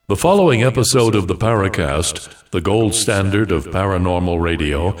The following episode of the Paracast, the gold standard of paranormal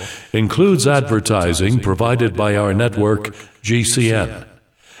radio, includes advertising provided by our network, GCN.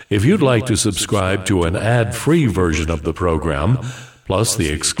 If you'd like to subscribe to an ad-free version of the program, plus the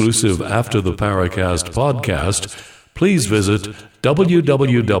exclusive After the Paracast podcast, please visit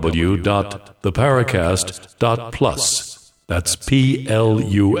www.theparacast.plus. That's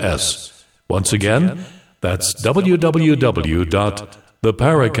P-L-U-S. Once again, that's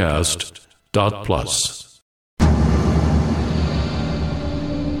www.theparacast.plus.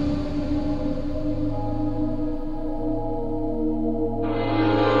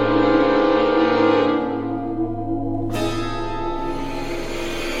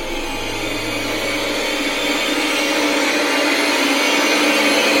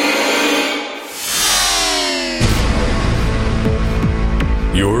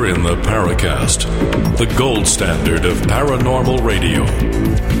 You're in the Paracast, the gold standard of paranormal radio.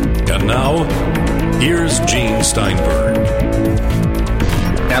 And now, here's Gene Steinberg.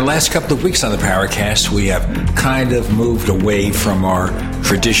 Now, last couple of weeks on the Paracast, we have kind of moved away from our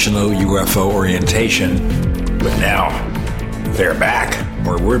traditional UFO orientation. But now, they're back,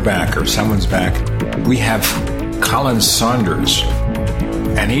 or we're back, or someone's back. We have Colin Saunders,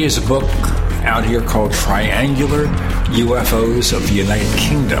 and he has a book out here called Triangular UFOs of the United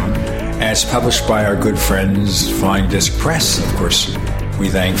Kingdom, as published by our good friends Flying Disc Press. Of course, we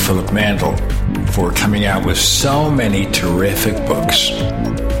thank Philip Mandel for coming out with so many terrific books.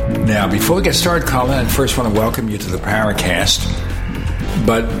 Now, before we get started, Colin, I first want to welcome you to the Paracast.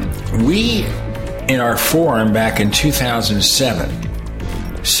 But we, in our forum back in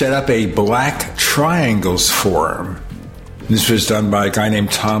 2007, set up a Black Triangles forum. This was done by a guy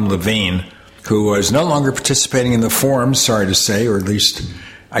named Tom Levine, who was no longer participating in the forum, sorry to say, or at least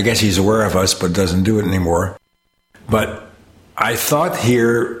I guess he's aware of us but doesn't do it anymore. But I thought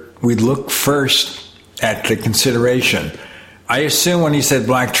here we'd look first at the consideration. I assume when he said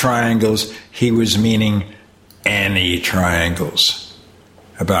black triangles, he was meaning any triangles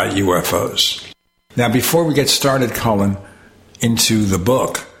about UFOs. Now, before we get started, Colin, into the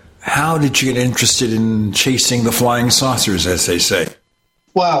book, how did you get interested in chasing the flying saucers, as they say?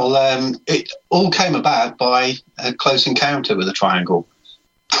 Well, it all came about by a close encounter with a triangle.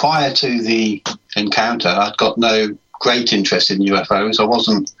 Prior to the encounter, I'd got no great interest in UFOs. I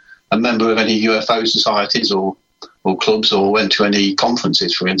wasn't a member of any UFO societies or clubs or went to any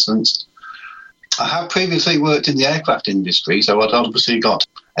conferences, for instance. I have previously worked in the aircraft industry, so I'd obviously got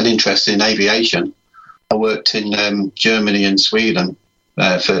an interest in aviation. I worked in Germany and Sweden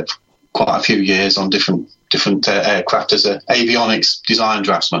for quite a few years on different aircraft as an avionics design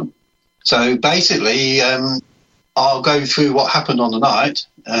draftsman. So basically, I'll go through what happened on the night,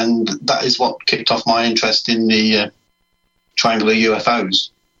 and that is what kicked off my interest in the triangular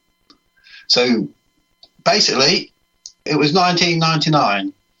UFOs. So basically, it was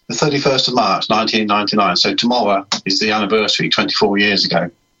 1999, the 31st of March, 1999. So tomorrow is the anniversary, 24 years ago.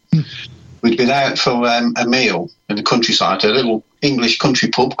 We'd been out for a meal in the countryside, a little English country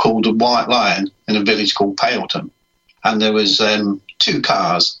pub called the White Lion in a village called Paleton. And there was two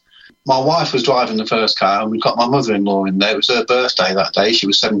cars. My wife was driving the first car, and we've got my mother-in-law in there. It was her birthday that day. She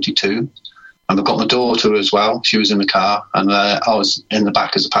was 72. And we've got my daughter as well. She was in the car, and I was in the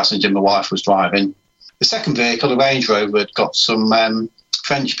back as a passenger. My wife was driving. The second vehicle, the Range Rover, had got some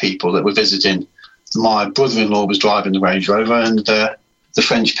French people that were visiting. My brother-in-law was driving the Range Rover, and the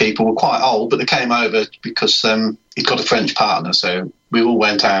French people were quite old, but they came over because he'd got a French partner. So we all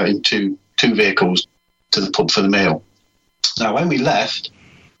went out in two vehicles to the pub for the meal. Now, when we left,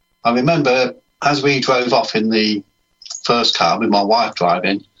 I remember as we drove off in the first car with my wife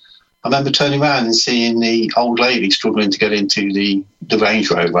driving, I remember turning around and seeing the old lady struggling to get into the Range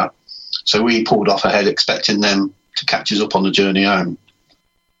Rover. So we pulled off ahead, expecting them to catch us up on the journey home.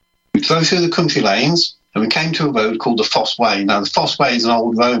 We drove through the country lanes, and we came to a road called the Foss Way. Now, the Foss Way is an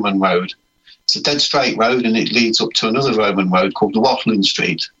old Roman road. It's a dead straight road, and it leads up to another Roman road called the Watling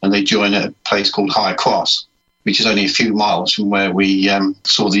Street, and they join at a place called High Cross, which is only a few miles from where we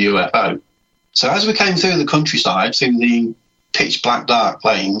saw the UFO. So as we came through the countryside, through the pitch black dark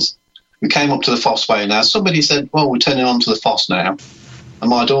lanes, we came up to the Foss Way. Now, somebody said, well, we're turning on to the Foss now. And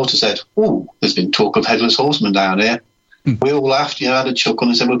my daughter said, oh, there's been talk of headless horsemen down here. We all laughed, had a chuckle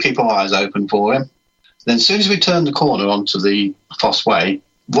and said, we'll keep our eyes open for him. Then as soon as we turned the corner onto the Foss Way,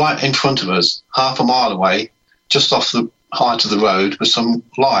 right in front of us, half a mile away, just off the height of the road, were some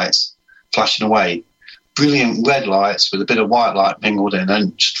lights flashing away. Brilliant red lights with a bit of white light mingled in.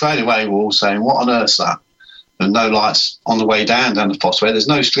 And straight away we're all saying, what on earth's that? And no lights on the way down the Foss Way. There's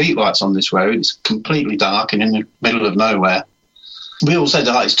no street lights on this road. It's completely dark and in the middle of nowhere. We all said,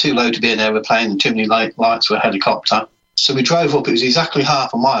 it's too low to be an aeroplane and too many lights for a helicopter. So we drove up. It was exactly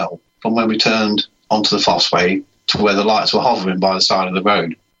half a mile from when we turned onto the Fossway to where the lights were hovering by the side of the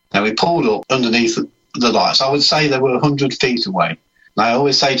road. Now, we pulled up underneath the lights. I would say they were 100 feet away. And I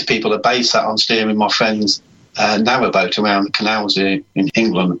always say to people, I base that on steering my friend's narrowboat around the canals here in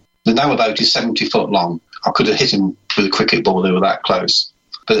England. The narrowboat is 70 foot long. I could have hit him with a cricket ball. They were that close.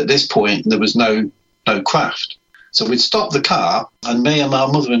 But at this point, there was no craft. So we'd stopped the car, and me and my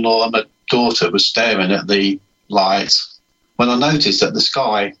mother-in-law and my daughter were staring at the lights when I noticed that the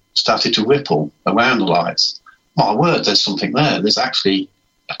sky started to ripple around the lights. My word, there's something there. There's actually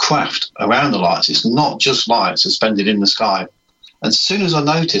a craft around the lights. It's not just lights suspended in the sky. And as soon as I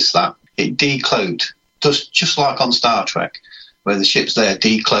noticed that, it decloaked, just like on Star Trek, where the ships there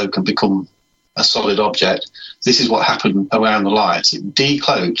decloak and become a solid object. This is what happened around the lights. It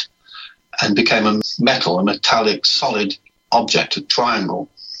decloaked and became a metallic, solid object, a triangle.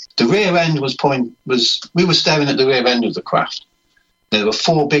 The rear end we were staring at the rear end of the craft. There were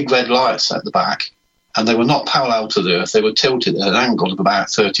 4 big red lights at the back, and they were not parallel to the earth. They were tilted at an angle of about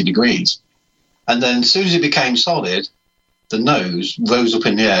 30 degrees. And then as soon as it became solid, the nose rose up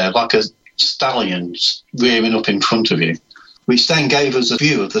in the air like a stallion rearing up in front of you, which then gave us a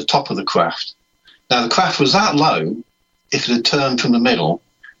view of the top of the craft. Now, the craft was that low, if it had turned from the middle,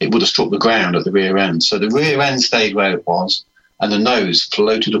 it would have struck the ground at the rear end. So the rear end stayed where it was, and the nose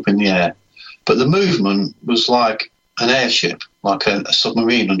floated up in the air. But the movement was like an airship, like a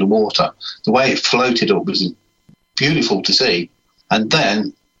submarine underwater. The way it floated up was beautiful to see. And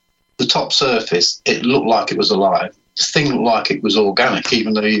then the top surface, it looked like it was alive. The thing looked like it was organic,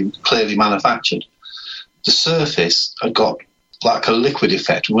 even though it was clearly manufactured. The surface had got like a liquid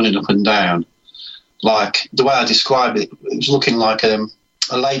effect running up and down. Like the way I described it, it was looking like a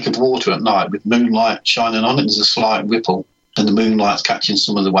lake of water at night with moonlight shining on it. There's a slight ripple, and the moonlight's catching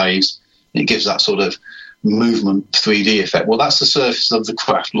some of the waves. And it gives that sort of movement 3D effect. Well, that's the surface of the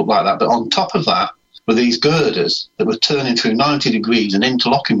craft, looked like that. But on top of that were these girders that were turning through 90 degrees and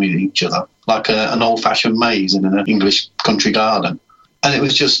interlocking with each other, like an old-fashioned maze in an English country garden. And it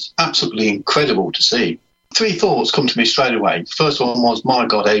was just absolutely incredible to see. 3 thoughts come to me straight away. The first one was, my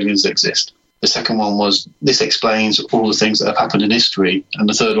God, aliens exist. The second one was, this explains all the things that have happened in history. And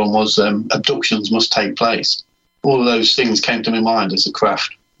the third one was, abductions must take place. All of those things came to my mind as the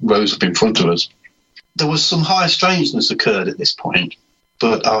craft rose up in front of us. There was some high strangeness occurred at this point,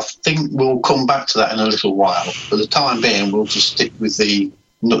 but I think we'll come back to that in a little while. For the time being, we'll just stick with the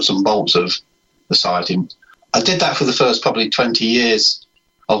nuts and bolts of the sighting. I did that for the first probably 20 years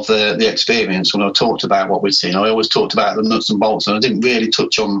of the experience when I talked about what we'd seen. I always talked about the nuts and bolts, and I didn't really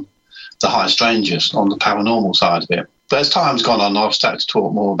touch on the high strangeness, on the paranormal side of it. But as time's gone on, I've started to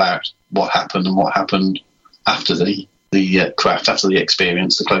talk more about what happened and what happened after the craft, after the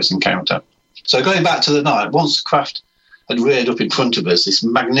experience, the close encounter. So going back to the night, once the craft had reared up in front of us, this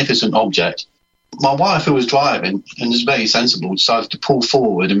magnificent object, my wife, who was driving and was very sensible, decided to pull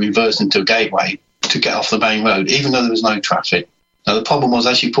forward and reverse into a gateway to get off the main road, even though there was no traffic. Now, the problem was,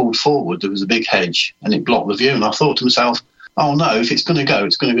 as she pulled forward, there was a big hedge and it blocked the view. And I thought to myself, oh no, if it's going to go,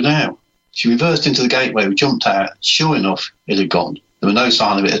 it's going to go now. She reversed into the gateway, we jumped out. Sure enough, it had gone. There was no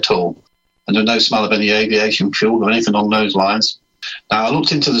sign of it at all. And there was no smell of any aviation fuel or anything along those lines. Now, I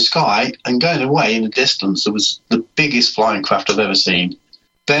looked into the sky, and going away in the distance, there was the biggest flying craft I've ever seen.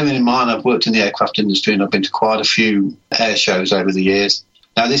 Bearing in mind, I've worked in the aircraft industry and I've been to quite a few air shows over the years.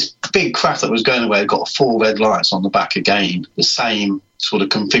 Now, this big craft that was going away got 4 red lights on the back again, the same sort of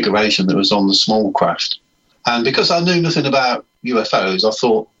configuration that was on the small craft. And because I knew nothing about UFOs, I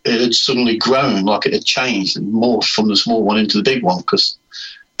thought it had suddenly grown, like it had changed and morphed from the small one into the big one, because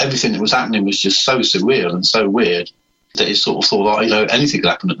everything that was happening was just so surreal and so weird that it sort of thought, anything could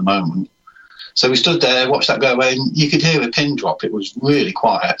happen at the moment. So we stood there, watched that go away, and you could hear a pin drop. It was really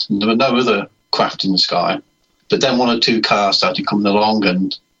quiet, and there were no other craft in the sky. But then 1 or 2 cars started coming along,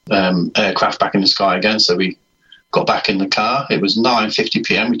 and aircraft back in the sky again. So we got back in the car. It was 9:50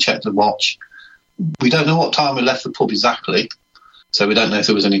 p.m. We checked the watch. We don't know what time we left the pub exactly, so we don't know if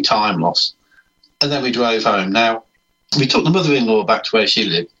there was any time loss. And then we drove home. Now, we took the mother-in-law back to where she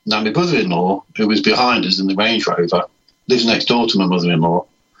lived. Now, my brother-in-law, who was behind us in the Range Rover, lives next door to my mother-in-law.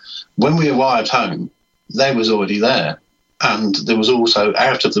 When we arrived home, they was already there. And there was also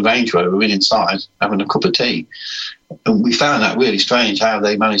out of the Range Rover inside having a cup of tea. And we found that really strange how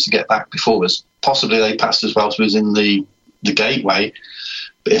they managed to get back before us. Possibly they passed us whilst we was in the gateway.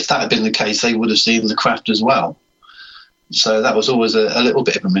 But if that had been the case, they would have seen the craft as well. So that was always a little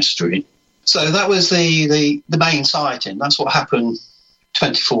bit of a mystery. So that was the main sighting. That's what happened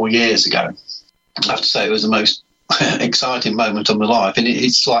 24 years ago. I have to say it was the most exciting moment of my life, and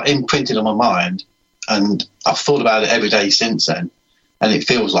it's like imprinted on my mind, and I've thought about it every day since then, and it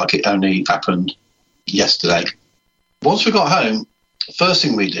feels like it only happened yesterday. Once we got home, the first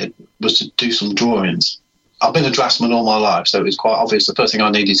thing we did was to do some drawings. I've been a draftsman all my life, so it was quite obvious the first thing I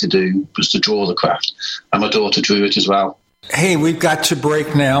needed to do was to draw the craft, and my daughter drew it as well. Hey, we've got to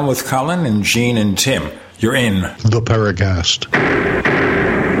break now with Colin and Jean and Tim. You're in the Paracast.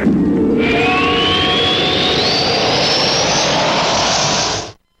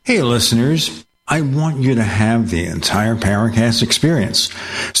 Hey, listeners. I want you to have the entire Paracast experience.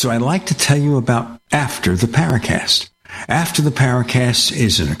 So I'd like to tell you about After the Paracast. After the Paracast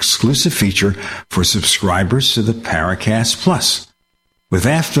is an exclusive feature for subscribers to the Paracast Plus. With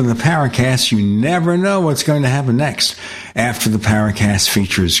After the Paracast, you never know what's going to happen next. After the Paracast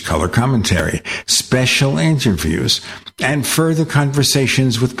features color commentary, special interviews, and further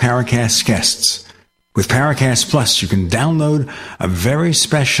conversations with Paracast guests. With Paracast Plus, you can download a very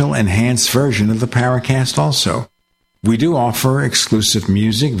special enhanced version of the Paracast also. We do offer exclusive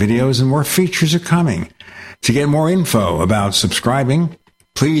music, videos, and more features are coming. To get more info about subscribing,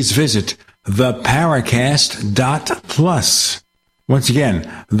 please visit theparacast.plus. Once again,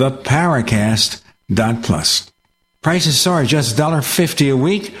 theparacast.plus. Prices are just $1.50 a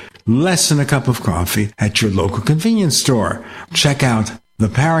week, less than a cup of coffee at your local convenience store. Check out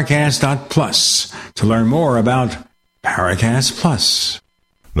theparacast.plus to learn more about Paracast Plus.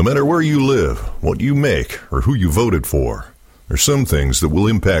 No matter where you live, what you make, or who you voted for, there's some things that will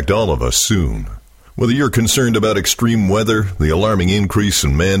impact all of us soon. Whether you're concerned about extreme weather, the alarming increase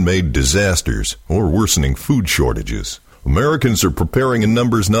in man-made disasters, or worsening food shortages, Americans are preparing in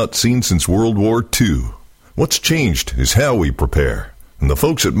numbers not seen since World War II. What's changed is how we prepare. And the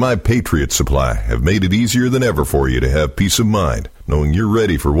folks at My Patriot Supply have made it easier than ever for you to have peace of mind, knowing you're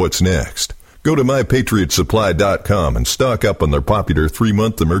ready for what's next. Go to MyPatriotSupply.com and stock up on their popular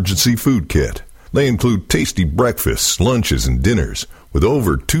 3-month emergency food kit. They include tasty breakfasts, lunches, and dinners with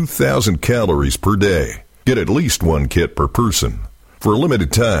over 2,000 calories per day. Get at least one kit per person. For a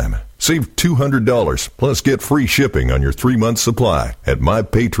limited time, save $200 plus get free shipping on your 3-month supply at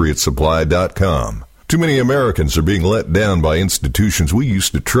MyPatriotSupply.com. Too many Americans are being let down by institutions we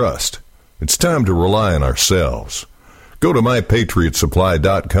used to trust. It's time to rely on ourselves. Go to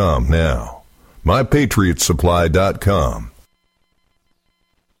MyPatriotSupply.com now. MyPatriotSupply.com.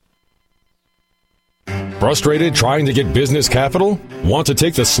 Frustrated trying to get business capital? Want to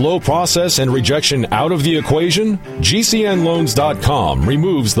take the slow process and rejection out of the equation? GCNloans.com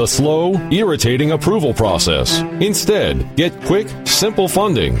removes the slow, irritating approval process. Instead, get quick, simple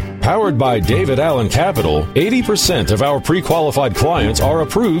funding. Powered by David Allen Capital, 80% of our pre-qualified clients are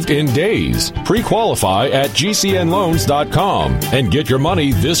approved in days. Pre-qualify at GCNloans.com and get your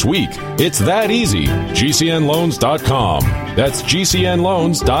money this week. It's that easy. GCNloans.com. That's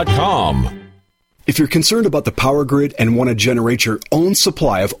GCNloans.com. If you're concerned about the power grid and want to generate your own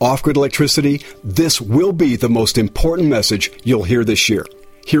supply of off-grid electricity, this will be the most important message you'll hear this year.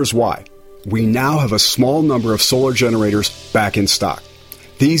 Here's why. We now have a small number of solar generators back in stock.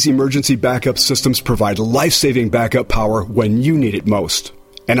 These emergency backup systems provide life-saving backup power when you need it most.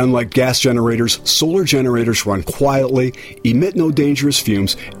 And unlike gas generators, solar generators run quietly, emit no dangerous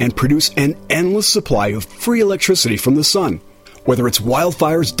fumes, and produce an endless supply of free electricity from the sun. Whether it's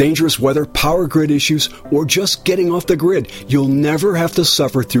wildfires, dangerous weather, power grid issues, or just getting off the grid, you'll never have to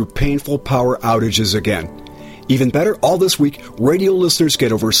suffer through painful power outages again. Even better, all this week, radio listeners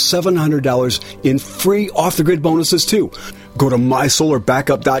get over $700 in free off-the-grid bonuses too. Go to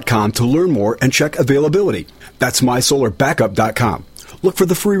MySolarBackup.com to learn more and check availability. That's MySolarBackup.com. Look for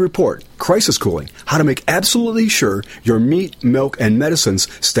the free report, Crisis Cooling, how to make absolutely sure your meat, milk, and medicines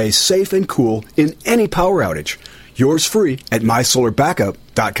stay safe and cool in any power outage. Yours free at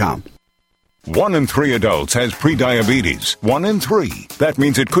MySolarBackup.com. 1 in 3 adults has prediabetes. 1 in 3. That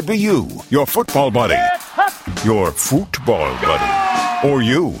means it could be you, your football buddy, your football buddy, or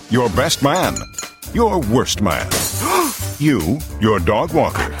you, your best man, your worst man, you, your dog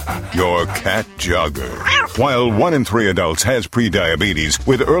walker, your cat jogger. While 1 in 3 adults has prediabetes,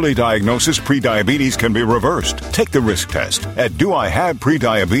 with early diagnosis, prediabetes can be reversed. Take the risk test at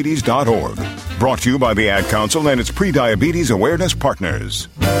doihaveprediabetes.org. Brought to you by the Ad Council and its Prediabetes Awareness Partners.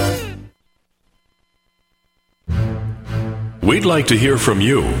 We'd like to hear from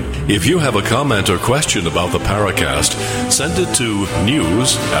you. If you have a comment or question about the Paracast, send it to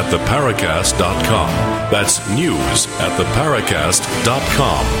news@theparacast.com. That's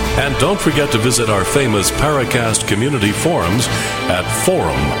news@theparacast.com. And don't forget to visit our famous Paracast community forums at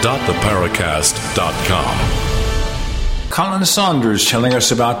forum.theparacast.com. Colin Saunders telling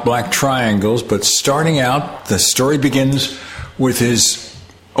us about black triangles, but starting out, the story begins with his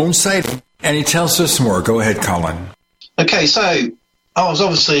own sighting, and he tells us more. Go ahead, Colin. Okay, so I was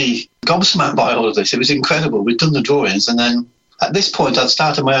obviously gobsmacked by all of this. It was incredible. We'd done the drawings, and then at this point I'd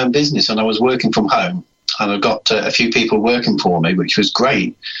started my own business and I was working from home, and I got a few people working for me, which was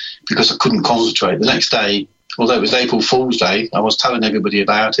great because I couldn't concentrate. The next day, although it was April Fool's Day, I was telling everybody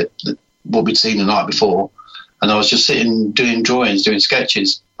about it, what we'd seen the night before. And I was just sitting doing drawings, doing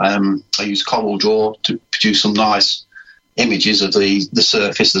sketches. I used CorelDRAW to produce some nice images of the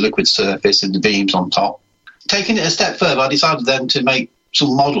surface, the liquid surface, and the beams on top. Taking it a step further, I decided then to make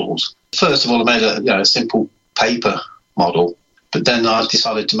some models. First of all, I made a simple paper model, but then I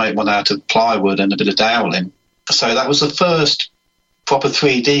decided to make one out of plywood and a bit of doweling. So that was the first proper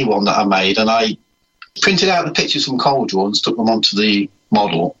 3D one that I made, and I printed out the pictures from CorelDRAW and stuck them onto the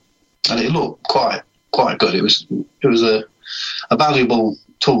model, and it looked quite good. It was a valuable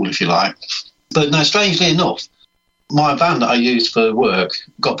tool, if you like. But now, strangely enough, my van that I used for work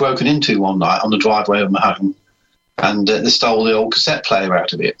got broken into one night on the driveway of my home, and they stole the old cassette player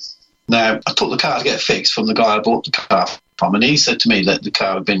out of it. Now, I took the car to get fixed from the guy I bought the car from, and he said to me that the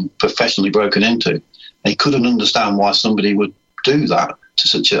car had been professionally broken into. He couldn't understand why somebody would do that to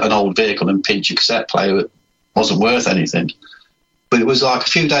such an old vehicle and pinch a cassette player that wasn't worth anything. But it was like a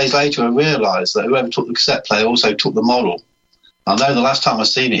few days later I realised that whoever took the cassette player also took the model. I know the last time I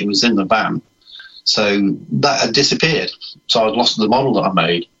seen it was in the van. So that had disappeared. So I'd lost the model that I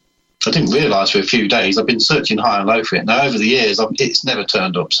made. I didn't realise for a few days. I've been searching high and low for it. Now, over the years, it's never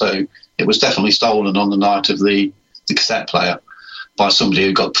turned up. So it was definitely stolen on the night of the cassette player by somebody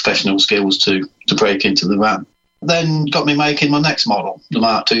who got professional skills to break into the van. Then got me making my next model, the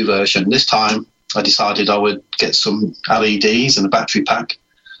Mark II version. This time I decided I would get some LEDs and a battery pack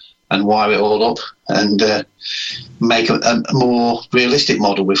and wire it all up and make a more realistic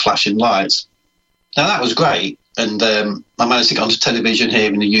model with flashing lights. Now, that was great, and I managed to get onto television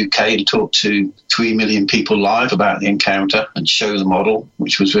here in the UK and talk to 3 million people live about the encounter and show the model,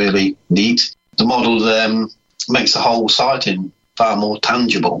 which was really neat. The model makes the whole sighting far more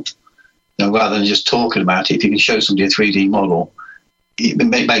tangible. Rather than just talking about it, if you can show somebody a 3D model,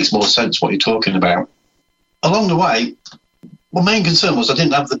 it makes more sense what you're talking about. Along the way, my main concern was I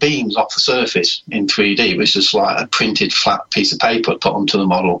didn't have the beams off the surface in 3D. It was just like a printed flat piece of paper put onto the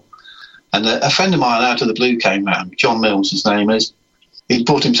model. And a friend of mine out of the blue came round, John Mills, his name is. He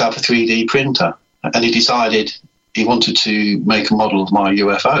bought himself a 3D printer, and he decided he wanted to make a model of my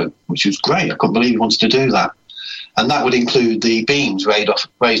UFO, which was great. I couldn't believe he wanted to do that. And that would include the beams raised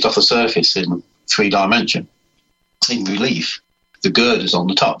off the surface in 3 dimension, in relief, the girders on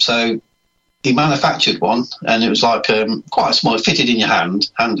the top. So he manufactured one, and it was like quite small. It fitted in your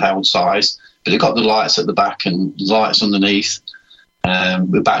handheld size, but it got the lights at the back and lights underneath,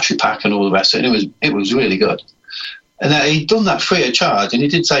 the battery pack and all the rest of it. It was really good. And he'd done that free of charge, and he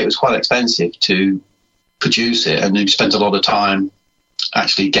did say it was quite expensive to produce it, and he spent a lot of time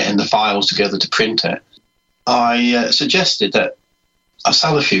actually getting the files together to print it. I suggested that I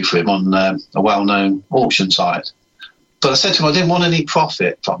sell a few for him on a well-known auction site. But I said to him I didn't want any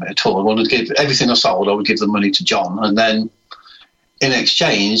profit from it at all. I wanted to give everything I sold, I would give the money to John. And then in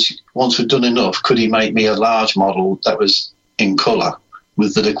exchange, once we'd done enough, could he make me a large model that was in colour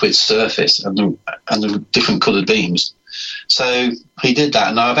with the liquid surface and the different coloured beams? So he did that,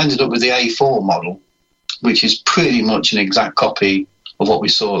 and I've ended up with the A4 model, which is pretty much an exact copy of what we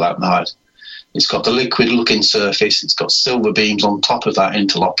saw that night. It's got the liquid-looking surface. It's got silver beams on top of that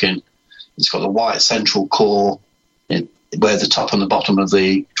interlocking. It's got the white central core where the top and the bottom of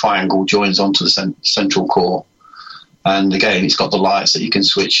the triangle joins onto the central core. And again, it's got the lights that you can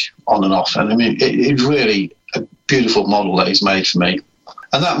switch on and off. And I mean, it's really a beautiful model that he's made for me.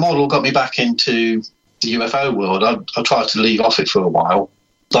 And that model got me back into the UFO world. I tried to leave off it for a while,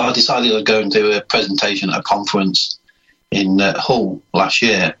 but I decided I'd go and do a presentation at a conference in Hull last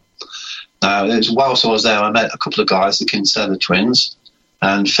year. Now, whilst I was there, I met a couple of guys, the Kinsella twins,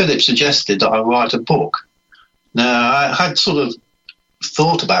 and Philip suggested that I write a book. Now, I had sort of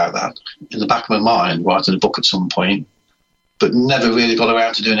thought about that in the back of my mind, writing a book at some point, but never really got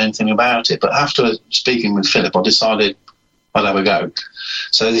around to doing anything about it. But after speaking with Philip, I decided I'd have a go.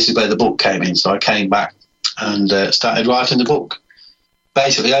 So this is where the book came in. So I came back and started writing the book.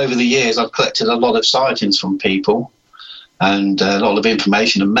 Basically, over the years, I've collected a lot of sightings from people and a lot of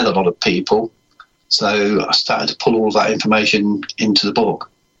information and met a lot of people. So I started to pull all that information into the book.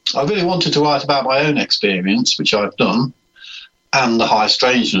 I really wanted to write about my own experience, which I've done, and the high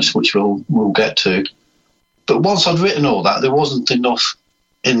strangeness, which we'll get to. But once I'd written all that, there wasn't enough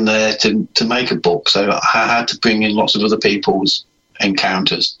in there to make a book, so I had to bring in lots of other people's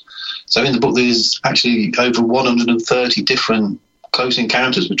encounters. So in the book, there's actually over 130 different close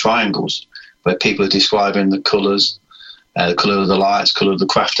encounters with triangles, where people are describing the colours, the colour of the lights, colour of the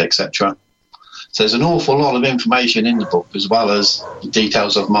craft, etc. So there's an awful lot of information in the book, as well as the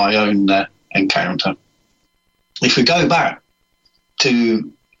details of my own encounter. If we go back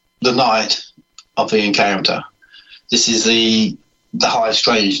to the night of the encounter, this is the high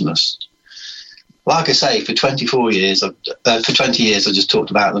strangeness. Like I say, for 20 years, I just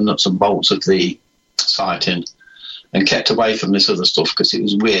talked about the nuts and bolts of the sighting and kept away from this other stuff because it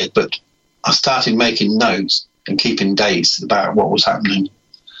was weird. But I started making notes and keeping dates about what was happening.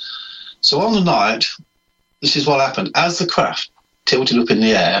 So on the night, this is what happened. As the craft tilted up in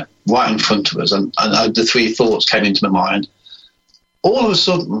the air right in front of us, and the three thoughts came into my mind, all of a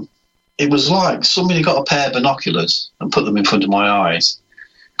sudden, it was like somebody got a pair of binoculars and put them in front of my eyes,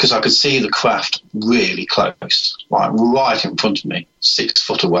 because I could see the craft really close, like right in front of me, 6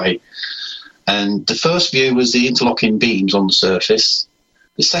 foot away. And the first view was the interlocking beams on the surface.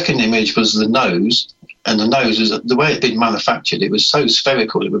 The second image was the nose, and the nose was the way it had been manufactured. It was so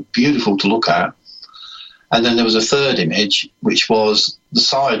spherical, it was beautiful to look at. And then there was a third image, which was the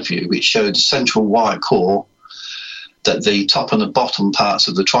side view, which showed the central white core, that the top and the bottom parts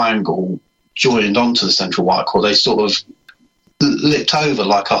of the triangle joined onto the central white core. They sort of lipped over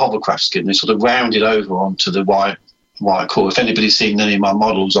like a hovercraft skin. They sort of rounded over onto the white core. If anybody's seen any of my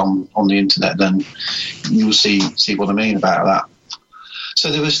models on the internet, then you'll see what I mean about that.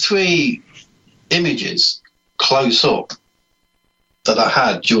 So there was 3 images close up that I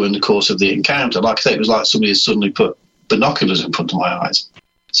had during the course of the encounter. Like I say, it was like somebody had suddenly put binoculars in front of my eyes.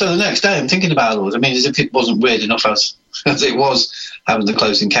 So the next day I'm thinking about all this. I mean, as if it wasn't weird enough as it was having the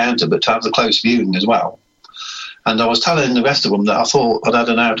close encounter, but to have the close viewing as well. And I was telling the rest of them that I thought I'd had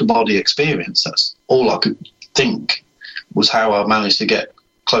an out-of-body experience. That's all I could think was how I managed to get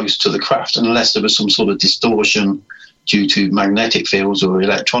close to the craft, unless there was some sort of distortion due to magnetic fields or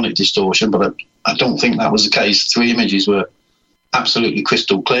electronic distortion, but I don't think that was the case. 3 images were absolutely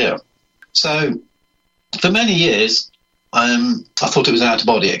crystal clear. So for many years, I thought it was an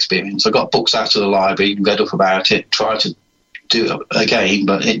out-of-body experience. I got books out of the library, read up about it, tried to do it again,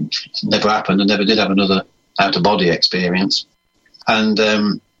 but it never happened. I never did have another out-of-body experience. And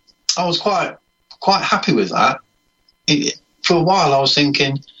I was quite happy with that. For a while, I was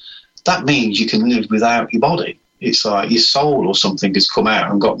thinking, that means you can live without your body. It's like your soul or something has come out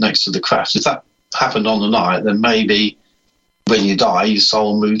and got next to the craft. If that happened on the night, then maybe when you die, your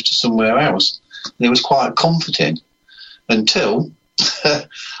soul moves to somewhere else. And it was quite comforting until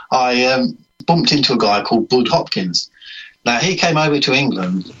I bumped into a guy called Bud Hopkins. Now, he came over to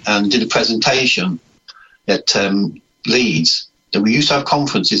England and did a presentation at Leeds. And we used to have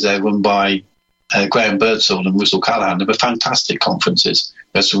conferences there run by Graham Birdsall and Russell Callahan. They were fantastic conferences.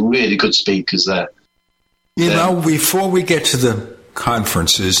 There's some really good speakers there. You know, before we get to the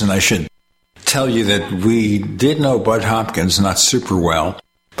conferences, and I should tell you that we did know Bud Hopkins not super well,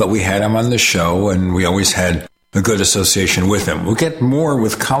 but we had him on the show, and we always had a good association with him. We'll get more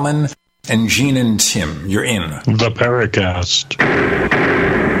with Colin and Jean and Tim. You're in the Paracast.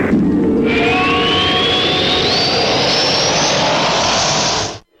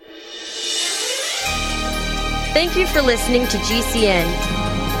 Thank you for listening to GCN.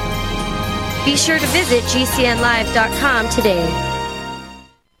 Be sure to visit GCNlive.com today.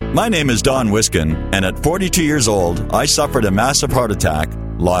 My name is Don Wiskin, and at 42 years old, I suffered a massive heart attack,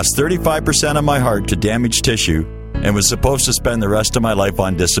 lost 35% of my heart to damaged tissue, and was supposed to spend the rest of my life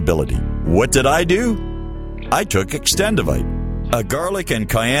on disability. What did I do? I took Extendivite, a garlic and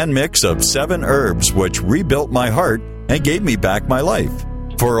cayenne mix of 7 herbs which rebuilt my heart and gave me back my life.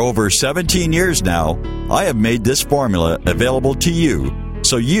 For over 17 years now, I have made this formula available to you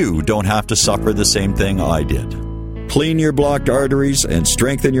so you don't have to suffer the same thing I did. Clean your blocked arteries and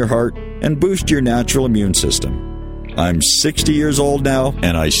strengthen your heart and boost your natural immune system. I'm 60 years old now,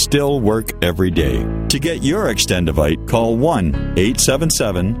 and I still work every day. To get your Extendivite, call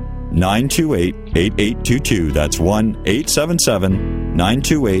 1-877-928-8822. That's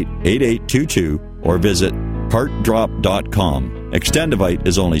 1-877-928-8822, or visit heartdrop.com. Extendivite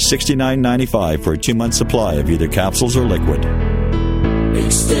is only $69.95 for a 2-month supply of either capsules or liquid.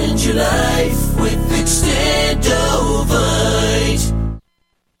 Extend your life with Extendovite.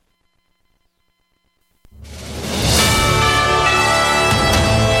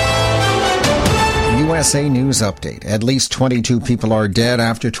 USA News Update. At least 22 people are dead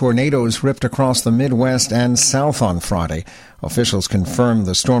after tornadoes ripped across the Midwest and South on Friday. Officials confirmed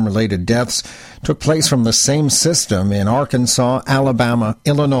the storm-related deaths took place from the same system in Arkansas, Alabama,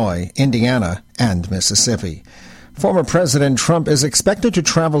 Illinois, Indiana, and Mississippi. Former President Trump is expected to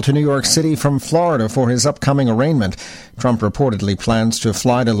travel to New York City from Florida for his upcoming arraignment. Trump reportedly plans to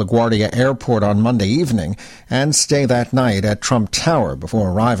fly to LaGuardia Airport on Monday evening and stay that night at Trump Tower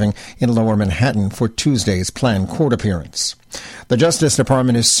before arriving in Lower Manhattan for Tuesday's planned court appearance. The Justice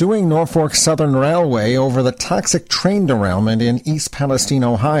Department is suing Norfolk Southern Railway over the toxic train derailment in East Palestine,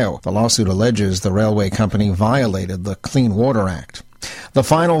 Ohio. The lawsuit alleges the railway company violated the Clean Water Act. The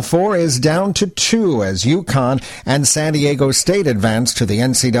Final Four is down to 2 as UConn and San Diego State advance to the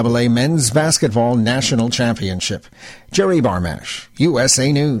NCAA Men's Basketball National Championship. Jerry Barmash,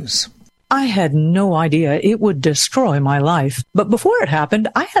 USA News. I had no idea it would destroy my life. But before it happened,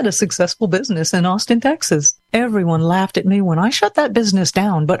 I had a successful business in Austin, Texas. Everyone laughed at me when I shut that business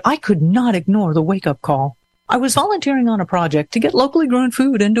down, but I could not ignore the wake-up call. I was volunteering on a project to get locally grown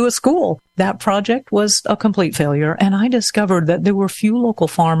food into a school. That project was a complete failure, and I discovered that there were few local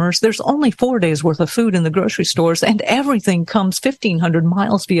farmers. There's only 4 days worth of food in the grocery stores, and everything comes 1,500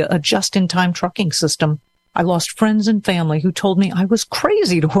 miles via a just-in-time trucking system. I lost friends and family who told me I was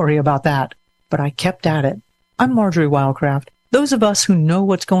crazy to worry about that, but I kept at it. I'm Marjorie Wildcraft. Those of us who know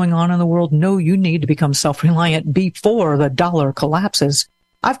what's going on in the world know you need to become self-reliant before the dollar collapses.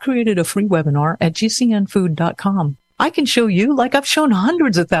 I've created a free webinar at gcnfood.com. I can show you, like I've shown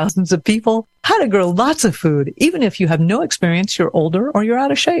hundreds of thousands of people, how to grow lots of food, even if you have no experience, you're older, or you're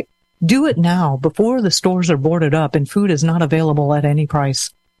out of shape. Do it now before the stores are boarded up and food is not available at any price.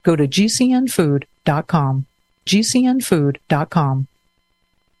 Go to gcnfood.com. gcnfood.com.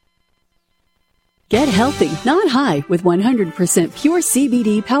 Get healthy, not high, with 100% pure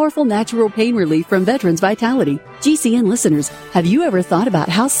CBD powerful natural pain relief from Veterans Vitality. GCN listeners, have you ever thought about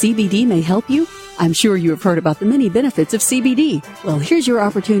how CBD may help you? I'm sure you have heard about the many benefits of CBD. Well, here's your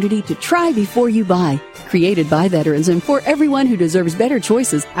opportunity to try before you buy. Created by veterans and for everyone who deserves better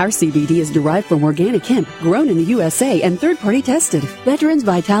choices, our CBD is derived from organic hemp, grown in the USA and third-party tested. Veterans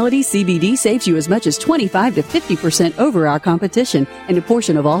Vitality CBD saves you as much as 25 to 50% over our competition, and a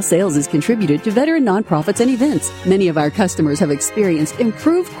portion of all sales is contributed to veteran nonprofits and events. Many of our customers have experienced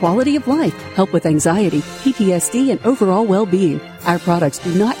improved quality of life, help with anxiety, PTSD, and overall well-being. Our products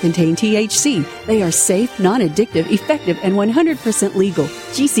do not contain THC. They are safe, non-addictive, effective, and 100% legal.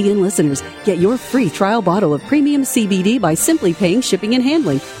 GCN listeners, get your free trial bottle of premium CBD by simply paying shipping and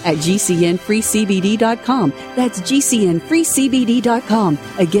handling at gcnfreecbd.com. That's gcnfreecbd.com.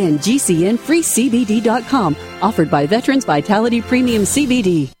 Again, gcnfreecbd.com. Offered by Veterans Vitality Premium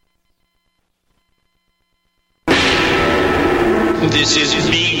CBD. This is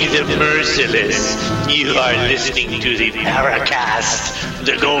me, the Merciless. You are listening to the Paracast,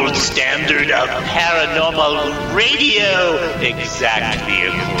 the gold standard of paranormal radio, exactly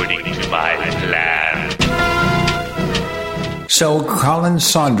according to my plan. So, Colin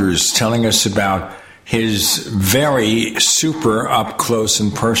Saunders telling us about his very super up-close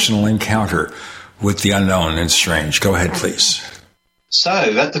and personal encounter with the unknown and strange. Go ahead, please. So,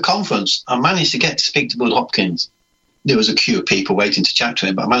 at the conference, I managed to get to speak to Bud Hopkins. There was a queue of people waiting to chat to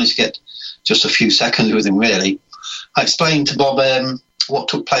him, but I managed to get just a few seconds with him, really. I explained to Bob what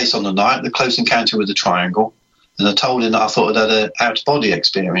took place on the night, the close encounter with the triangle, and I told him that I thought I'd had an out-of-body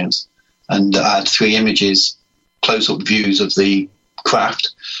experience, and I had 3 images, close-up views of the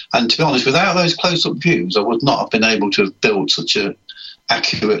craft. And to be honest, without those close-up views, I would not have been able to have built such an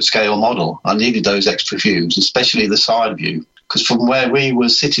accurate scale model. I needed those extra views, especially the side view, because from where we were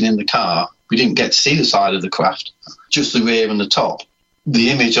sitting in the car, we didn't get to see the side of the craft, just the rear and the top. The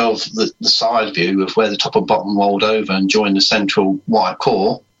image of the side view of where the top and bottom rolled over and joined the central white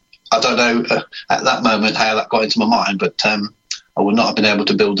core, I don't know at that moment how that got into my mind, but I would not have been able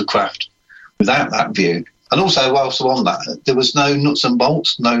to build the craft without that view. And also, whilst on that, there was no nuts and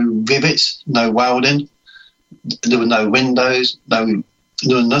bolts, no rivets, no welding, there were no windows, there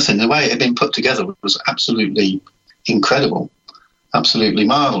was nothing. The way it had been put together was absolutely incredible, absolutely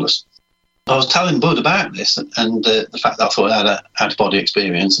marvellous. I was telling Bud about this and the fact that I thought I had an out-of-body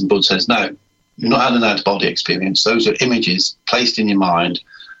experience, and Bud says, no, you've not had an out-of-body experience. Those are images placed in your mind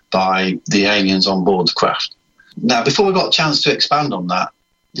by the aliens on board the craft. Now, before we got a chance to expand on that,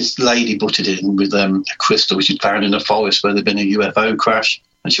 this lady butted in with a crystal which she'd found in a forest where there'd been a UFO crash,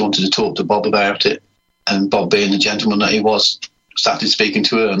 and she wanted to talk to Bob about it. And Bob, being the gentleman that he was, started speaking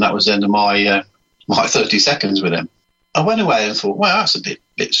to her, and that was the end of my 30 seconds with him. I went away and thought, well, that's a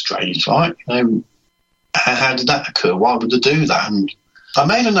bit strange, right? How did that occur? Why would they do that? And I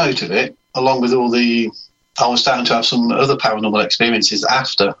made a note of it, along with I was starting to have some other paranormal experiences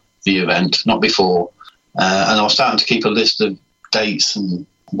after the event, not before. And I was starting to keep a list of dates and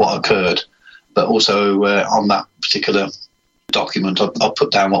what occurred. But also on that particular document, I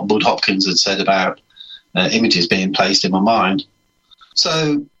put down what Bud Hopkins had said about images being placed in my mind.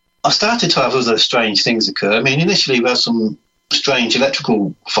 So I started to have other strange things occur. I mean, initially we had some strange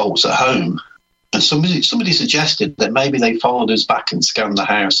electrical faults at home. And somebody suggested that maybe they followed us back and scanned the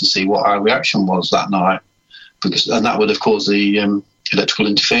house to see what our reaction was that night. And that would have caused the electrical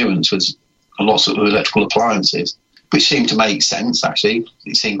interference with lots of electrical appliances, which seemed to make sense, actually.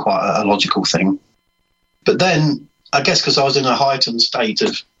 It seemed quite a logical thing. But then, I guess because I was in a heightened state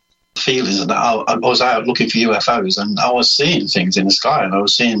of feelings, and I was out looking for UFOs, and I was seeing things in the sky, and I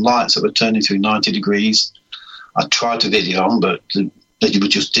was seeing lights that were turning through 90 degrees. I tried to video them, but they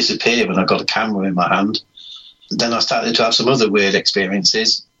would just disappear when I got a camera in my hand. Then I started to have some other weird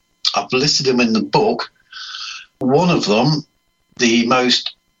experiences. I've listed them in the book. One of them, the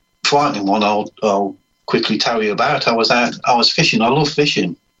most frightening one, I'll quickly tell you about. I was fishing. I love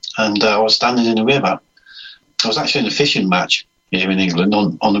fishing, and I was standing in a river. I was actually in a fishing match here in England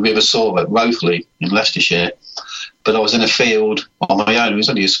on the River Soar at Rothley in Leicestershire. But I was in a field on my own. It was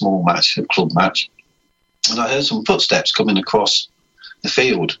only a small match, a club match. And I heard some footsteps coming across the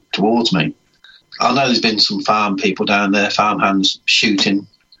field towards me. I know there's been some farm people down there, farmhands shooting.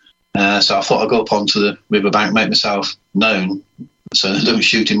 So I thought I'd go up onto the riverbank, make myself known so they don't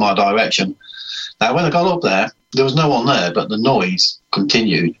shoot in my direction. Now, when I got up there was no one there, but the noise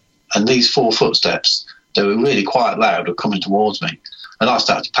continued. And these 4 footsteps, they were really quite loud, were coming towards me. And I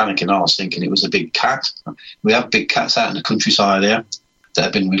started panicking. I was thinking it was a big cat. We have big cats out in the countryside here that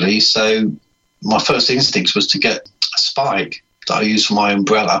have been released. So my first instinct was to get a spike that I use for my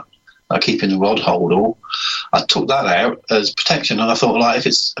umbrella. I keep in the rod holder. I took that out as protection, and I thought, like, if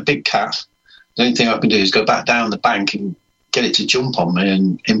it's a big cat, the only thing I can do is go back down the bank and get it to jump on me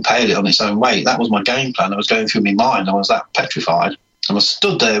and impale it on its own weight. That was my game plan. That was going through my mind. I was that petrified. And I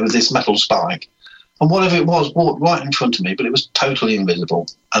stood there with this metal spike, and whatever it was walked right in front of me, but it was totally invisible,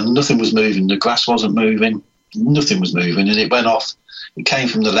 and nothing was moving. The grass wasn't moving. Nothing was moving, and it went off. It came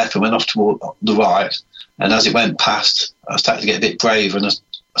from the left and went off toward the right. And as it went past, I started to get a bit brave, and I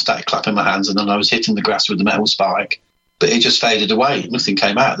started clapping my hands, and then I was hitting the grass with the metal spike. But it just faded away. Nothing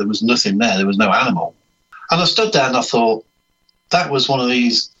came out. There was nothing there. There was no animal. And I stood there and I thought, that was one of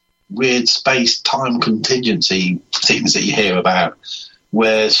these weird space-time contingency things that you hear about,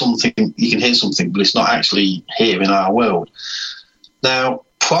 where you can hear something, but it's not actually here in our world. Now,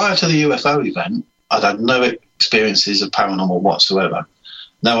 prior to the UFO event, I'd had no experiences of paranormal whatsoever.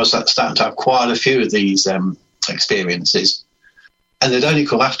 Now I was starting to have quite a few of these experiences, and they'd only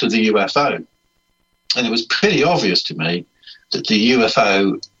come after the UFO. And it was pretty obvious to me that the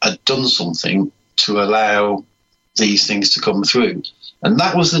UFO had done something to allow these things to come through. And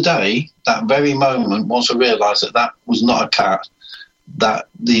that was the day, that very moment, once I realised that was not a cat, that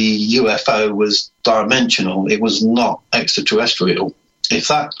the UFO was dimensional, it was not extraterrestrial. If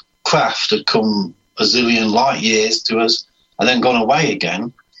that craft had come a zillion light years to us and then gone away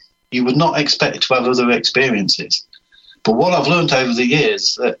again, you would not expect to have other experiences. But what I've learned over the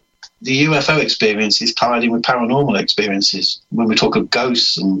years, that the UFO experience is tied in with paranormal experiences. When we talk of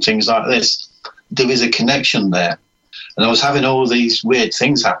ghosts and things like this, there is a connection there. And I was having all these weird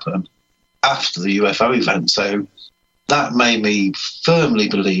things happen after the UFO event. So that made me firmly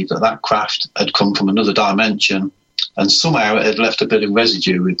believe that craft had come from another dimension, and somehow it had left a bit of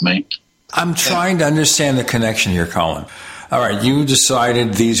residue with me. I'm trying to understand the connection here, Colin. All right, you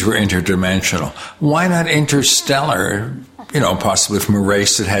decided these were interdimensional. Why not interstellar? Possibly from a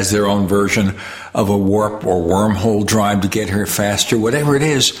race that has their own version of a warp or wormhole drive to get here faster, whatever it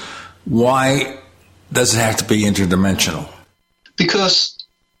is. Why does it have to be interdimensional? Because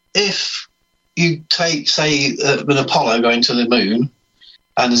if you take, say, an Apollo going to the moon,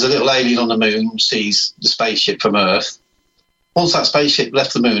 and there's a little alien on the moon, sees the spaceship from Earth, once that spaceship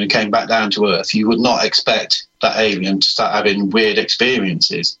left the moon and came back down to Earth, you would not expect that alien to start having weird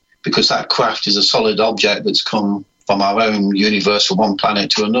experiences, because that craft is a solid object that's come from our own universe, from one planet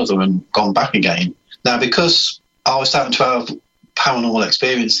to another, and gone back again. Now, because I was starting to have paranormal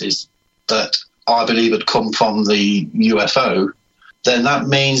experiences that I believe had come from the UFO, then that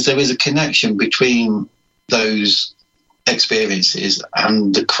means there is a connection between those experiences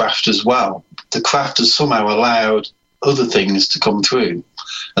and the craft as well. The craft has somehow allowed other things to come through.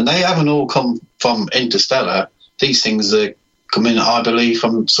 And they haven't all come from interstellar. These things are coming, I believe,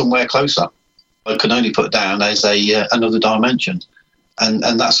 from somewhere closer. I can only put down as another dimension.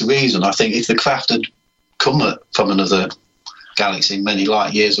 And that's the reason. I think if the craft had come from another galaxy many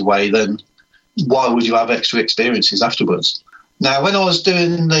light years away, then why would you have extra experiences afterwards? Now, when I was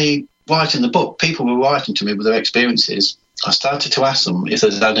writing the book, people were writing to me with their experiences. I started to ask them if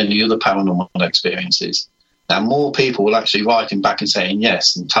they'd had any other paranormal experiences. Now, more people were actually writing back and saying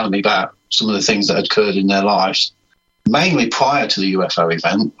yes and telling me about some of the things that had occurred in their lives. Mainly prior to the UFO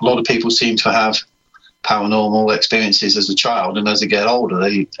event, a lot of people seem to have paranormal experiences as a child, and as they get older,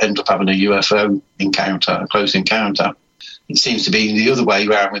 they end up having a UFO encounter, a close encounter. It seems to be the other way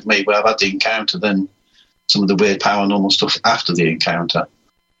around with me, where I've had the encounter than some of the weird paranormal stuff after the encounter.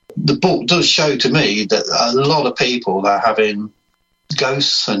 The book does show to me that a lot of people are having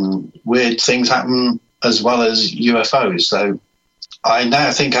ghosts and weird things happen as well as UFOs. So I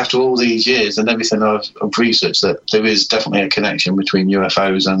now think, after all these years and everything I've researched, that there is definitely a connection between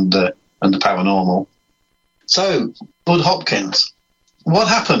UFOs and the paranormal. So, Bud Hopkins, what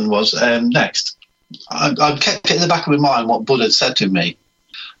happened was next. I'd kept it in the back of my mind what Bud had said to me,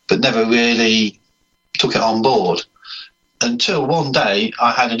 but never really took it on board until one day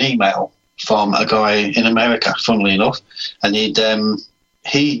I had an email from a guy in America, funnily enough, and he'd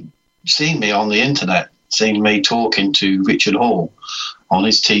seen me on the internet, seen me talking to Richard Hall on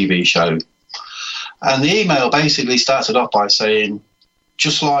his TV show. And the email basically started off by saying,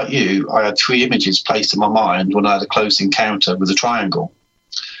 just like you, I had 3 images placed in my mind when I had a close encounter with a triangle.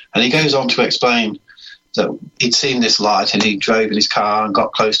 And he goes on to explain that he'd seen this light and he drove in his car and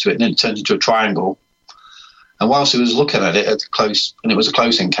got close to it, and then it turned into a triangle. And whilst he was looking at it and it was a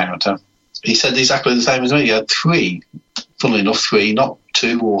close encounter, he said exactly the same as me. He had 3, funnily enough, 3, not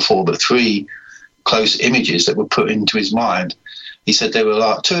 2 or 4, but 3 close images that were put into his mind. He said they were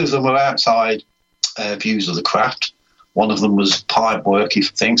like, 2 of them were outside views of the craft. One of them was pipe work, he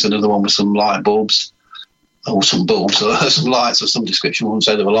thinks. Another one was some light bulbs, or some bulbs, or some lights of some description. One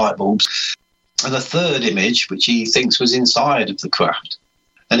said they were light bulbs. And a third image, which he thinks was inside of the craft.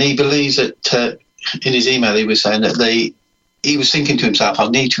 And he believes that, in his email, he was saying that he was thinking to himself, I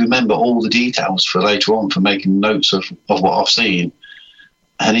need to remember all the details for later on, for making notes of what I've seen.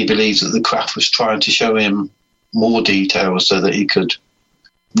 And he believes that the craft was trying to show him more details so that he could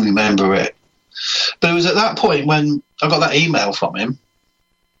remember it. But it was at that point, when I got that email from him,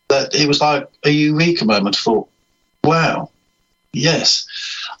 that it was like a eureka moment. I thought, wow, yes.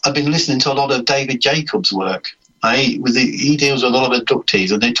 I've been listening to a lot of David Jacobs' work. He deals with a lot of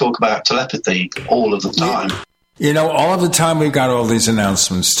abductees, and they talk about telepathy all of the time. You know, all of the time we've got all these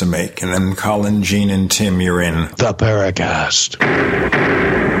announcements to make, and then Colin, Gene, and Tim, you're in the Paracast.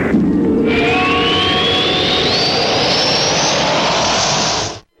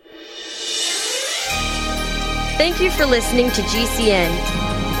 Thank you for listening to GCN.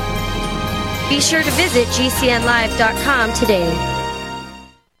 Be sure to visit GCNlive.com today.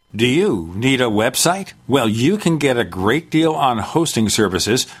 Do you need a website? Well, you can get a great deal on hosting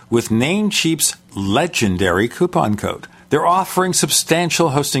services with Namecheap's legendary coupon code. They're offering substantial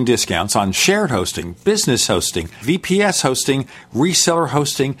hosting discounts on shared hosting, business hosting, VPS hosting, reseller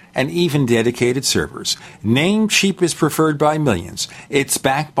hosting, and even dedicated servers. Namecheap is preferred by millions. It's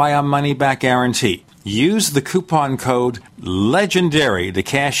backed by a money-back guarantee. Use the coupon code LEGENDARY to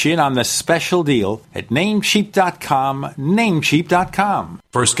cash in on the special deal at Namecheap.com, Namecheap.com.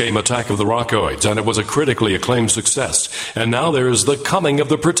 First came Attack of the Rockoids, and it was a critically acclaimed success. And now there's The Coming of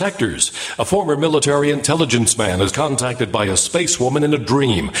the Protectors. A former military intelligence man is contacted by a space woman in a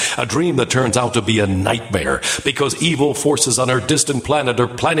dream that turns out to be a nightmare because evil forces on her distant planet are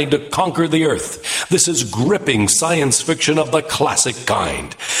planning to conquer the Earth. This is gripping science fiction of the classic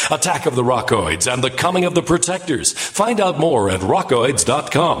kind. Attack of the Rockoids and The Coming of the Protectors. Find out more at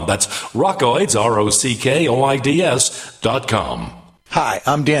rockoids.com. That's Rockoids, ROCKOIDS.com. Hi,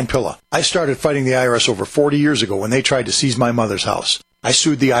 I'm Dan Pilla. I started fighting the IRS over 40 years ago when they tried to seize my mother's house. I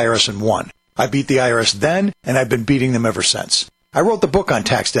sued the IRS and won. I beat the IRS then, and I've been beating them ever since. I wrote the book on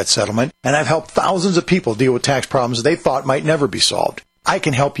tax debt settlement, and I've helped thousands of people deal with tax problems they thought might never be solved. I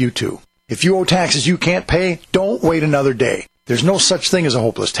can help you too. If you owe taxes you can't pay, don't wait another day. There's no such thing as a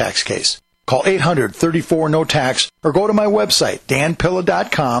hopeless tax case. Call 800-34-NO-TAX or go to my website,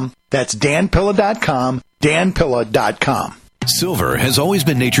 danpilla.com. That's danpilla.com, danpilla.com. Silver has always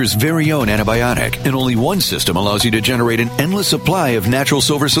been nature's very own antibiotic, and only one system allows you to generate an endless supply of natural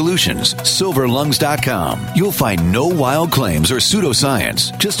silver solutions. Silverlungs.com. You'll find no wild claims or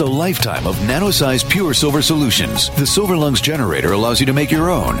pseudoscience, just a lifetime of nano-sized pure silver solutions. The Silver Lungs generator allows you to make your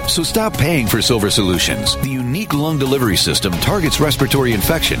own, so stop paying for silver solutions. The unique lung delivery system targets respiratory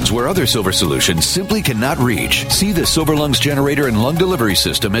infections where other silver solutions simply cannot reach. See the Silver Lungs generator and lung delivery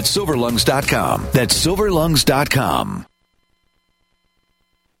system at silverlungs.com. That's silverlungs.com.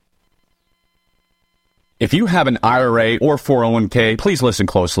 If you have an IRA or 401k, please listen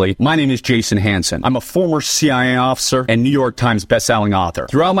closely. My name is Jason Hansen. I'm a former CIA officer and New York Times bestselling author.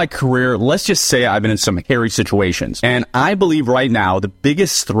 Throughout my career, let's just say I've been in some hairy situations. And I believe right now the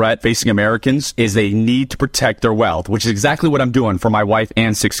biggest threat facing Americans is they need to protect their wealth, which is exactly what I'm doing for my wife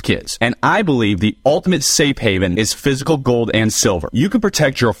and 6 kids. And I believe the ultimate safe haven is physical gold and silver. You can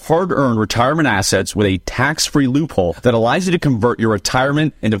protect your hard-earned retirement assets with a tax-free loophole that allows you to convert your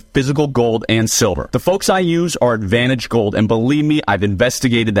retirement into physical gold and silver. The folks I use are Advantage Gold, and believe me, I've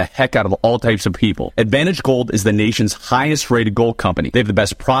investigated the heck out of all types of people. Advantage Gold is the nation's highest rated gold company. They have the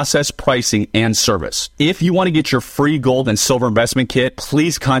best process, pricing, and service. If you want to get your free gold and silver investment kit,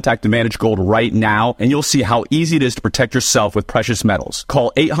 please contact Advantage Gold right now, and you'll see how easy it is to protect yourself with precious metals.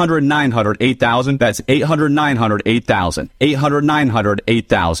 Call 800-900-8000. That's 800-900-8000.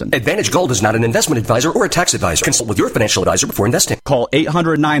 800-900-8000. Advantage Gold is not an investment advisor or a tax advisor. Consult with your financial advisor before investing. Call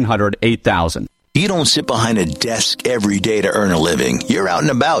 800-900-8000. You don't sit behind a desk every day to earn a living. You're out and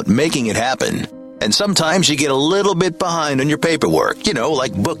about making it happen. And sometimes you get a little bit behind on your paperwork,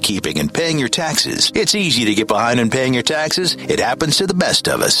 like bookkeeping and paying your taxes. It's easy to get behind on paying your taxes. It happens to the best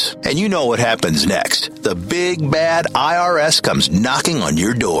of us. And you know what happens next. The big bad IRS comes knocking on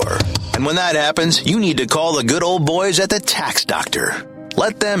your door. And when that happens, you need to call the good old boys at the Tax Doctor.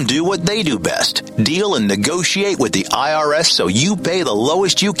 Let them do what they do best. Deal and negotiate with the IRS so you pay the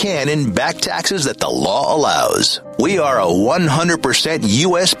lowest you can in back taxes that the law allows. We are a 100%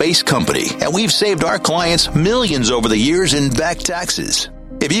 U.S.-based company, and we've saved our clients millions over the years in back taxes.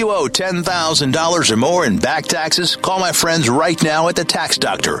 If you owe $10,000 or more in back taxes, call my friends right now at the Tax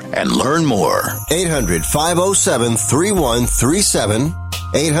Doctor and learn more. 800-507-3137.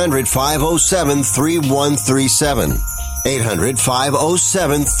 800-507-3137.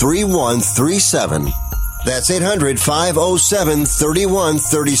 800-507-3137. That's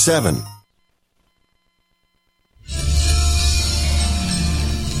 800-507-3137.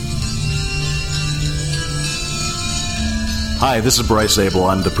 Hi, this is Bryce Abel.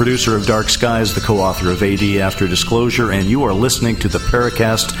 I'm the producer of Dark Skies, the co-author of AD After Disclosure, and you are listening to the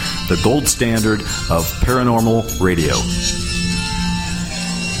Paracast, the gold standard of paranormal radio.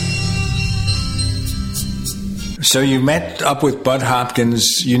 So you met up with Bud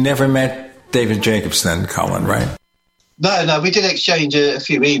Hopkins. You never met David Jacobs then, Colin, right? No, we did exchange a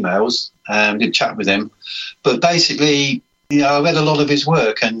few emails, did chat with him. But basically, I read a lot of his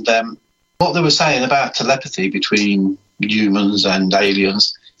work, and what they were saying about telepathy between humans and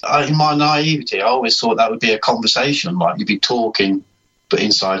aliens, in my naivety, I always thought that would be a conversation, like you'd be talking, but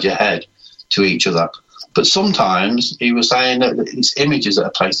inside your head to each other. But sometimes he was saying that it's images that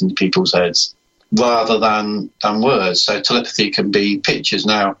are placed into people's heads, rather than words. So telepathy can be pictures.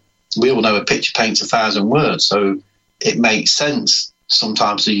 Now, we all know a picture paints 1,000 words, so it makes sense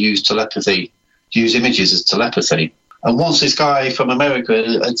sometimes to use telepathy, use images as telepathy. And once this guy from America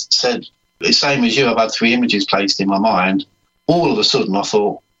had said, the same as you, I've had 3 images placed in my mind, all of a sudden I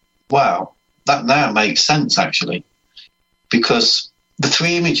thought, wow, that now makes sense, actually. Because the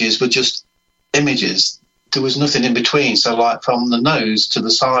 3 images were just images. There was nothing in between. So like from the nose to the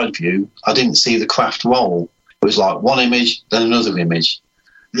side view, I didn't see the craft roll. It was like one image, then another image.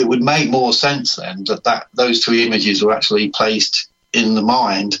 It would make more sense then that those 3 images were actually placed in the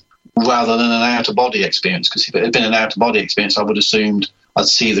mind rather than an out-of-body experience. Because if it had been an out-of-body experience, I would have assumed I'd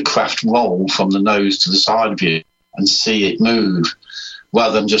see the craft roll from the nose to the side view and see it move,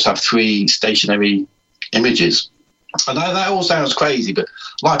 rather than just have 3 stationary images. I know that all sounds crazy, but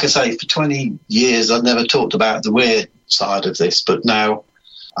like I say, for 20 years I've never talked about the weird side of this, but now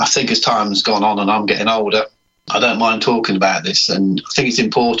I think as time's gone on and I'm getting older, I don't mind talking about this, and I think it's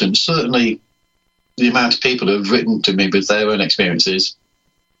important. Certainly the amount of people who have written to me with their own experiences,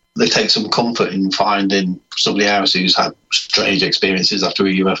 they take some comfort in finding somebody else who's had strange experiences after a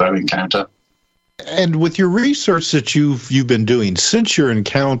UFO encounter. And with your research that you've been doing since your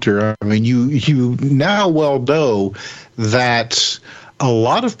encounter, I mean, you now well know that a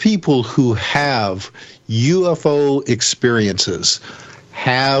lot of people who have UFO experiences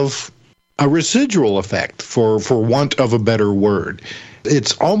have a residual effect, for want of a better word.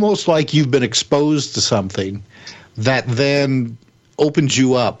 It's almost like you've been exposed to something that then opens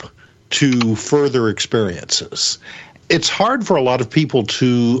you up to further experiences. It's hard for a lot of people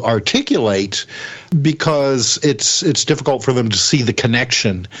to articulate because it's difficult for them to see the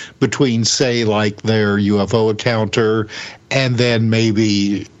connection between, say, like their UFO encounter and then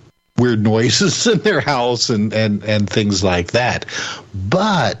maybe weird noises in their house and things like that.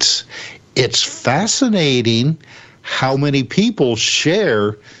 But it's fascinating how many people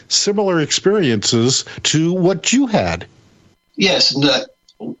share similar experiences to what you had. Yes, and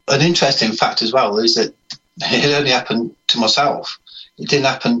an interesting fact as well is that it only happened to myself. It didn't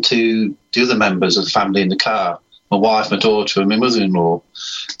happen to the other members of the family in the car, my wife, my daughter, and my mother-in-law.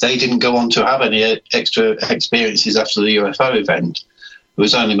 They didn't go on to have any extra experiences after the UFO event. It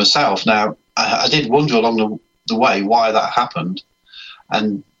was only myself. Now, I did wonder along the way why that happened,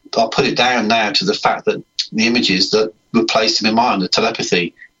 and I'll put it down now to the fact that the images that were placed in my mind, the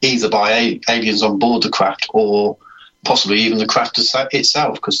telepathy, either by aliens on board the craft or possibly even the craft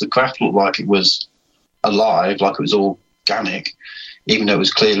itself, because the craft looked like it was alive, like it was organic, even though it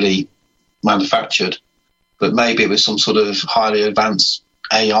was clearly manufactured. But maybe it was some sort of highly advanced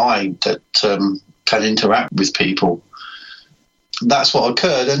AI that can interact with people. That's what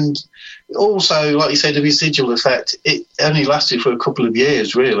occurred. And also, like you say, the residual effect, it only lasted for a couple of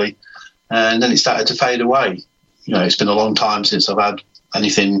years, really. And then it started to fade away. You know, it's been a long time since I've had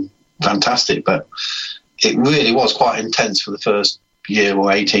anything fantastic, but it really was quite intense for the first year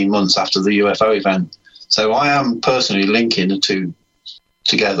or 18 months after the UFO event. So I am personally linking the two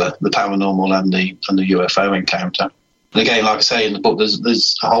together, the paranormal and the UFO encounter. And again, like I say in the book,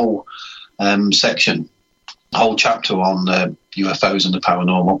 there's a whole section, a whole chapter on UFOs and the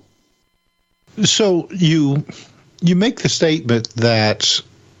paranormal. So you make the statement that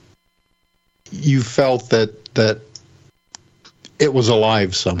you felt that it was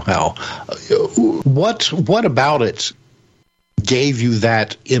alive somehow. What about it gave you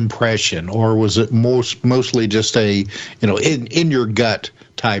that impression, or was it mostly just a in your gut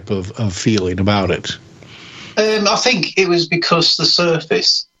type of feeling about it? I think it was because the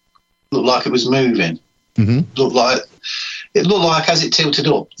surface looked like it was moving. Mm-hmm. It looked like as it tilted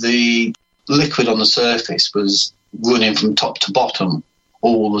up, the liquid on the surface was running from top to bottom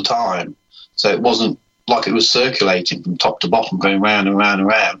all the time. So it wasn't like it was circulating from top to bottom, going round and round and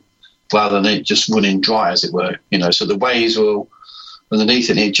round, rather than it just running dry, as it were. So the waves were underneath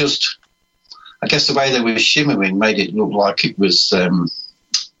it. It just, I guess the way they were shimmering made it look like it was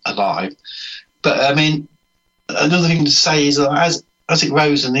alive. But, I mean, another thing to say is that as it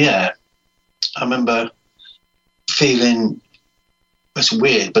rose in the air, I remember feeling, it's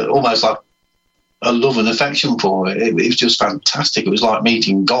weird, but almost like a love and affection for it. It was just fantastic. It was like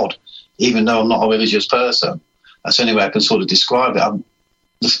meeting God, even though I'm not a religious person. That's the only way I can sort of describe it.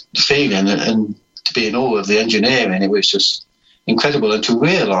 The feeling and to be in awe of the engineering, it was just incredible. And to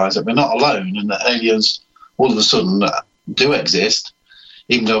realise that we're not alone and that aliens all of a sudden do exist,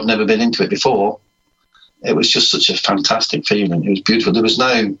 even though I've never been into it before, it was just such a fantastic feeling. It was beautiful. There was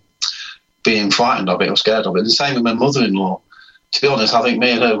no being frightened of it or scared of it. The same with my mother-in-law. To be honest, I think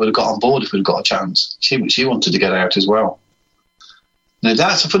me and her would have got on board if we'd got a chance. She wanted to get out as well. Now,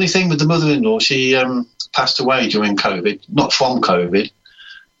 that's a funny thing with the mother-in-law. She passed away during COVID, not from COVID,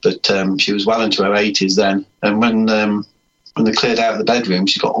 but she was well into her 80s then. And when they cleared out the bedroom,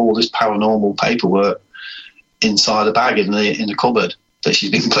 she got all this paranormal paperwork inside a bag in the cupboard that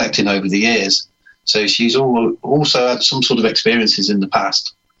she's been collecting over the years. So she's also had some sort of experiences in the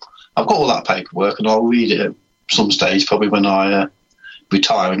past. I've got all that paperwork, and I'll read it at some stage, probably when I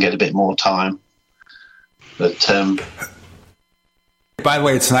retire and get a bit more time. But by the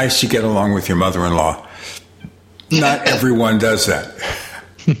way, it's nice you get along with your mother-in-law. Not everyone does that.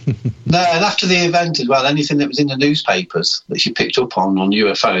 No, and after the event as well, anything that was in the newspapers that she picked up on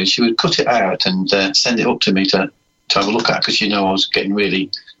UFOs, she would cut it out and send it up to me to have a look at, because I was getting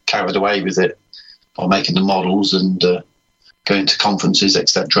really carried away with it, or making the models and going to conferences,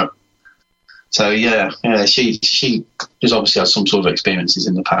 etc. So yeah, she has obviously had some sort of experiences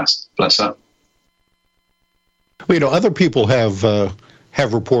in the past. Bless her. Well, other people have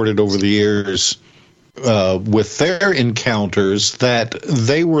reported over the years with their encounters that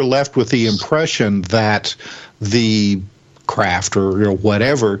they were left with the impression that the craft or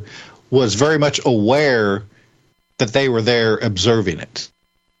whatever was very much aware that they were there observing it.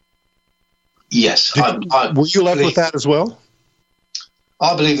 Yes. Were you left with that as well?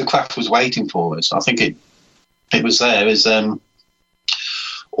 I believe the craft was waiting for us. I think it was there. It was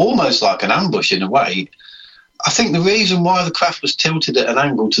almost like an ambush in a way. I think the reason why the craft was tilted at an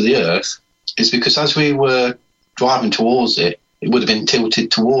angle to the Earth is because as we were driving towards it, it would have been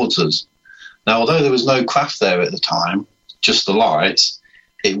tilted towards us. Now, although there was no craft there at the time, just the lights,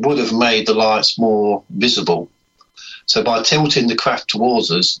 it would have made the lights more visible. So by tilting the craft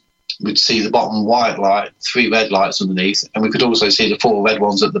towards us, we'd see the bottom white light, 3 red lights underneath, and we could also see the 4 red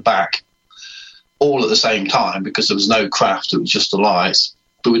ones at the back, all at the same time, because there was no craft, it was just the lights,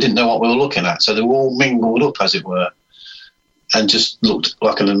 but we didn't know what we were looking at. So they were all mingled up, as it were, and just looked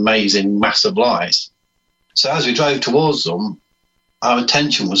like an amazing mass of lights. So as we drove towards them, our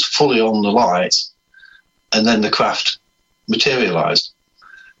attention was fully on the lights, and then the craft materialised.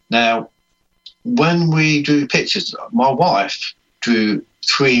 Now, when we drew pictures, my wife drew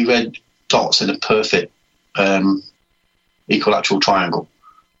 3 red dots in a perfect equilateral triangle.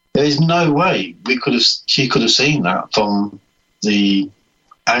 There is no way she could have seen that from the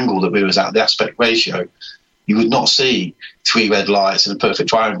angle that we was at, the aspect ratio. You would not see 3 red lights in a perfect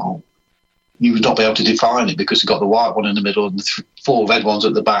triangle. You would not be able to define it because you've got the white one in the middle and the 4 red ones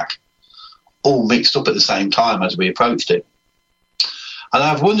at the back, all mixed up at the same time as we approached it. And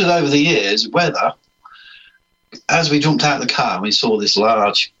I've wondered over the years whether, as we jumped out of the car and we saw this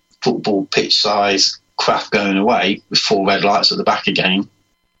large football pitch size craft going away with 4 red lights at the back again,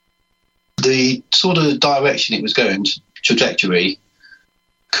 the sort of direction it was going, trajectory,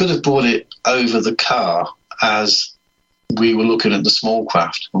 could have brought it over the car as we were looking at the small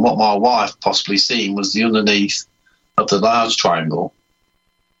craft. And what my wife possibly seen was the underneath of the large triangle,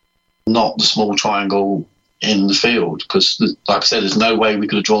 not the small triangle in the field. Because, like I said, there's no way we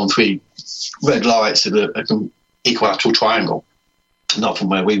could have drawn 3 red lights in an equilateral triangle, not from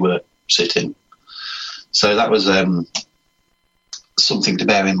where we were sitting. So that was something to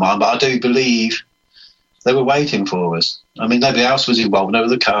bear in mind. But I do believe they were waiting for us. I mean, nobody else was involved. No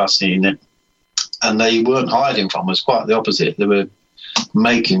other car seeing it. And they weren't hiding from us, quite the opposite. They were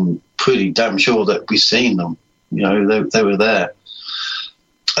making pretty damn sure that we'd seen them. You know, they were there.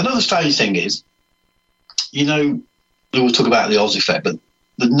 Another strange thing is, you know, we will talk about the Oz effect, but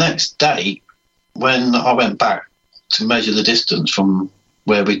the next day, when I went back to measure the distance from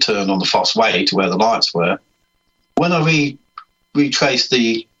where we turned on the Foss Way to where the lights were, when I retraced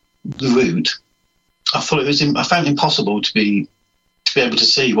the route, I found it impossible to be able to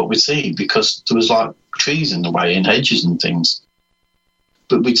see what we'd seen because there was like trees in the way and hedges and things.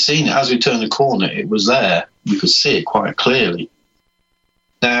 But we'd seen it as we turned the corner. It was there. We could see it quite clearly.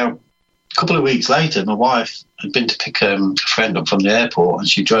 Now, a couple of weeks later, my wife had been to pick a friend up from the airport, and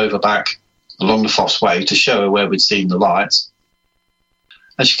she drove her back along the Foss Way to show her where we'd seen the lights.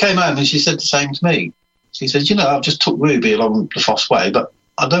 And she came home and she said the same to me. She said, you know, I've just took Ruby along the Foss Way, but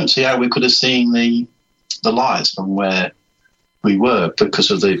I don't see how we could have seen the lights from where we were because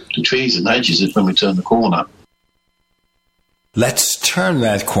of the trees and hedges when we turned the corner. Let's turn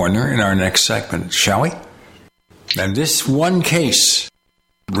that corner in our next segment, shall we? And this one case,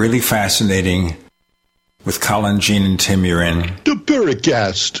 really fascinating, with Colin, Gene, and Tim, you're in. The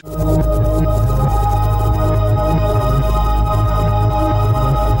Paracast.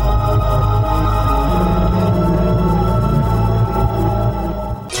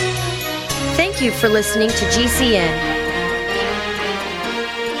 Thank you for listening to GCN.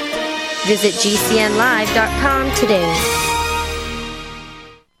 Visit GCNlive.com today.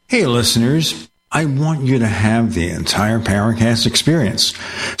 Hey, listeners. I want you to have the entire Paracast experience.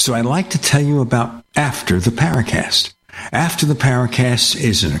 So I'd like to tell you about After the Paracast. After the Paracast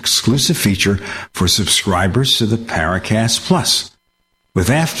is an exclusive feature for subscribers to the Paracast Plus. With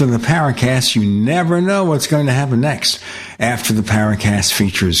After the Paracast, you never know what's going to happen next. After the Paracast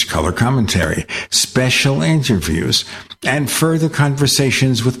features color commentary, special interviews, and further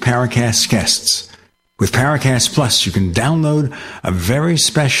conversations with Paracast guests. With Paracast Plus, you can download a very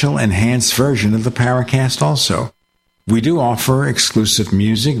special enhanced version of the Paracast also. We do offer exclusive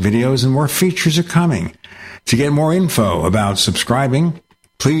music, videos, and more features are coming. To get more info about subscribing,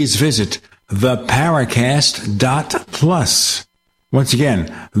 please visit theparacast.plus. Once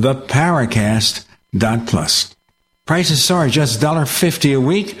again, theparacast.plus. Prices are just $1.50 a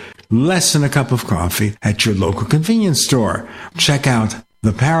week, less than a cup of coffee at your local convenience store. Check out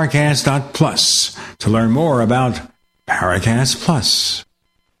theparacast.plus to learn more about Paracast Plus.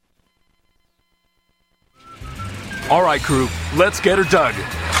 All right, crew, let's get her dug.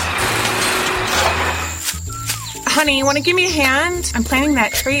 Honey, you want to give me a hand? I'm planting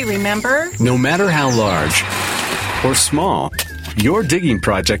that tree, remember? No matter how large or small your digging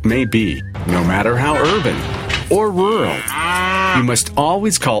project may be, no matter how urban or rural, you must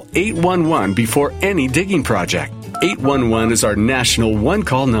always call 811 before any digging project. 811 is our national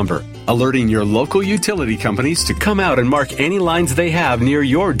one-call number, alerting your local utility companies to come out and mark any lines they have near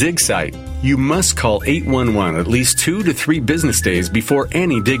your dig site. You must call 811 at least 2 to 3 business days before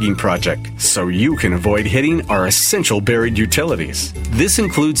any digging project, so you can avoid hitting our essential buried utilities. This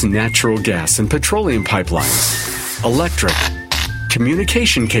includes natural gas and petroleum pipelines, electric,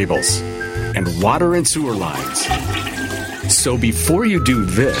 communication cables, and water and sewer lines. So before you do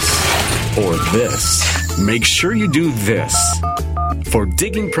this or this, make sure you do this. For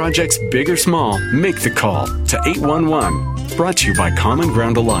digging projects big or small, make the call to 811. Brought to you by Common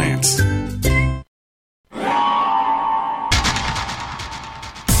Ground Alliance.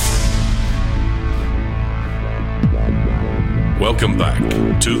 Welcome Welcome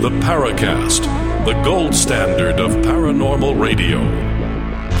back to the Paracast, the gold standard of paranormal radio.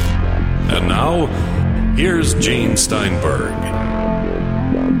 And now, here's Gene Steinberg.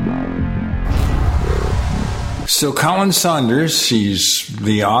 So Colin Saunders, he's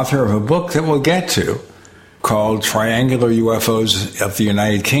the author of a book that we'll get to called Triangular UFOs of the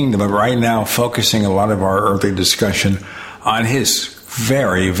United Kingdom, but right now focusing a lot of our early discussion on his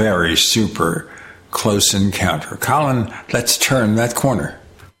very, very super close encounter. Colin, let's turn that corner.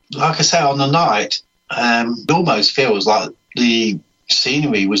 Like I say, on the night, it almost feels like the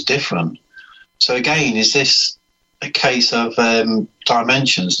scenery was different. So again, is this a case of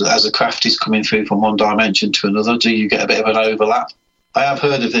dimensions, that as a craft is coming through from one dimension to another, do you get a bit of an overlap? I have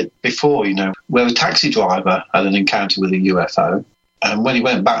heard of it before, where a taxi driver had an encounter with a UFO, and when he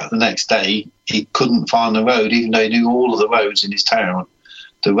went back the next day, he couldn't find the road, even though he knew all of the roads in his town.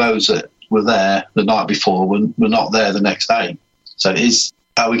 The roads that were there the night before were not there the next day. So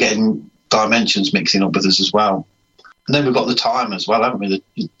are we getting dimensions mixing up with us as well? And then we've got the time as well, haven't we?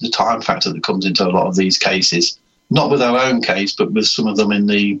 The time factor that comes into a lot of these cases. Not with our own case, but with some of them in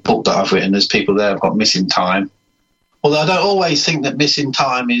the book that I've written. There's people there who've got missing time. Although I don't always think that missing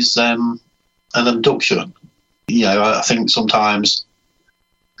time is an abduction. I think sometimes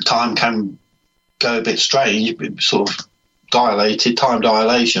time can go a bit strange, sort of dilated, time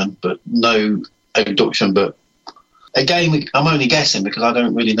dilation, but no abduction. But again, I'm only guessing because I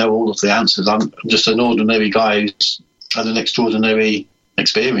don't really know all of the answers. I'm just an ordinary guy who's had an extraordinary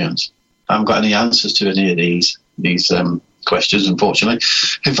experience. I haven't got any answers to any of these questions, unfortunately.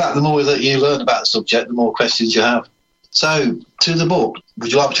 In fact, the more that you learn about the subject, the more questions you have. So, to the book.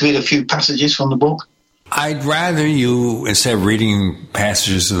 Would you like to read a few passages from the book? I'd rather you, instead of reading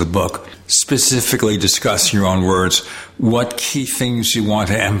passages of the book, specifically discuss in your own words what key things you want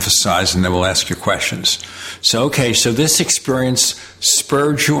to emphasize, and then we'll ask you questions. So this experience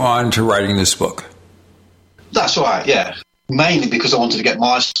spurred you on to writing this book. That's right, yeah. Mainly because I wanted to get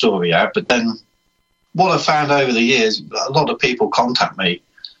my story out, but then what I found over the years, a lot of people contact me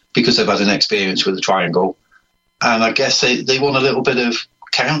because they've had an experience with a triangle, and I guess they want a little bit of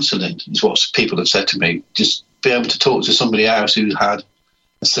counselling, is what people have said to me. Just be able to talk to somebody else who's had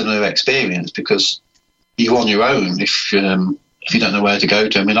a similar experience, because you're on your own if you don't know where to go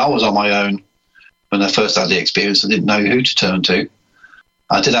to. I mean, I was on my own when I first had the experience. I didn't know who to turn to.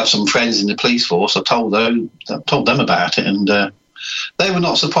 I did have some friends in the police force. I told them about it, and they were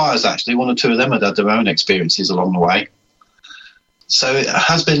not surprised, actually. One or two of them had their own experiences along the way. So it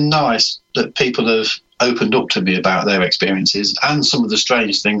has been nice that people have opened up to me about their experiences and some of the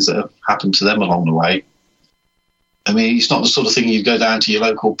strange things that have happened to them along the way. I mean, it's not the sort of thing you go down to your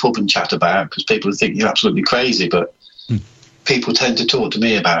local pub and chat about, because people think you're absolutely crazy, but people tend to talk to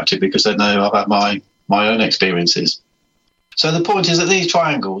me about it because they know I've had my own experiences. So the point is that these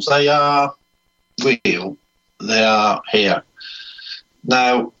triangles, they are real. They are here.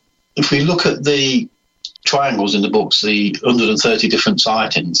 Now, if we look at the triangles in the books, the 130 different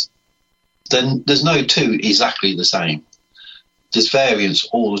sightings, then there's no two exactly the same. There's variance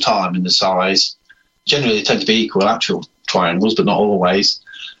all the time in the size. Generally, they tend to be equilateral triangles, but not always.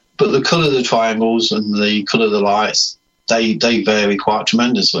 But the colour of the triangles and the colour of the lights, they vary quite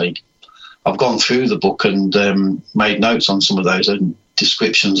tremendously. I've gone through the book and made notes on some of those and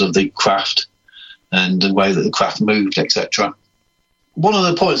descriptions of the craft and the way that the craft moved, etc. One of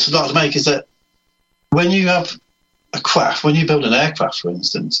the points I'd like to make is that when you have a craft, when you build an aircraft, for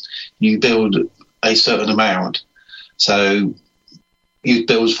instance, you build a certain amount. So you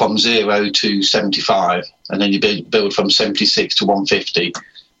build from 0 to 75, and then you build from 76 to 150.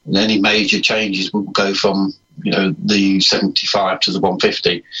 And any major changes will go from, the 75 to the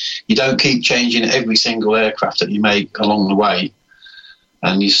 150. You don't keep changing every single aircraft that you make along the way.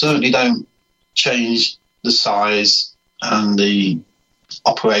 And you certainly don't change the size and the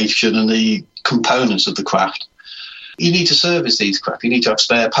operation and the components of the craft. You need to service these craft. You need to have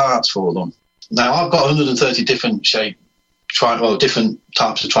spare parts for them. Now, I've got 130 different different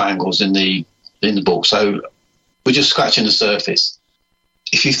types of triangles in the book, so we're just scratching the surface.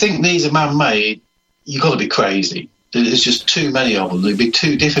 If you think these are man-made, you've got to be crazy. There's just too many of them. It'd be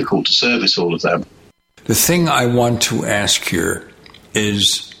too difficult to service all of them. The thing I want to ask here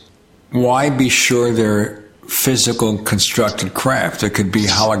is, why be sure they're physical constructed craft? There could be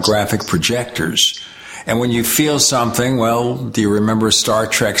holographic projectors. And when you feel something, well, do you remember Star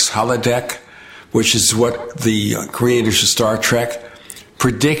Trek's holodeck, which is what the creators of Star Trek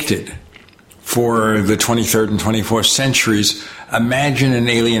predicted for the 23rd and 24th centuries? Imagine an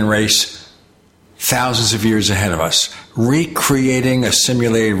alien race thousands of years ahead of us, recreating a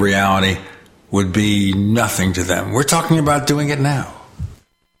simulated reality would be nothing to them. We're talking about doing it now.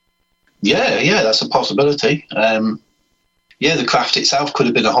 Yeah, that's a possibility. The craft itself could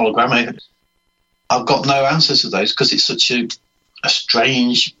have been a hologram. I've got no answers to those because it's such a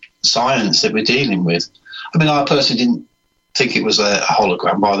strange science that we're dealing with. I mean, I personally didn't think it was a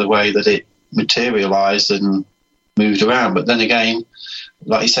hologram by the way that it materialized and moved around. But then again,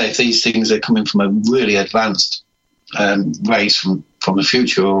 like you say, if these things are coming from a really advanced race from the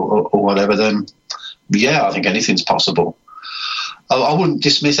future or whatever, then yeah, I think anything's possible. I wouldn't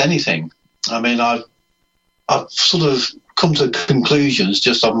dismiss anything. I mean, I've sort of come to conclusions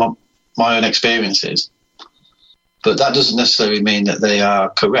just on my own experiences, but that doesn't necessarily mean that they are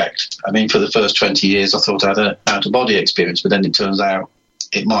correct. I mean, for the first 20 years, I thought I had an out-of-body experience, but then it turns out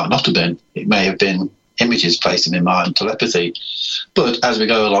it might not have been. It may have been images placed in my mind, telepathy. But as we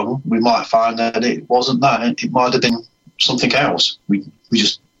go along, we might find that it wasn't that. It might have been something else. We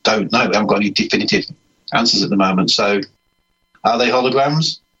just don't know. We haven't got any definitive answers at the moment. So are they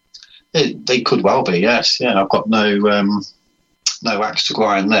holograms? They could well be, yes. Yeah, I've got no axe to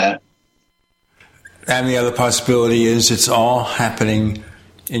grind there. And the other possibility is it's all happening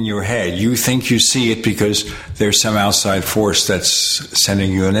in your head. You think you see it because there's some outside force that's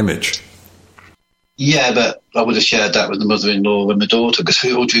sending you an image. Yeah, but I would have shared that with the mother-in-law and the daughter because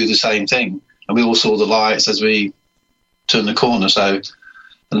we all drew the same thing. And we all saw the lights as we turned the corner. So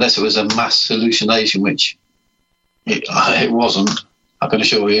unless it was a mass hallucination, which it wasn't, I can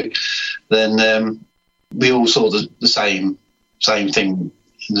assure you, then we all saw the same thing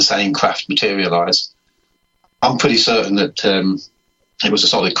in the same craft materialise. I'm pretty certain that it was a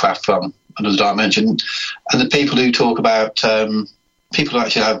solid craft from another dimension. And the people who talk about people who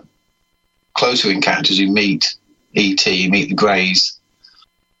actually have closer encounters, who meet E.T., meet the Greys,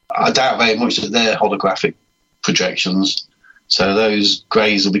 I doubt very much that they're holographic projections. So those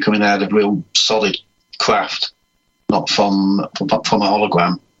Greys will be coming out of real solid craft, not from a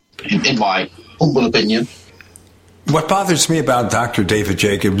hologram, in my humble opinion. What bothers me about Dr. David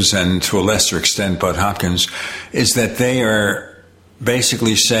Jacobs and to a lesser extent Bud Hopkins is that they are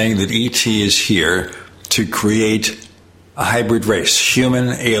basically saying that E.T. is here to create a hybrid race, human,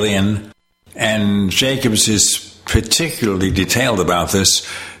 alien, and Jacobs is particularly detailed about this.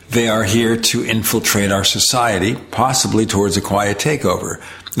 They are here to infiltrate our society, possibly towards a quiet takeover.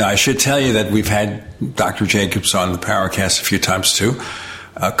 Now, I should tell you that we've had Dr. Jacobs on the Powercast a few times too,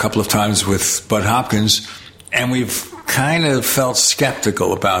 a couple of times with Bud Hopkins, and we've kind of felt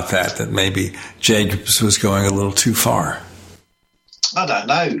skeptical about that maybe Jacobs was going a little too far. I don't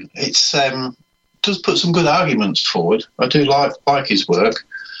know. It's does put some good arguments forward. I do like his work,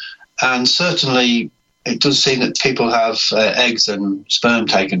 and certainly it does seem that people have eggs and sperm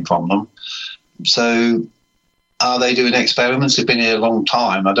taken from them. So are they doing experiments? They've been here a long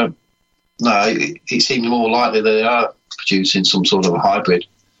time. I don't know. It seems more likely they are producing some sort of a hybrid.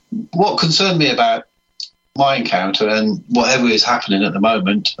 What concerned me about my encounter and whatever is happening at the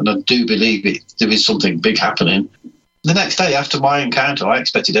moment, and I do believe there is something big happening, the next day after my encounter, I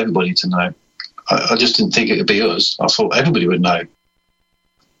expected everybody to know. I just didn't think it would be us. I thought everybody would know.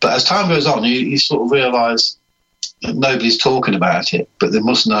 But as time goes on, you sort of realise that nobody's talking about it, but they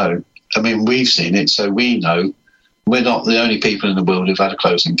must know. I mean, we've seen it, so we know. We're not the only people in the world who've had a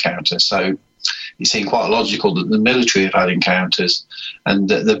close encounter. So it seemed quite logical that the military have had encounters and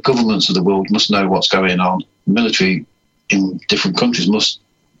that the governments of the world must know what's going on. The military in different countries must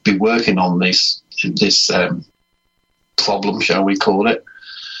be working on this problem, shall we call it.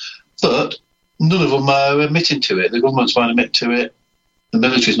 But none of them are admitting to it. The governments won't admit to it. The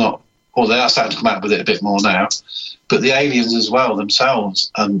military's not, or they are starting to come out with it a bit more now. But the aliens as well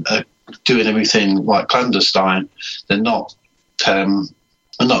themselves are doing everything like clandestine. They're not coming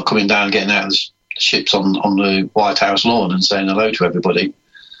down, getting out of the ships on the White House lawn and saying hello to everybody.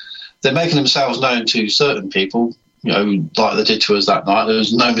 They're making themselves known to certain people, like they did to us that night. There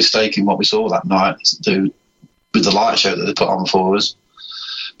was no mistaking what we saw that night with the light show that they put on for us.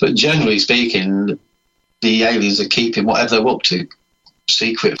 But generally speaking, the aliens are keeping whatever they're up to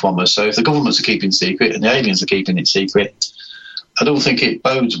secret from us. So if the governments are keeping secret and the aliens are keeping it secret, I don't think it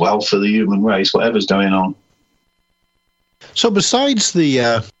bodes well for the human race, whatever's going on. So besides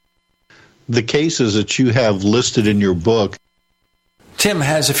the cases that you have listed in your book, Tim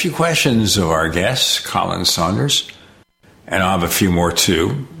has a few questions of our guest, Colin Saunders, and I'll have a few more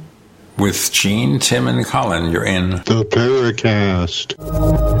too. With Gene, Tim, and Colin, you're in the Paracast.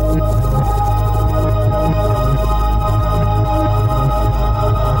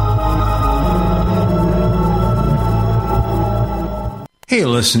 Hey,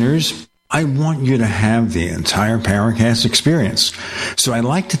 listeners. I want you to have the entire Paracast experience. So I'd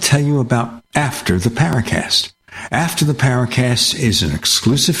like to tell you about After the Paracast. After the Paracast is an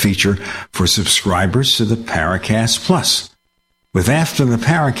exclusive feature for subscribers to the Paracast Plus. With After the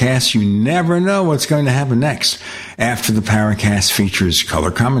Paracast, you never know what's going to happen next. After the Paracast features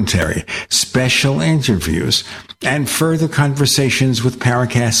color commentary, special interviews, and further conversations with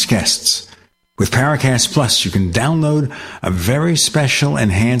Paracast guests. With Paracast Plus, you can download a very special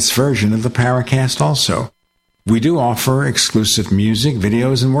enhanced version of the Paracast also. We do offer exclusive music,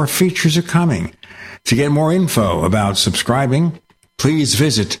 videos, and more features are coming. To get more info about subscribing, please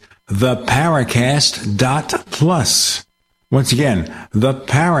visit theparacast.plus. Once again,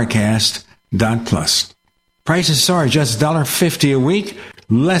 theparacast.plus. Prices are just $1.50 a week,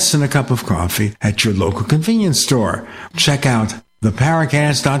 less than a cup of coffee at your local convenience store. Check out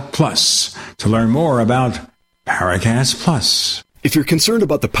theparacast.plus to learn more about Paracast Plus. If you're concerned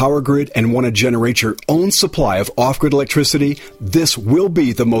about the power grid and want to generate your own supply of off-grid electricity, this will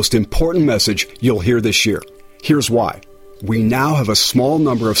be the most important message you'll hear this year. Here's why. We now have a small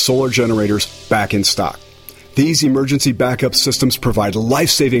number of solar generators back in stock. These emergency backup systems provide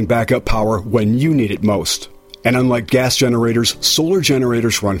life-saving backup power when you need it most. And unlike gas generators, solar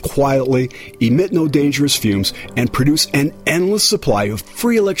generators run quietly, emit no dangerous fumes, and produce an endless supply of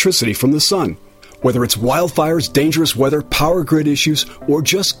free electricity from the sun. Whether it's wildfires, dangerous weather, power grid issues, or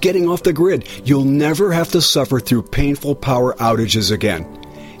just getting off the grid, you'll never have to suffer through painful power outages again.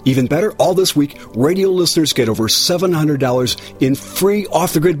 Even better, all this week, radio listeners get over $700 in free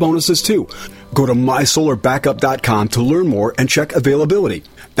off-the-grid bonuses too. Go to mysolarbackup.com to learn more and check availability.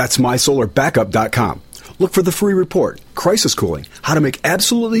 That's mysolarbackup.com. Look for the free report, Crisis Cooling, how to make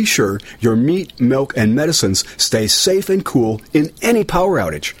absolutely sure your meat, milk, and medicines stay safe and cool in any power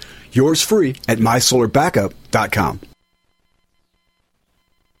outage. Yours free at mysolarbackup.com.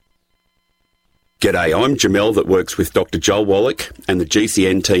 G'day, I'm Jamel that works with Dr. Joel Wallach and the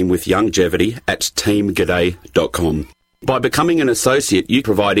GCN team with Longevity at teamg'day.com. By becoming an associate, you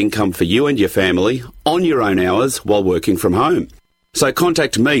provide income for you and your family on your own hours while working from home. So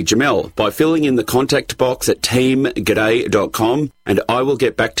contact me, Jamel, by filling in the contact box at teamg'day.com and I will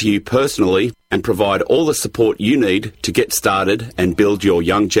get back to you personally and provide all the support you need to get started and build your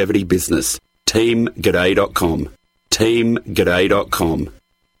longevity business. teamg'day.com. teamg'day.com.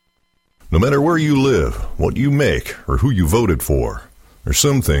 No matter where you live, what you make, or who you voted for, there's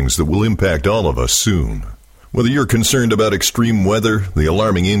some things that will impact all of us soon. Whether you're concerned about extreme weather, the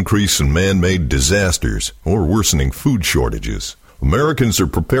alarming increase in man-made disasters, or worsening food shortages, Americans are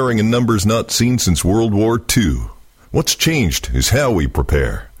preparing in numbers not seen since World War II. What's changed is how we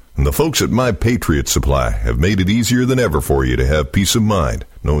prepare. And the folks at My Patriot Supply have made it easier than ever for you to have peace of mind,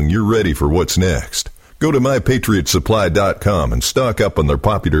 knowing you're ready for what's next. Go to MyPatriotSupply.com and stock up on their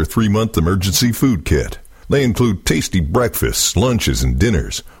popular 3-month emergency food kit. They include tasty breakfasts, lunches, and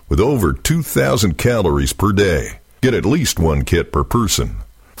dinners with over 2,000 calories per day. Get at least one kit per person.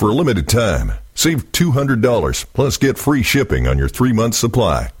 For a limited time, save $200 plus get free shipping on your 3-month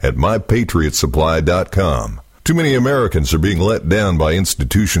supply at MyPatriotSupply.com. Too many Americans are being let down by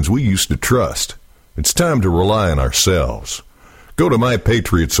institutions we used to trust. It's time to rely on ourselves. Go to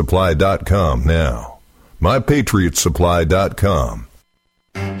MyPatriotSupply.com now. MyPatriotSupply.com.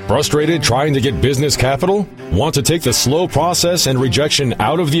 Frustrated trying to get business capital? Want to take the slow process and rejection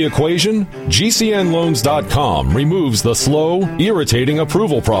out of the equation? GCNloans.com removes the slow, irritating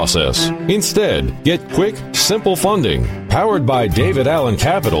approval process. Instead, get quick, simple funding. Powered by David Allen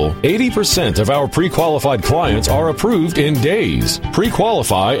Capital, 80% of our pre-qualified clients are approved in days.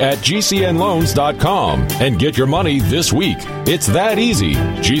 Pre-qualify at GCNloans.com and get your money this week. It's that easy.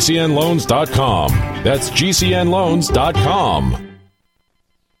 GCNloans.com. That's GCNloans.com.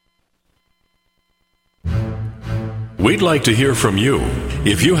 We'd like to hear from you.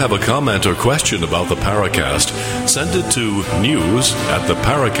 If you have a comment or question about the Paracast, send it to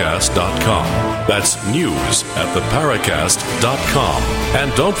news@theparacast.com. That's news@theparacast.com.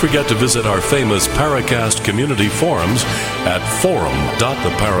 And don't forget to visit our famous Paracast community forums at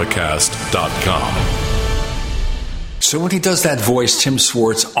forum.theparacast.com. So when he does that voice, Tim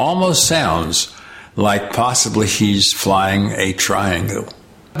Swartz almost sounds like possibly he's flying a triangle.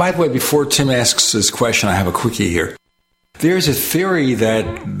 By the way, before Tim asks his question, I have a quickie here. There's a theory that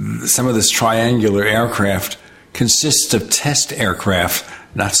some of this triangular aircraft consists of test aircraft,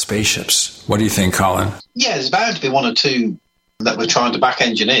 not spaceships. What do you think, Colin? Yeah, there's bound to be one or two that we're trying to back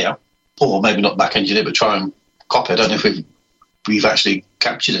engineer, or maybe not back engineer, but try and copy. I don't know if we've actually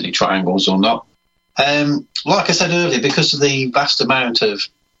captured any triangles or not. Like I said earlier, because of the vast amount of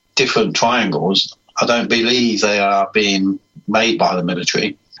different triangles, I don't believe they are being made by the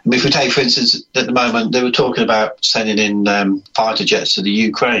military. mean, if we take, for instance, at the moment, they were talking about sending in fighter jets to the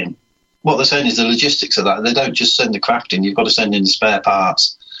Ukraine. What they're saying is the logistics of that. They don't just send the craft in. You've got to send in the spare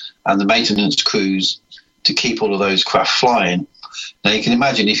parts and the maintenance crews to keep all of those craft flying. Now, you can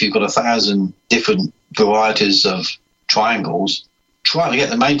imagine if you've got 1,000 different varieties of triangles, trying to get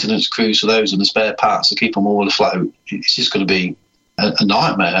the maintenance crews for those and the spare parts to keep them all afloat, it's just going to be a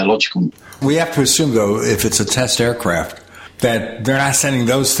nightmare, logical. We have to assume, though, if it's a test aircraft, that they're not sending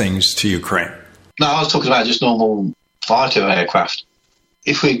those things to Ukraine. No, I was talking about just normal fighter aircraft.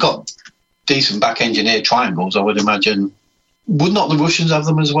 If we've got decent back-engineered triangles, I would imagine, would not the Russians have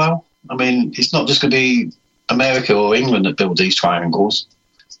them as well? I mean, it's not just going to be America or England that build these triangles.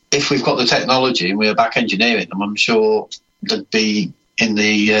 If we've got the technology and we're back-engineering them, I'm sure they'd be in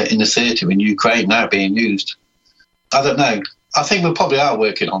the theatre in Ukraine now being used. I don't know. I think we probably are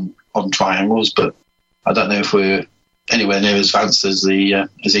working on triangles, but I don't know if we're anywhere near as advanced as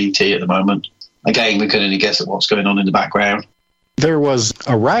ET at the moment. Again, we can only guess at what's going on in the background. There was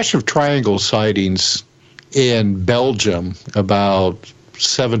a rash of triangle sightings in Belgium about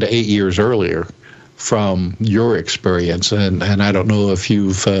 7 to 8 years earlier from your experience, and I don't know if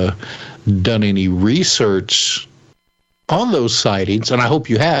you've done any research on those sightings, and I hope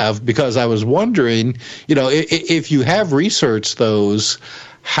you have, because I was wondering, if you have researched those,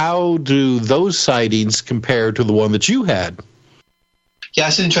 how do those sightings compare to the one that you had? Yeah,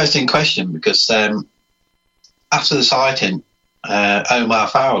 it's an interesting question, because after the sighting, Omar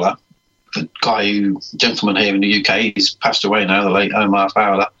Fowler, a gentleman here in the UK, he's passed away now, the late Omar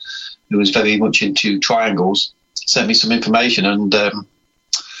Fowler, who was very much into triangles, sent me some information, and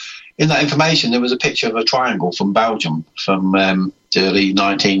in that information there was a picture of a triangle from Belgium from the early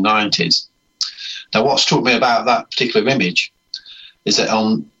 1990s. Now, what struck me about that particular image is that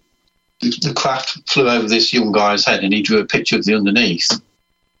the craft flew over this young guy's head and he drew a picture of the underneath.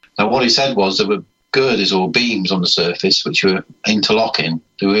 Now, what he said was there were girders or beams on the surface which were interlocking,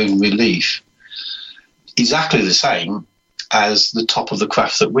 they were in relief, exactly the same as the top of the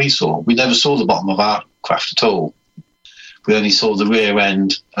craft that we saw. We never saw the bottom of our craft at all. We only saw the rear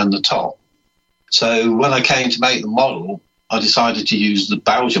end and the top. So when I came to make the model, I decided to use the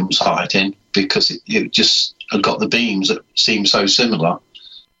Belgium sighting because it just had got the beams that seemed so similar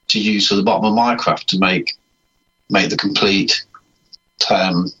to use for the bottom of my craft to make the complete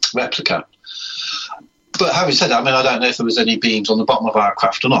replica. But having said that, I don't know if there was any beams on the bottom of our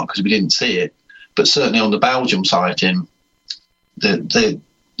craft or not because we didn't see it. But certainly on the Belgium sighting,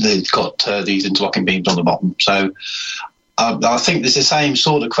 they've got these interlocking beams on the bottom. So I think there's the same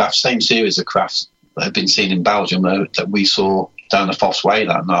sort of craft, same series of crafts that have been seen in Belgium that we saw down the Foss Way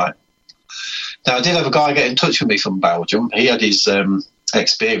that night. Now, I did have a guy get in touch with me from Belgium. He had his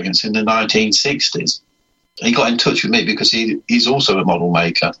experience in the 1960s. He got in touch with me because he's also a model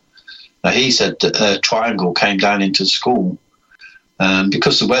maker. Now, he said that a triangle came down into school.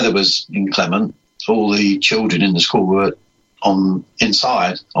 Because the weather was inclement, all the children in the school were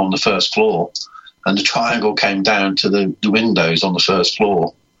inside on the first floor, and the triangle came down to the windows on the first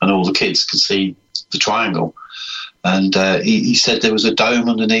floor, and all the kids could see the triangle. And he said there was a dome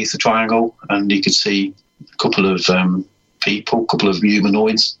underneath the triangle, and he could see a couple of people, a couple of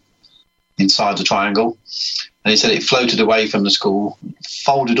humanoids inside the triangle. And he said it floated away from the school,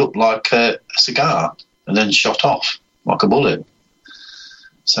 folded up like a cigar, and then shot off like a bullet.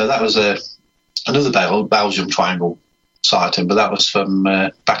 So that was another Belgium triangle sighting, but that was from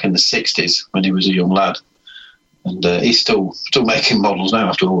back in the 60s when he was a young lad. And he's still making models now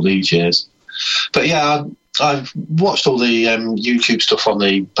after all these years. But yeah, I've watched all the YouTube stuff on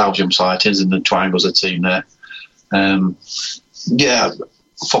the Belgium sightings and the triangles I'd seen there. Yeah,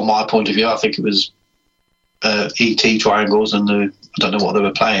 from my point of view, I think it was ET triangles, and I don't know what they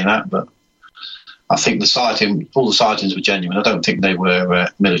were playing at, but I think all the sightings were genuine. I don't think they were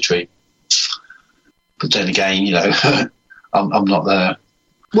military. But then again, I'm not there.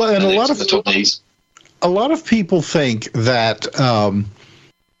 Well, and a lot of people think that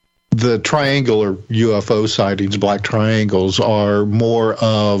the triangle or UFO sightings, black triangles, are more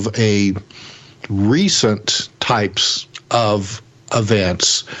of a recent types of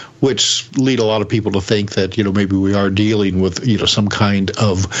events, which lead a lot of people to think that, maybe we are dealing with, some kind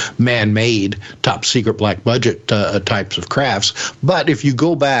of man-made, top-secret, black budget types of crafts. But if you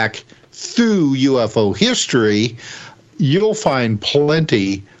go back through UFO history, you'll find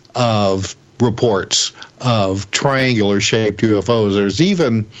plenty of reports of triangular-shaped UFOs. There's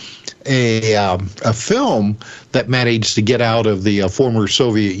even a film that managed to get out of the former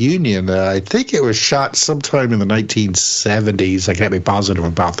Soviet Union. I think it was shot sometime in the 1970s. I can't be positive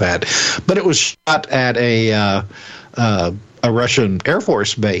about that. But it was shot at a a Russian Air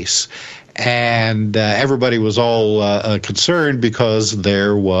Force base. And everybody was all concerned because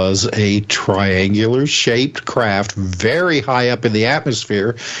there was a triangular-shaped craft very high up in the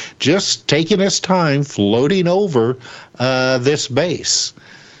atmosphere, just taking its time floating over this base.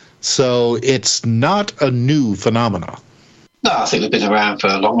 So it's not a new phenomenon. No, I think they've been around for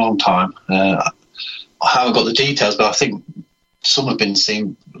a long, long time. I haven't got the details, but I think some have been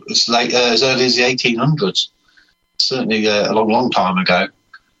seen as early as the 1800s. Certainly a long, long time ago.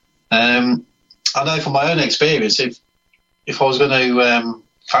 I know from my own experience, if I was going to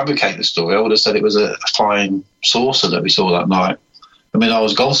fabricate the story, I would have said it was a flying saucer that we saw that night. I mean, I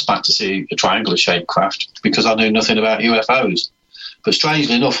was gobsmacked to see a triangular-shaped craft because I knew nothing about UFOs. But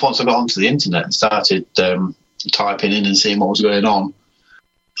strangely enough, once I got onto the internet and started typing in and seeing what was going on,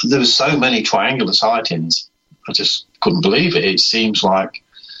 there were so many triangular sightings. I just couldn't believe it. It seems like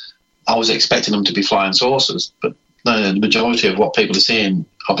I was expecting them to be flying saucers, but no, the majority of what people are seeing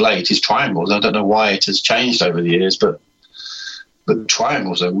of late is triangles. I don't know why it has changed over the years, but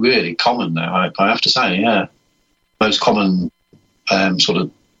triangles are really common now, I have to say, yeah. Most common sort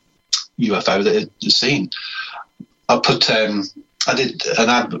of UFO that is seen. I did an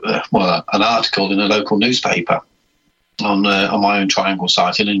article in a local newspaper on my own triangle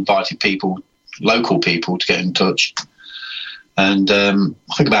sighting and invited local people to get in touch. And I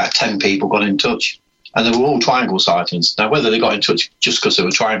think about 10 people got in touch. And they were all triangle sightings. Now, whether they got in touch just because they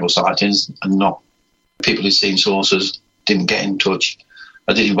were triangle sightings and not people who'd seen saucers didn't get in touch.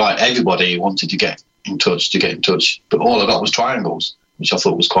 I did invite everybody who wanted to get in touch. But all I got was triangles, which I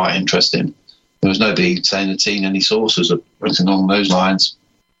thought was quite interesting. There was nobody saying they'd seen any saucers or anything along those lines.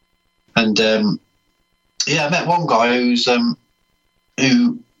 And, I met one guy who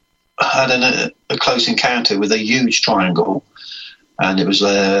had a close encounter with a huge triangle. And it was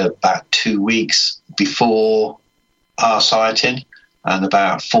about 2 weeks before our sighting and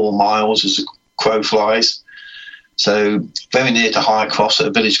about 4 miles as a crow flies. So very near to High Cross at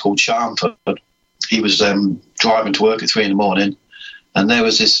a village called Charmford. He was driving to work at 3 a.m. and there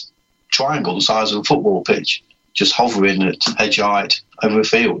was this triangle the size of a football pitch just hovering at edge height over a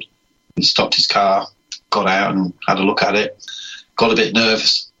field. He stopped his car, got out and had a look at it, got a bit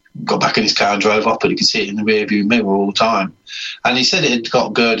nervous, got back in his car and drove off, but he could see it in the rearview mirror all the time. And he said it had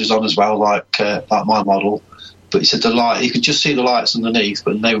got girders on as well, like my model. But he said the light, you could just see the lights underneath,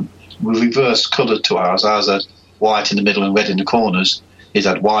 but they were reverse coloured to ours. Ours had white in the middle and red in the corners. His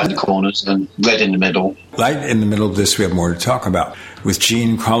had white in the corners and red in the middle. Right in the middle of this, we have more to talk about. With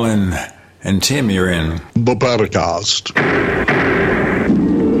Gene, Colin, and Tim, you're in the Paracast.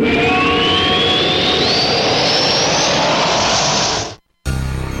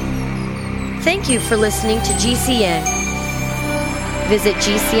 Thank you for listening to GCN. Visit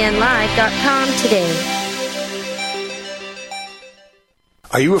GCNlive.com today.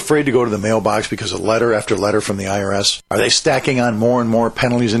 Are you afraid to go to the mailbox because of letter after letter from the IRS? Are they stacking on more and more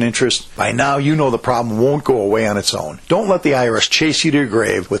penalties and interest? By now, you know the problem won't go away on its own. Don't let the IRS chase you to your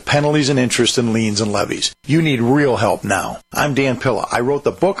grave with penalties and interest and liens and levies. You need real help now. I'm Dan Pilla. I wrote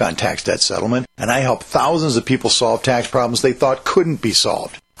the book on tax debt settlement, and I help thousands of people solve tax problems they thought couldn't be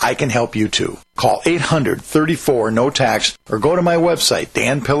solved. I can help you too. Call 800-34-NO-TAX or go to my website,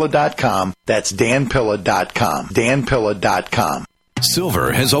 danpilla.com. That's danpilla.com. danpilla.com.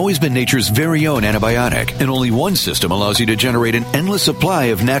 Silver has always been nature's very own antibiotic, and only one system allows you to generate an endless supply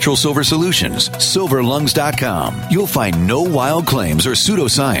of natural silver solutions. SilverLungs.com. You'll find no wild claims or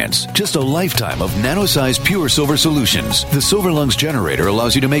pseudoscience, just a lifetime of nano-sized pure silver solutions. The Silver Lungs generator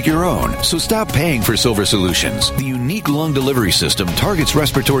allows you to make your own, so stop paying for silver solutions. The unique lung delivery system targets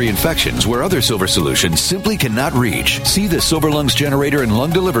respiratory infections where other silver solutions simply cannot reach. See the Silver Lungs generator and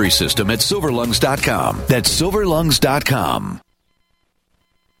lung delivery system at SilverLungs.com. That's SilverLungs.com.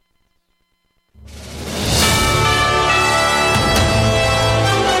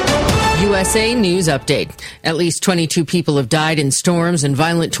 USA News Update. At least 22 people have died in storms and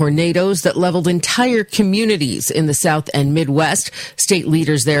violent tornadoes that leveled entire communities in the South and Midwest. State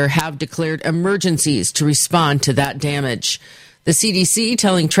leaders there have declared emergencies to respond to that damage. The CDC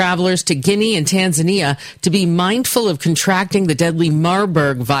telling travelers to Guinea and Tanzania to be mindful of contracting the deadly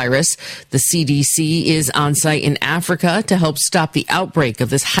Marburg virus. The CDC is on site in Africa to help stop the outbreak of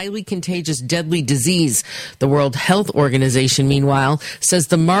this highly contagious, deadly disease. The World Health Organization, meanwhile, says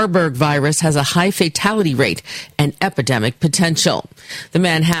the Marburg virus has a high fatality rate and epidemic potential. The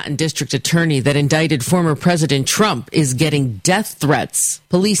Manhattan District Attorney that indicted former President Trump is getting death threats.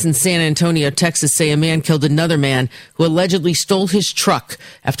 Police in San Antonio, Texas, say a man killed another man who allegedly stole his truck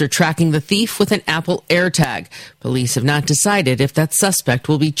after tracking the thief with an Apple AirTag. Police have not decided if that suspect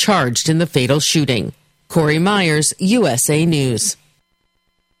will be charged in the fatal shooting. Corey Myers, USA News.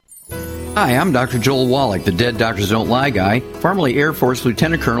 Hi, I'm Dr. Joel Wallach, the Dead Doctors Don't Lie guy, formerly Air Force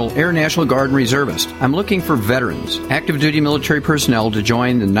Lieutenant Colonel, Air National Guard and Reservist. I'm looking for veterans, active duty military personnel to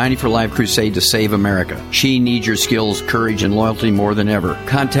join the 90 for Life crusade to save America. She needs your skills, courage, and loyalty more than ever.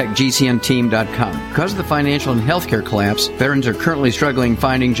 Contact GCNteam.com. Because of the financial and healthcare collapse, veterans are currently struggling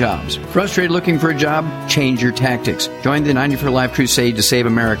finding jobs. Frustrated looking for a job? Change your tactics. Join the 90 for Life crusade to save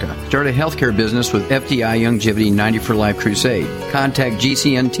America. Start a healthcare business with FDI Longevity 90 for Life crusade. Contact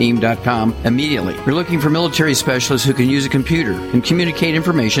GCNteam.com immediately. We're looking for military specialists who can use a computer and communicate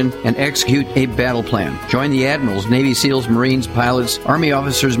information and execute a battle plan. Join the admirals, Navy SEALs, Marines, pilots, Army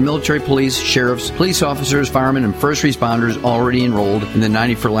officers, military police, sheriffs, police officers, firemen, and first responders already enrolled in the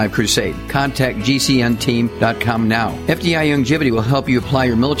 90 for Life crusade. Contact GCNteam.com now. FDI Longevity will help you apply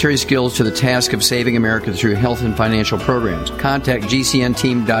your military skills to the task of saving America through health and financial programs. Contact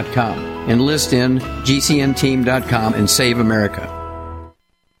GCNteam.com. Enlist in GCNteam.com and save America.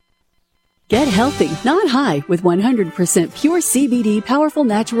 Get healthy, not high, with 100% pure CBD powerful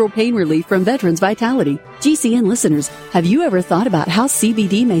natural pain relief from Veterans Vitality. GCN listeners, have you ever thought about how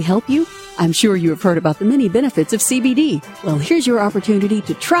CBD may help you? I'm sure you have heard about the many benefits of CBD. Well, here's your opportunity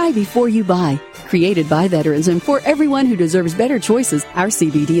to try before you buy. Created by veterans and for everyone who deserves better choices, our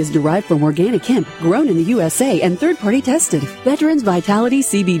CBD is derived from organic hemp, grown in the USA and third-party tested. Veterans Vitality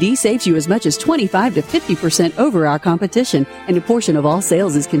CBD saves you as much as 25 to 50% over our competition, and a portion of all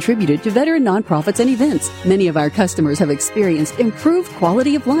sales is contributed to veteran nonprofits and events. Many of our customers have experienced improved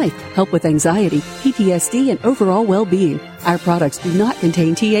quality of life, help with anxiety, PTSD, and overall well-being. Our products do not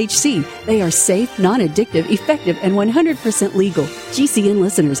contain THC. They are safe, non-addictive, effective, and 100% legal. GCN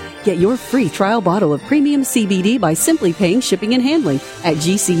listeners, get your free trial bottle of premium CBD by simply paying shipping and handling at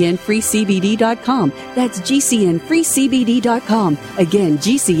GCNFreeCBD.com. That's GCNFreeCBD.com. Again,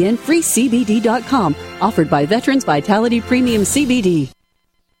 GCNFreeCBD.com. Offered by Veterans Vitality Premium CBD.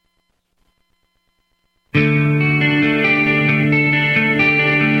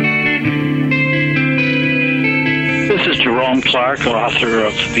 This is Jerome Clark, author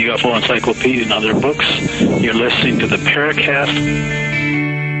of the UFO Encyclopedia and other books. You're listening to the Paracast.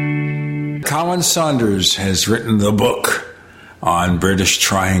 Colin Saunders has written the book on British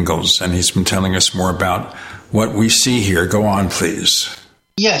triangles, and he's been telling us more about what we see here. Go on, please.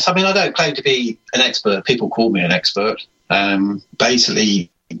 Yes, I mean, I don't claim to be an expert. People call me an expert. Basically,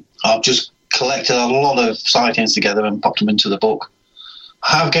 I've just collected a lot of sightings together and popped them into the book.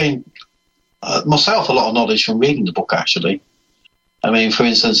 I have gained myself a lot of knowledge from reading the book, actually. I mean, for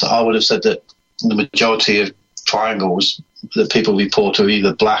instance, I would have said that the majority of triangles that people report are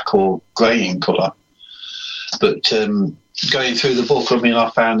either black or grey in colour. But going through the book, I mean, I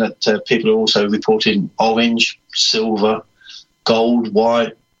found that people are also reporting orange, silver, gold,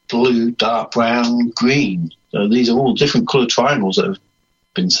 white, blue, dark brown, green. So these are all different coloured triangles that have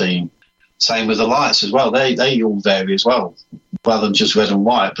been seen. Same with the lights as well. They all vary as well. Rather than just red and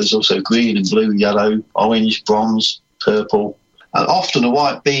white, but there's also green and blue, yellow, orange, bronze, purple. And often a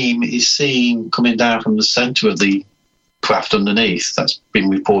white beam is seen coming down from the centre of the craft underneath. That's been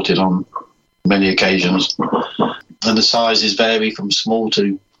reported on many occasions. And the sizes vary from small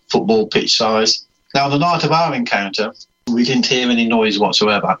to football pitch size. Now, on the night of our encounter, we didn't hear any noise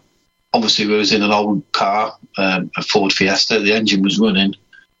whatsoever. Obviously, we was in an old car, a Ford Fiesta. The engine was running,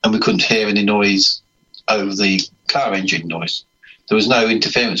 and we couldn't hear any noise over the car engine noise. There was no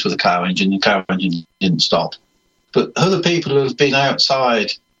interference with the car engine. The car engine didn't stop. But other people who have been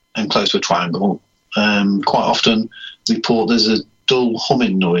outside and close to a triangle quite often report there's a dull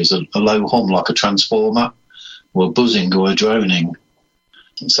humming noise, a low hum like a transformer, or a buzzing or a droning.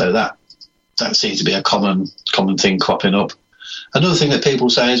 And so that seems to be a common thing cropping up. Another thing that people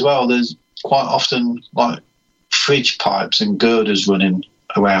say as well, there's quite often like fridge pipes and girders running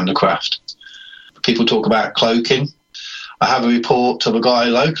around the craft. People talk about cloaking. I have a report of a guy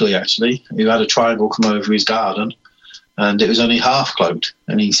locally, actually, who had a triangle come over his garden, and it was only half cloaked.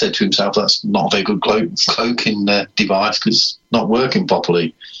 And he said to himself, that's not a very good cloaking device because it's not working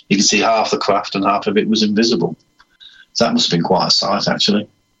properly. You can see half the craft and half of it was invisible. So that must have been quite a sight, actually.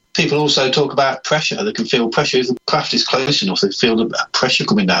 People also talk about pressure. They can feel pressure. If the craft is close enough, they feel the pressure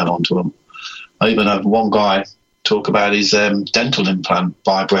coming down onto them. I even had one guy talk about his dental implant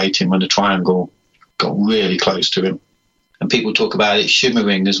vibrating when the triangle got really close to him. And people talk about it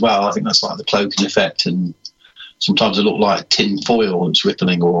shimmering as well. I think that's like the cloaking effect, and sometimes it look like tin foil that's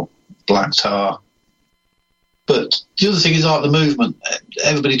rippling or black tar. But the other thing is like the movement.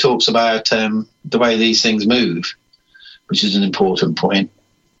 Everybody talks about the way these things move, which is an important point.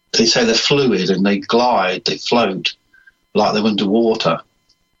 They say they're fluid and they glide, they float like they're underwater.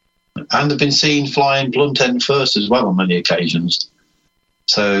 And they've been seen flying blunt end first as well on many occasions.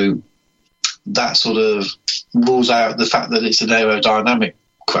 So that sort of rules out the fact that it's an aerodynamic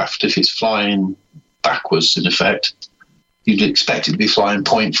craft. If it's flying backwards, in effect, you'd expect it to be flying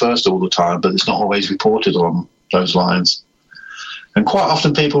point first all the time, but it's not always reported on those lines. And quite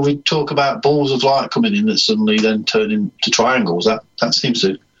often people would talk about balls of light coming in that suddenly then turn into triangles. That seems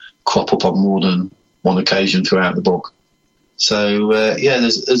to crop up on more than one occasion throughout the book. So,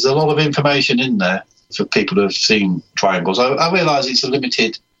 there's a lot of information in there for people who have seen triangles. I realise it's a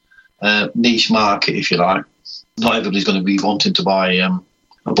limited niche market, if you like. Not everybody's going to be wanting to buy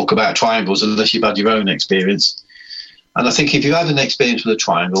a book about triangles unless you've had your own experience. And I think if you've had an experience with a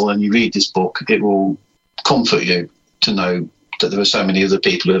triangle and you read this book, it will comfort you to know that there are so many other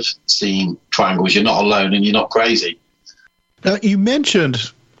people who have seen triangles. You're not alone and you're not crazy. Now, you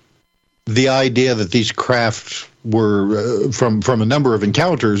mentioned the idea that these craft were, from a number of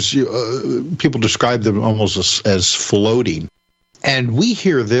encounters, people describe them almost as floating. And we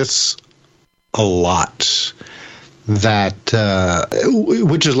hear this a lot, that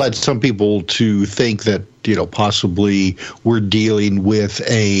which has led some people to think that, possibly we're dealing with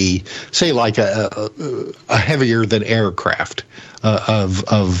a heavier than aircraft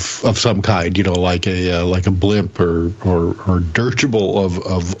of some kind, like a blimp or dirigible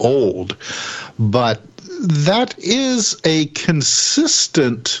of old. But that is a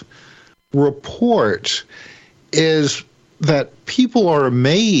consistent report, is that people are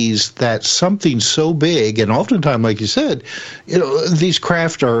amazed that something so big, and oftentimes, like you said, these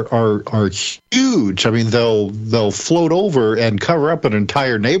craft are huge. I mean, they'll float over and cover up an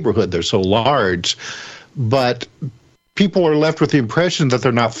entire neighborhood. They're so large, but people are left with the impression that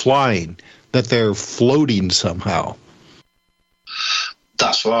they're not flying, that they're floating somehow.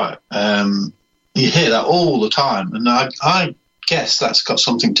 That's right. You hear that all the time, and I guess that's got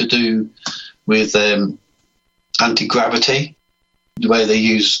something to do with anti-gravity. The way they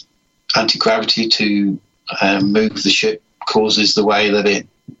use anti-gravity to move the ship causes the way that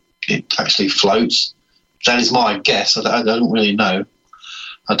it actually floats. That is my guess. I don't really know.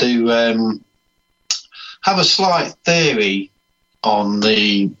 I do have a slight theory on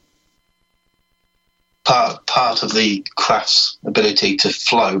the part of the craft's ability to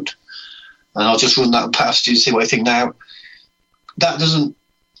float, and I'll just run that past you and see what I think. Now, that doesn't...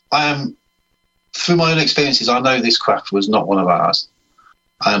 through my own experiences, I know this craft was not one of ours.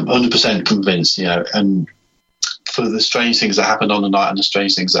 I'm 100% convinced, and for the strange things that happened on the night and the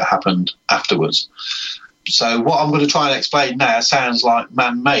strange things that happened afterwards. So what I'm going to try and explain now sounds like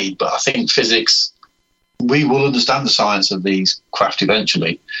man-made, but I think physics, we will understand the science of these craft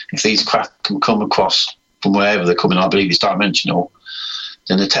eventually. If these craft can come across from wherever they're coming, I believe it's dimensional,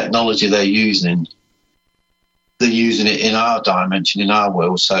 then the technology they're using it in our dimension, in our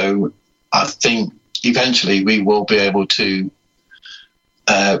world. So I think eventually we will be able to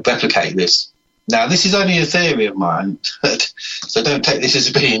replicate this. Now, this is only a theory of mine, so don't take this as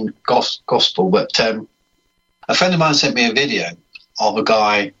being gospel, but a friend of mine sent me a video of a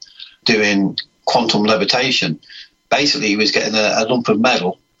guy doing quantum levitation. Basically, he was getting a lump of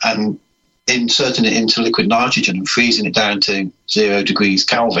metal and inserting it into liquid nitrogen and freezing it down to 0 degrees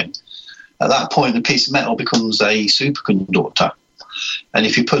Kelvin. At that point, the piece of metal becomes a superconductor. And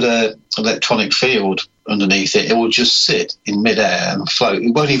if you put an electronic field underneath it, it will just sit in midair and float.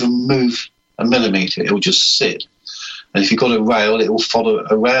 It won't even move a millimetre. It will just sit. And if you've got a rail, it will follow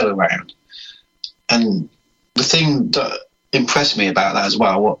a rail around. And the thing that impressed me about that as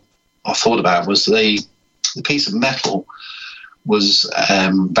well, what I thought about, was the piece of metal was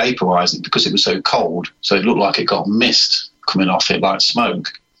vaporising because it was so cold. So it looked like it got mist coming off it like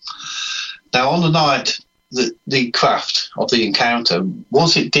smoke. Now, on the night the craft of the encounter,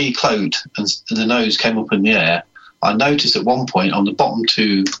 once it decloaked and the nose came up in the air, I noticed at one point on the bottom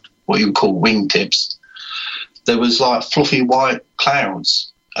two, what you would call wingtips, there was like fluffy white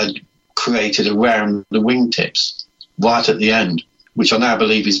clouds had created around the wingtips right at the end, which I now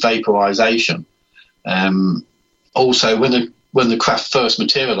believe is vaporization. Also, when the craft first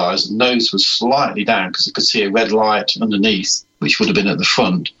materialized, the nose was slightly down because you could see a red light underneath, which would have been at the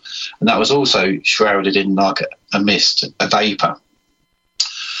front. And that was also shrouded in like a mist, a vapor.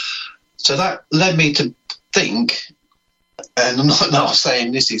 So that led me to think, and I'm not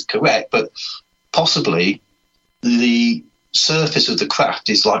saying this is correct, but possibly the surface of the craft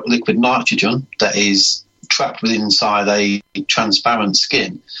is like liquid nitrogen that is trapped within inside a transparent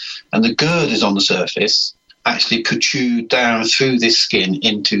skin. And the girders on the surface actually protrude down through this skin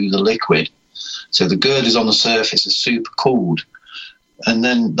into the liquid. So the girders on the surface are super cooled. And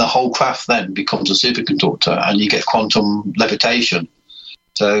then the whole craft then becomes a superconductor and you get quantum levitation.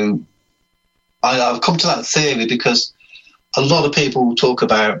 So I've come to that theory because a lot of people talk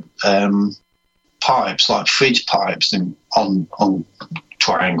about pipes, like fridge pipes on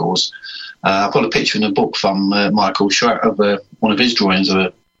triangles. I've got a picture in a book from Michael Schratt of one of his drawings of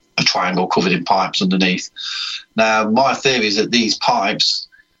a triangle covered in pipes underneath. Now, my theory is that these pipes,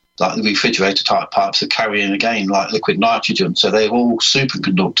 like the refrigerator type pipes, are carrying, again, like liquid nitrogen. So they're all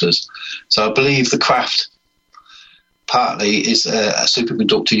superconductors. So I believe the craft partly is a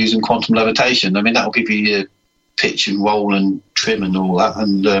superconductor using quantum levitation. I mean, that'll give you your pitch and roll and trim and all that.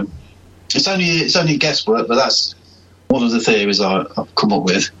 And it's only guesswork, but that's one of the theories I've come up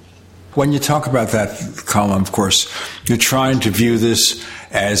with. When you talk about that, Colin, of course, you're trying to view this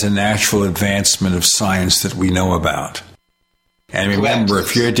as a natural advancement of science that we know about. And remember,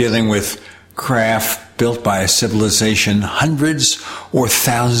 if you're dealing with craft built by a civilization hundreds or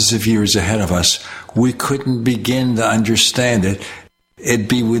thousands of years ahead of us, we couldn't begin to understand it. It'd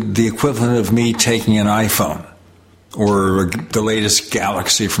be with the equivalent of me taking an iPhone or the latest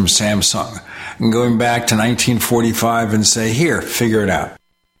Galaxy from Samsung and going back to 1945 and say, here, figure it out.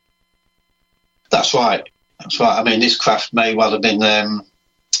 That's right. I mean, this craft may well have been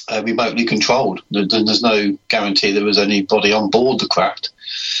remotely controlled. There's no guarantee there was anybody on board the craft,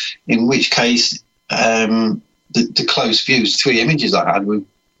 in which case the close views, 3 images I had, were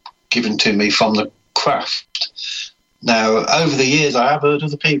given to me from the craft. Now, over the years, I have heard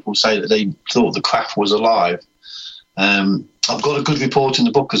other people say that they thought the craft was alive. I've got a good report in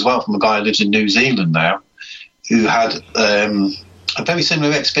the book as well from a guy who lives in New Zealand now, who had a very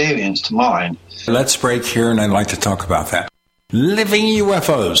similar experience to mine. Let's break here, and I'd like to talk about that. Living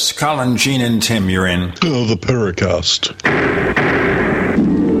UFOs. Colin, Gene, and Tim, you're in. Oh, the Paracast.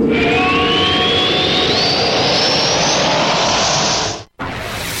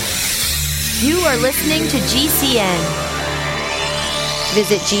 You are listening to GCN.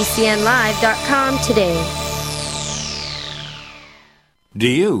 Visit GCNlive.com today. Do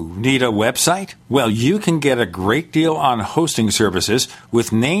you need a website? Well, you can get a great deal on hosting services with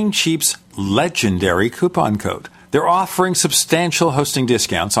Namecheap's legendary coupon code. They're offering substantial hosting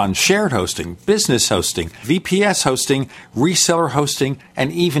discounts on shared hosting, business hosting, VPS hosting, reseller hosting,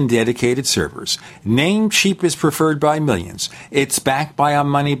 and even dedicated servers. Namecheap is preferred by millions. It's backed by a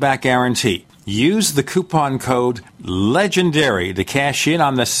money-back guarantee. Use the coupon code LEGENDARY to cash in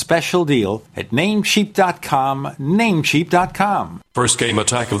on the special deal at Namecheap.com, Namecheap.com. First came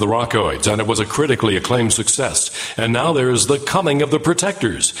Attack of the Rockoids, and it was a critically acclaimed success. And now there's The Coming of the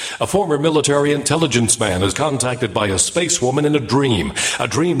Protectors. A former military intelligence man is contacted by a space woman in a dream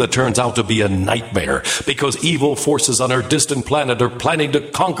that turns out to be a nightmare because evil forces on her distant planet are planning to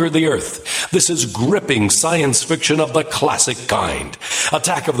conquer the Earth. This is gripping science fiction of the classic kind.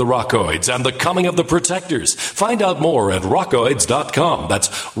 Attack of the Rockoids and The Coming of the Protectors. Find out more at rockoids.com. That's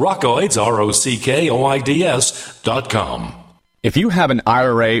Rockoids, ROCKOIDS.com. If you have an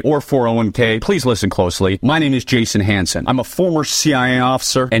IRA or 401k, please listen closely. My name is Jason Hansen. I'm a former CIA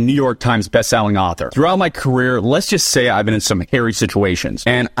officer and New York Times bestselling author. Throughout my career, let's just say I've been in some hairy situations.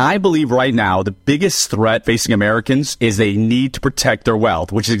 And I believe right now the biggest threat facing Americans is they need to protect their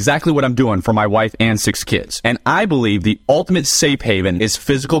wealth, which is exactly what I'm doing for my wife and 6 kids. And I believe the ultimate safe haven is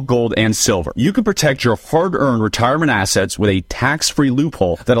physical gold and silver. You can protect your hard-earned retirement assets with a tax-free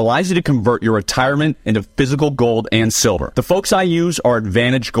loophole that allows you to convert your retirement into physical gold and silver. The folks I use are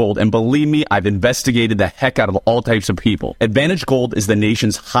Advantage Gold, and believe me, I've investigated the heck out of all types of people. Advantage Gold is the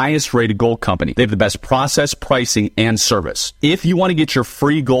nation's highest rated gold company. They have the best process, pricing, and service. If you want to get your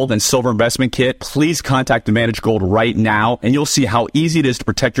free gold and silver investment kit, please contact Advantage Gold right now, and you'll see how easy it is to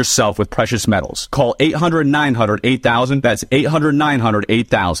protect yourself with precious metals. Call 800-900-8000. That's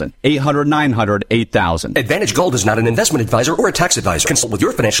 800-900-8000. 800-900-8000. Advantage Gold is not an investment advisor or a tax advisor. Consult with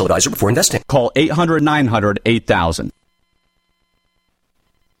your financial advisor before investing. Call 800-900-8000.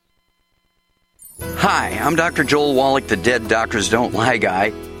 Hi, I'm Dr. Joel Wallach, the Dead Doctors Don't Lie guy.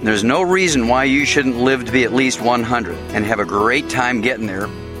 There's no reason why you shouldn't live to be at least 100 and have a great time getting there.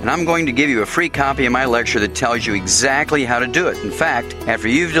 And I'm going to give you a free copy of my lecture that tells you exactly how to do it. In fact, after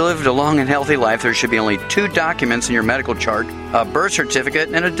you've lived a long and healthy life, there should be only 2 documents in your medical chart, a birth certificate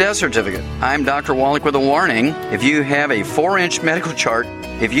and a death certificate. I'm Dr. Wallach with a warning. If you have a 4-inch medical chart,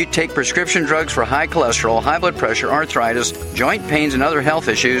 if you take prescription drugs for high cholesterol, high blood pressure, arthritis, joint pains, and other health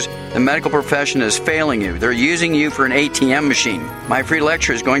issues, the medical profession is failing you. They're using you for an ATM machine. My free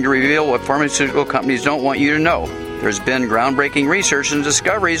lecture is going to reveal what pharmaceutical companies don't want you to know. There's been groundbreaking research and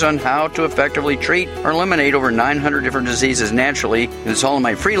discoveries on how to effectively treat or eliminate over 900 different diseases naturally, and it's all in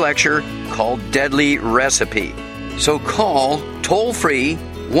my free lecture called Deadly Recipe. So call toll-free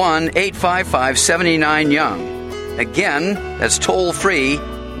 1-855-79-YOUNG. Again, that's toll-free,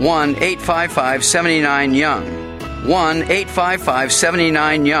 1-855-79-YOUNG.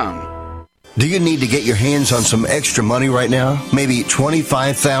 1-855-79-YOUNG. Do you need to get your hands on some extra money right now? Maybe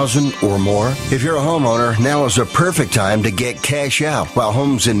 $25,000 or more? If you're a homeowner, now is the perfect time to get cash out while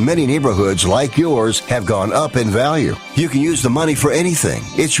homes in many neighborhoods like yours have gone up in value. You can use the money for anything.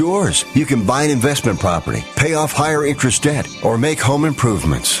 It's yours. You can buy an investment property, pay off higher interest debt, or make home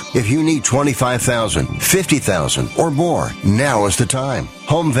improvements. If you need $25,000, $50,000 or more, now is the time.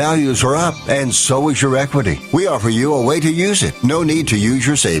 Home values are up, and so is your equity. We offer you a way to use it. No need to use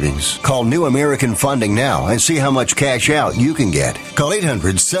your savings. Call New American Funding now and see how much cash out you can get. Call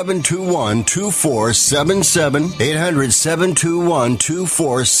 800-721-2477.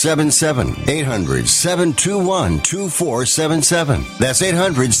 800-721-2477. 800-721-2477. That's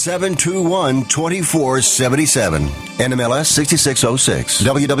 800-721-2477. NMLS 6606.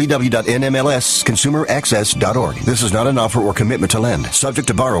 www.nmlsconsumeraccess.org. This is not an offer or commitment to lend. Subject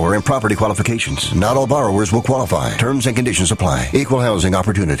to borrower and property qualifications. Not all borrowers will qualify. Terms and conditions apply. Equal housing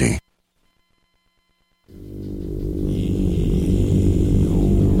opportunity.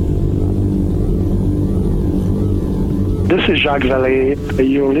 This is Jacques Vallée.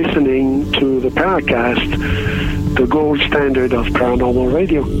 You're listening to the Paracast, the gold standard of paranormal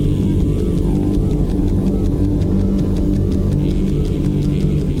radio.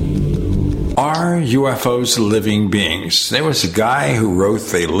 Are UFOs living beings? There was a guy who wrote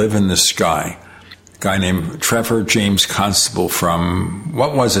They Live in the Sky. A guy named Trevor James Constable from,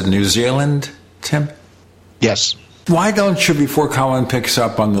 what was it, New Zealand, Tim? Yes. Why don't you, before Colin picks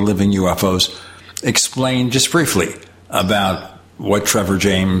up on the living UFOs, explain just briefly about what Trevor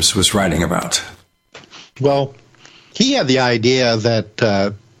James was writing about? Well, he had the idea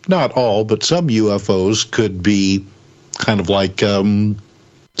that not all, but some UFOs could be kind of like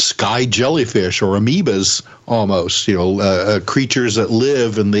sky jellyfish or amoebas almost, creatures that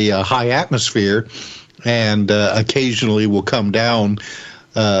live in the high atmosphere and occasionally will come down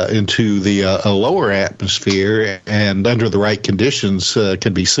into the lower atmosphere and under the right conditions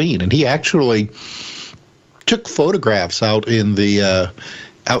can be seen. And he actually took photographs out in the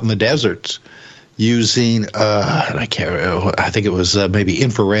deserts using I think it was maybe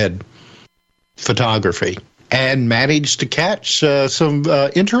infrared photography, and managed to catch some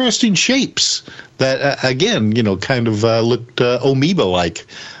interesting shapes that again kind of looked amoeba-like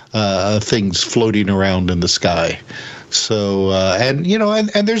things floating around in the sky. So and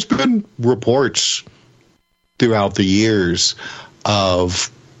there's been reports throughout the years of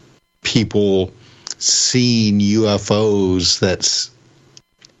people seeing UFOs that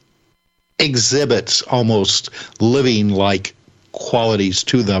exhibits almost living-like qualities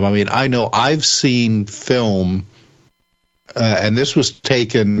to them. I mean, I know I've seen film, and this was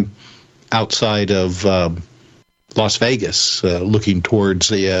taken outside of Las Vegas, looking towards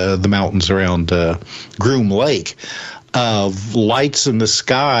the mountains around Groom Lake, of lights in the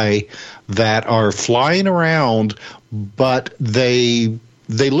sky that are flying around, but they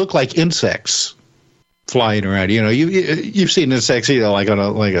look like insects flying around. You've seen insects, like on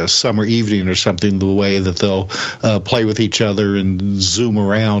a summer evening or something, the way that they'll play with each other and zoom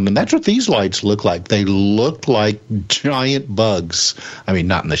around, and that's what these lights look like. They look like giant bugs. I mean,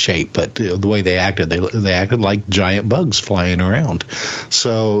 not in the shape, but the way they acted, they acted like giant bugs flying around.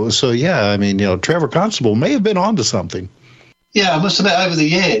 So yeah, I mean, Trevor Constable may have been onto something. Yeah, I must admit, over the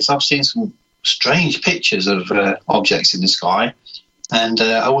years, I've seen some strange pictures of objects in the sky. And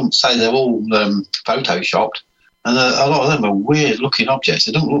I wouldn't say they're all photoshopped. And a lot of them are weird-looking objects.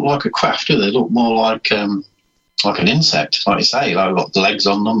 They don't look like a craft, do they? They look more like an insect, like you say. Like, got legs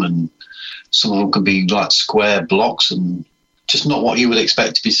on them, and some of them can be like square blocks, and just not what you would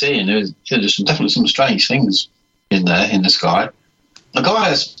expect to be seeing. There's definitely some strange things in there in the sky. A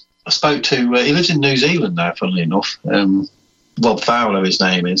guy I spoke to, he lives in New Zealand now, funnily enough. Rob Fowler, his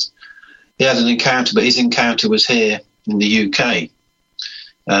name is. He had an encounter, but his encounter was here in the UK.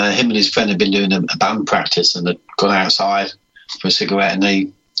 Him and his friend had been doing a band practice and had gone outside for a cigarette, and they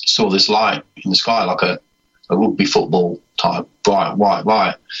saw this light in the sky, like a rugby football type bright white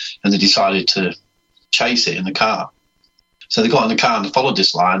light, and they decided to chase it in the car. So they got in the car and they followed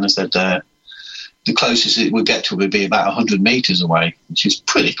this light, and they said the closest it would get to would be about 100 metres away, which is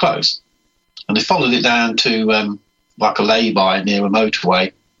pretty close. And they followed it down to like a lay-by near a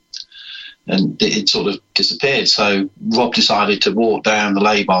motorway, and it sort of disappeared. So Rob decided to walk down the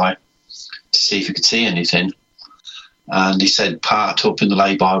lay-by to see if he could see anything. And he said parked up in the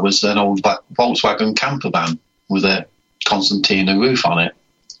lay-by was an old Volkswagen camper van with a concertina roof on it.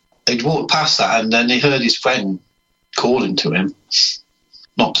 He'd walked past that, and then he heard his friend calling to him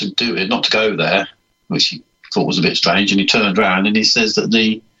not to do it, not to go there, which he thought was a bit strange, and he turned around and he says that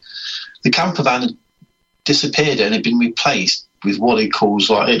the camper van had disappeared and had been replaced with what he calls,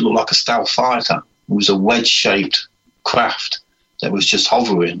 like, it looked like a stealth fighter. It was a wedge-shaped craft that was just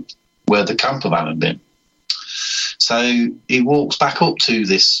hovering where the camper van had been. So he walks back up to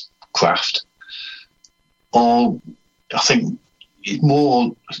this craft, or I think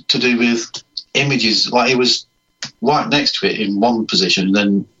more to do with images, like he was right next to it in one position and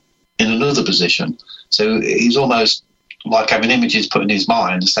then in another position. So he's almost like having images put in his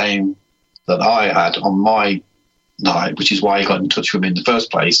mind, the same that I had on my night, which is why he got in touch with me in the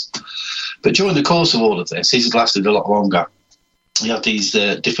first place. But during the course of all of this, he's lasted a lot longer. He had these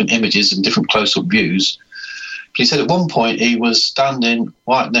different images and different close-up views. But he said at one point he was standing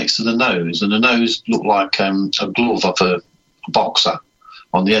right next to the nose, and the nose looked like a glove of a boxer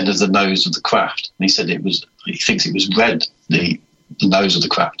on the end of the nose of the craft. And he said he thinks it was red, the nose of the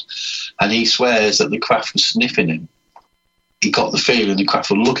craft. And he swears that the craft was sniffing him. He got the feeling the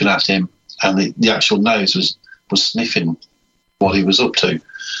craft was looking at him, and the actual nose was sniffing what he was up to,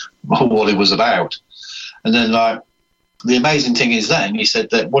 or what he was about. And then, like, the amazing thing is then, he said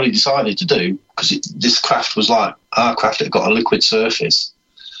that what he decided to do, because this craft was like our craft, it got a liquid surface.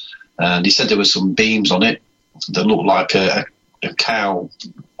 And he said there were some beams on it that looked like a cow,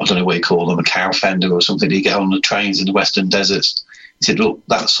 I don't know what you call them, a cow fender or something you get on the trains in the western deserts. He said, look,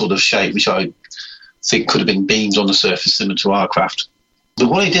 that sort of shape, which I think could have been beams on the surface similar to our craft. But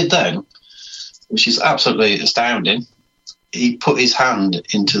what he did then, which is absolutely astounding, he put his hand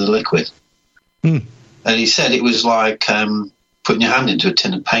into the liquid. And he said it was like putting your hand into a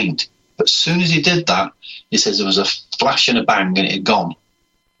tin of paint. But as soon as he did that, he says there was a flash and a bang and it had gone.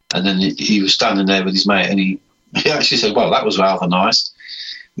 And then he was standing there with his mate, and he actually said, well, that was rather nice,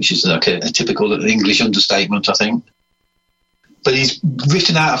 which is like a typical English understatement, I think. But he's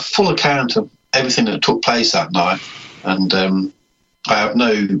written out a full account of everything that took place that night, and I have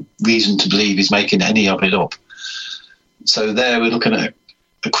no reason to believe he's making any of it up. So there we're looking at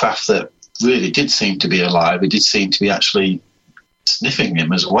a craft that really did seem to be alive. It did seem to be actually sniffing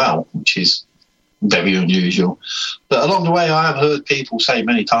him as well, which is very unusual. But along the way, I have heard people say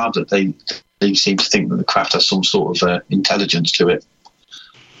many times that they seem to think that the craft has some sort of intelligence to it.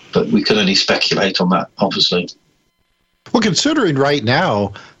 But we can only speculate on that, obviously. Well, considering right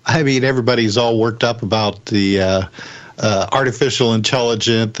now, I mean, everybody's all worked up about the artificial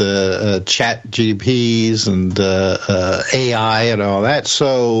intelligence, the chat GPs and AI and all that.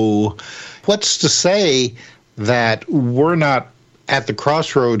 So what's to say that we're not at the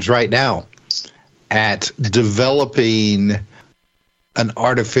crossroads right now at developing an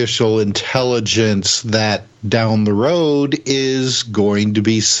artificial intelligence that down the road is going to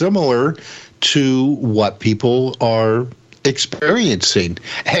be similar to what people are experiencing,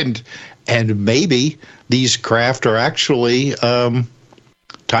 and maybe these craft are actually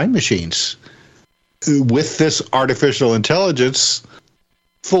time machines with this artificial intelligence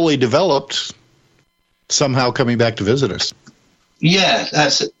fully developed, somehow coming back to visit us. Yeah,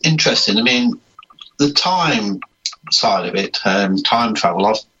 that's interesting. I mean, the time side of it, time travel,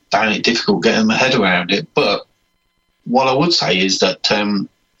 I've found it difficult getting my head around it. But what I would say is that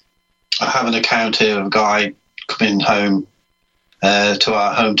I have an account here of a guy coming home to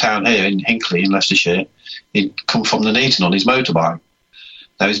our hometown here in Hinckley in Leicestershire. He'd come from the Nuneaton on his motorbike.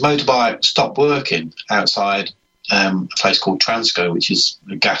 Now, his motorbike stopped working outside a place called Transco, which is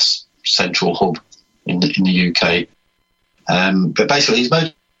a gas central hub in the UK. But basically, his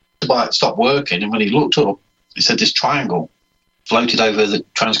motorbike stopped working, and when he looked up, he said this triangle floated over the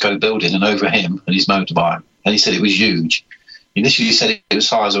Transco building and over him and his motorbike. And he said it was huge. He initially said it was the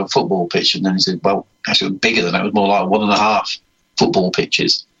size of a football pitch, and then he said, well, actually it was bigger than that. It was more like 1.5 football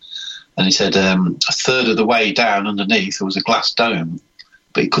pitches. And he said a third of the way down underneath there was a glass dome,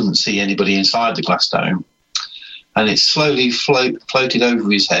 but he couldn't see anybody inside the glass dome. And it slowly floated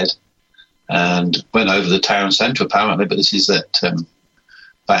over his head and went over the town centre, apparently, but this is at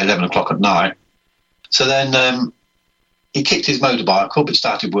about 11 o'clock at night. So then he kicked his motorbike up, it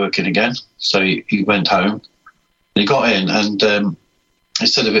started working again, so he went home. He got in, and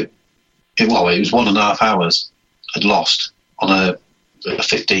instead of it was 1.5 hours had lost on a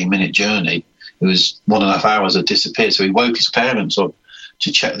 15-minute journey. It was 1.5 hours had disappeared, so he woke his parents up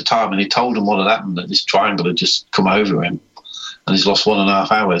to check the time, and he told them what had happened, that this triangle had just come over him, and he's lost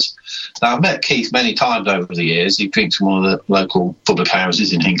 1.5 hours. Now, I've met Keith many times over the years. He drinks in one of the local public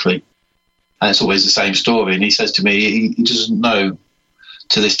houses in Hinckley, and it's always the same story, and he says to me he doesn't know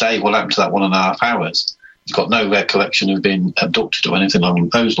to this day what happened to that 1.5 hours. He's got no recollection of being abducted or anything along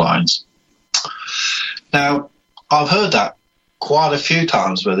those lines. Now, I've heard that quite a few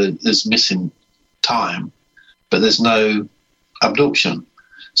times where there's missing time. but there's no abduction.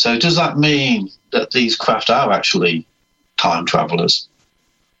 So does that mean that these craft are actually time travelers?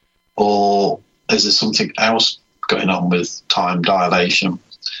 Or is there something else going on with time dilation?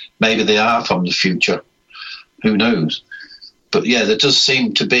 Maybe they are from the future. Who knows? But yeah, there does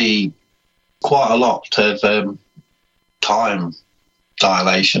seem to be quite a lot of time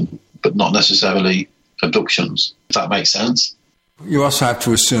dilation, but not necessarily abductions, if that makes sense. You also have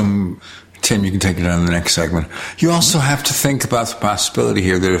to assume, Tim, you can take it on the next segment. You also have to think about the possibility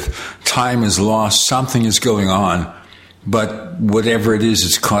here that if time is lost, something is going on, but whatever it is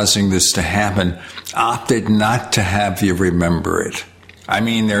that's causing this to happen opted not to have you remember it. I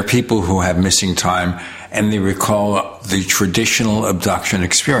mean, there are people who have missing time and they recall the traditional abduction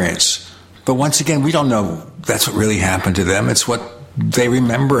experience. But once again, we don't know that's what really happened to them. It's what they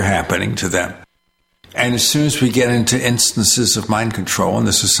remember happening to them. And as soon as we get into instances of mind control, and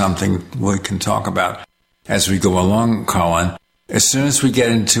this is something we can talk about as we go along, Colin, as soon as we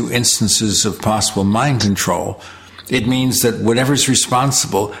get into instances of possible mind control, it means that whatever's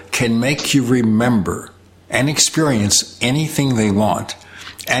responsible can make you remember and experience anything they want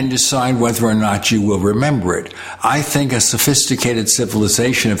and decide whether or not you will remember it. I think a sophisticated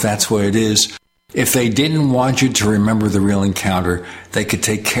civilization, if that's what it is, if they didn't want you to remember the real encounter, they could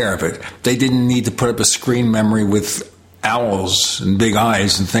take care of it. They didn't need to put up a screen memory with owls and big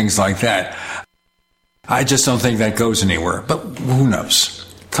eyes and things like that. I just don't think that goes anywhere, but who knows?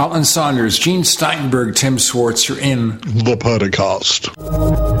 Colin Saunders, Gene Steinberg, Tim Swartz are in the podcast.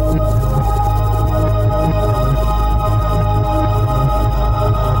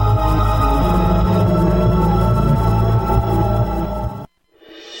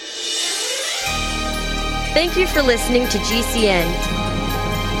 Thank you for listening to GCN.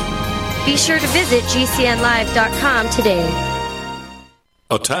 Be sure to visit GCNlive.com today.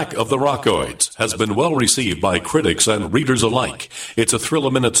 Attack of the Rockoids has been well received by critics and readers alike. It's a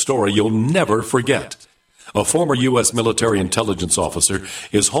thrill-a-minute story you'll never forget. A former U.S. military intelligence officer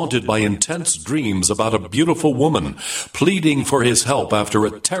is haunted by intense dreams about a beautiful woman pleading for his help after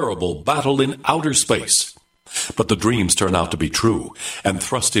a terrible battle in outer space. But the dreams turn out to be true and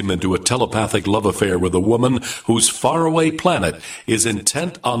thrust him into a telepathic love affair with a woman whose faraway planet is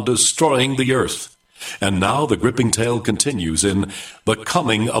intent on destroying the Earth. And now the gripping tale continues in The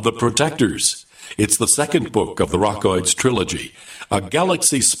Coming of the Protectors. It's the second book of the Rockoids trilogy, a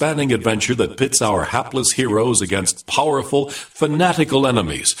galaxy-spanning adventure that pits our hapless heroes against powerful, fanatical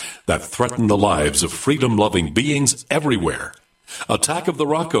enemies that threaten the lives of freedom-loving beings everywhere. Attack of the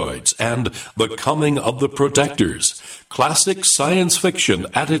Rockoids and The Coming of the Protectors. Classic science fiction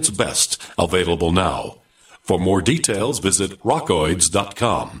at its best. Available now. For more details, visit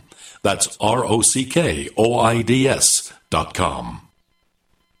rockoids.com. That's ROCKOIDS.com.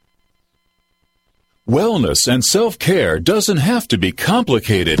 Wellness and self-care doesn't have to be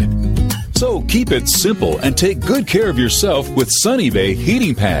complicated. So keep it simple and take good care of yourself with Sunny Bay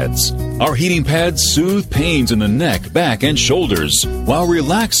heating pads. Our heating pads soothe pains in the neck, back, and shoulders while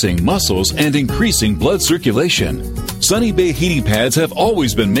relaxing muscles and increasing blood circulation. Sunny Bay heating pads have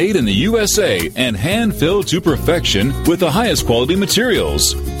always been made in the USA and hand-filled to perfection with the highest quality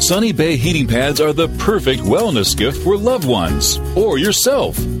materials. Sunny Bay heating pads are the perfect wellness gift for loved ones or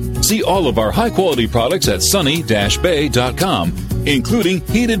yourself. See all of our high-quality products at sunny-bay.com, including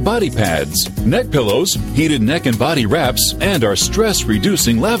heated body pads, neck pillows, heated neck and body wraps, and our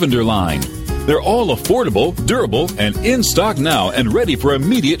stress-reducing lavender line. They're all affordable, durable, and in stock now and ready for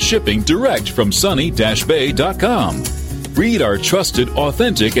immediate shipping direct from sunny-bay.com. Read our trusted,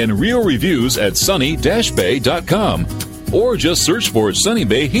 authentic, and real reviews at sunny-bay.com or just search for Sunny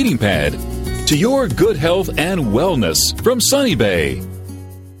Bay Heating Pad. To your good health and wellness from Sunny Bay.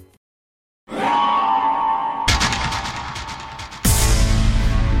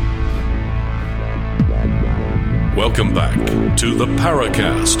 Welcome back to the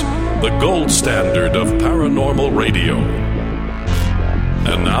Paracast, the gold standard of paranormal radio.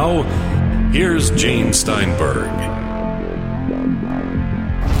 And now, here's Gene Steinberg.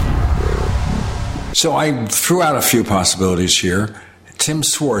 So I threw out a few possibilities here. Tim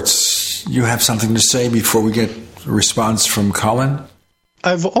Swartz, you have something to say before we get a response from Colin?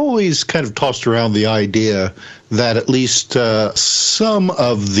 I've always kind of tossed around the idea that at least some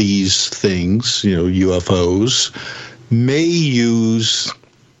of these things, UFOs, may use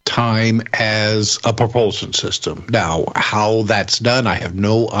time as a propulsion system. Now, how that's done, I have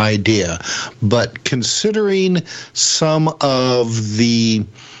no idea. But considering some of the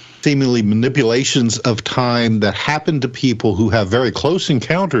seemingly manipulations of time that happen to people who have very close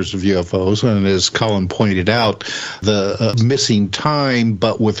encounters of UFOs, and as Colin pointed out, the missing time,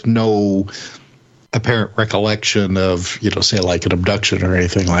 but with no apparent recollection of, say like an abduction or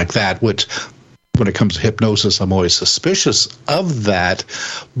anything like that, which when it comes to hypnosis, I'm always suspicious of that.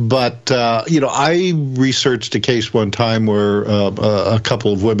 But, I researched a case one time where a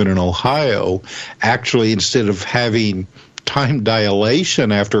couple of women in Ohio actually, instead of having time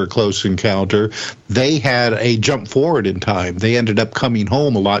dilation after a close encounter, they had a jump forward in time. They ended up coming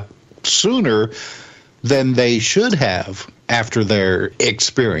home a lot sooner than they should have after their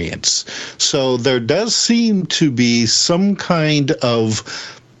experience. So there does seem to be some kind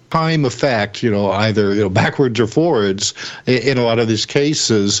of time effect, either backwards or forwards in a lot of these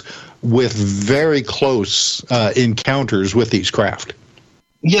cases with very close encounters with these craft.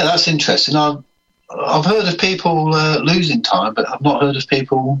 Yeah, that's interesting. I've heard of people losing time, but I've not heard of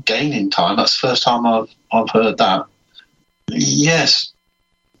people gaining time. That's the first time I've heard that. Yes.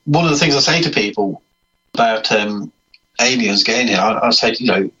 One of the things I say to people about aliens gaining it, I say,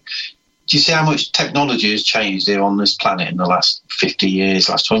 do you see how much technology has changed here on this planet in the last 50 years,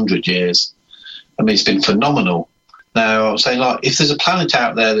 last 100 years? I mean, it's been phenomenal. Now, I would say, if there's a planet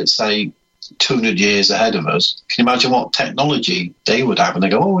out there that's, say, 200 years ahead of us, can you imagine what technology they would have? And they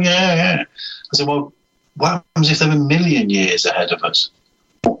go, oh, yeah. I said, well, what happens if they're 1 million years ahead of us?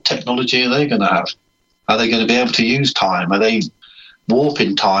 What technology are they going to have? Are they going to be able to use time? Are they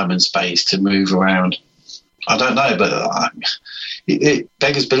warping time and space to move around? I don't know, but it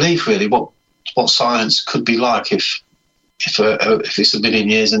beggars belief, really, what science could be like if it's 1 million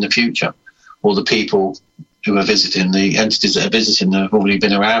years in the future, or the people who are visiting, the entities that are visiting, have already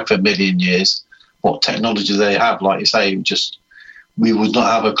been around for 1 million years. What technology they have, like you say, we would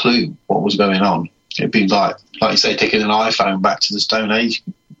not have a clue what was going on. It'd be like you say, taking an iPhone back to the Stone Age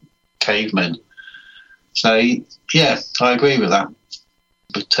cavemen. So, yeah, I agree with that.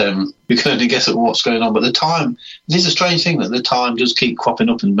 But you can only guess at what's going on. But the time, it is a strange thing that the time does keep cropping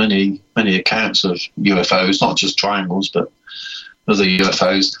up in many accounts of UFOs, not just triangles, but other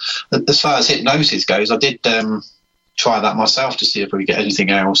UFOs. As far as hypnosis goes, I did try that myself to see if we could get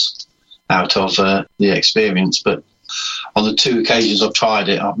anything else out of the experience. But on the 2 occasions I've tried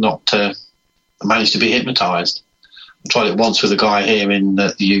it, I've not managed to be hypnotised. I tried it once with a guy here in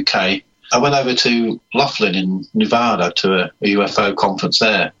the UK. I went over to Laughlin in Nevada to a UFO conference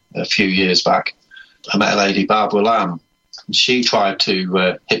there a few years back. I met a lady, Barbara Lamb, and she tried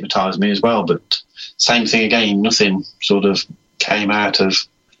to hypnotise me as well, but same thing again, nothing sort of came out of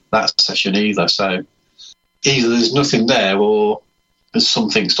that session either. So either there's nothing there or there's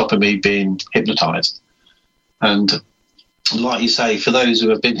something stopping me being hypnotised. And like you say, for those who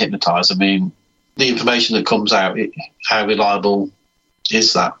have been hypnotised, I mean, the information that comes out, how reliable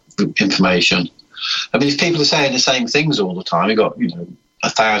is that information? I mean, if people are saying the same things all the time, you've got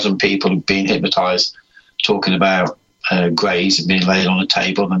 1,000 people being hypnotised talking about greys being laid on a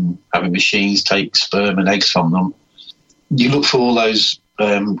table and having machines take sperm and eggs from them. You look for all those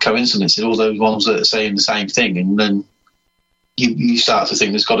coincidences, all those ones that are saying the same thing, and then you start to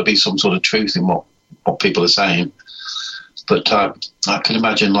think there's got to be some sort of truth in what people are saying. But I can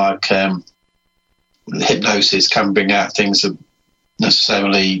imagine hypnosis can bring out things that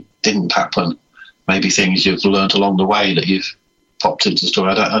necessarily didn't happen. Maybe things you've learned along the way that you've popped into the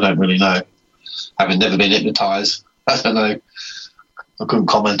story. I don't really know. Having never been hypnotised, I don't know. I couldn't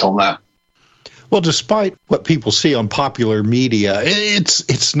comment on that. Well, despite what people see on popular media,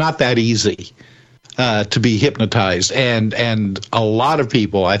 it's not that easy to be hypnotized, and a lot of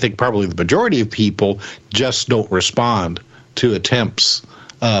people, I think probably the majority of people, just don't respond to attempts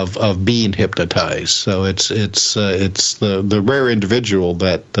of being hypnotized. So it's the rare individual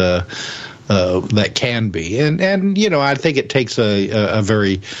that can be, and I think it takes a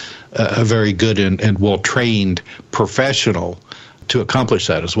very good and well trained professional to accomplish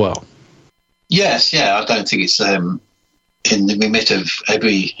that as well. Yes, yeah, I don't think it's in the remit of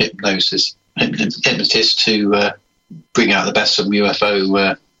every hypnotist to bring out the best from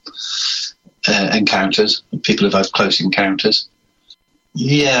UFO encounters, people who've had close encounters.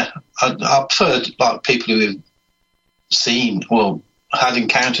 Yeah, I prefer people who have seen, had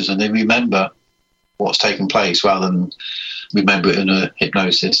encounters and they remember what's taken place rather than remember it in a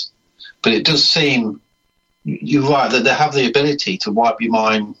hypnosis. But it does seem, you're right, that they have the ability to wipe your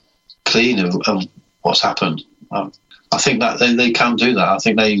mind clean of what's happened. I think that they can do that. I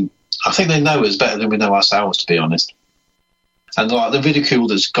think they know us better than we know ourselves, to be honest. And the ridicule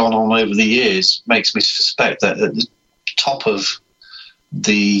that's gone on over the years makes me suspect that at the top of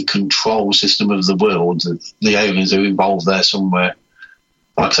the control system of the world, the aliens are involved there somewhere.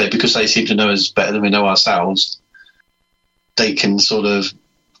 Like I say, because they seem to know us better than we know ourselves, they can sort of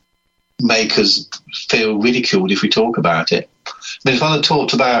make us feel ridiculed if we talk about it. I mean, if I'd have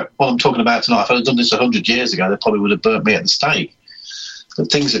talked about what I'm talking about tonight, if I'd have done this 100 years ago, they probably would have burnt me at the stake.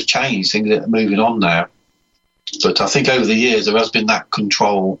 But things have changed, things are moving on now. But I think over the years there has been that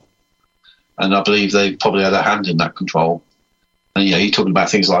control, and I believe they've probably had a hand in that control. And, you know, you're talking about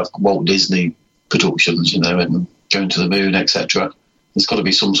things like Walt Disney productions, you know, and going to the moon, etc. There's got to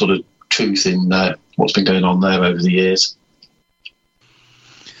be some sort of truth in what's been going on there over the years.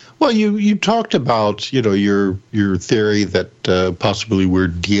 Well, you talked about, you know, your theory that possibly we're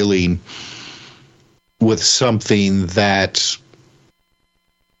dealing with something that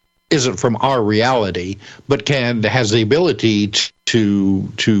isn't from our reality, but has the ability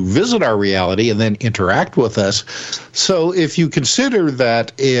to visit our reality and then interact with us. So if you consider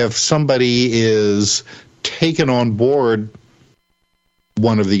that if somebody is taken on board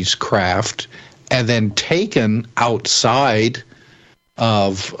one of these craft and then taken outside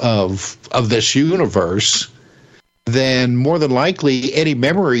of this universe, then more than likely any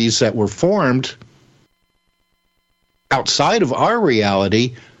memories that were formed outside of our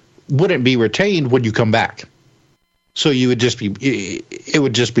reality wouldn't be retained when you come back. So it would just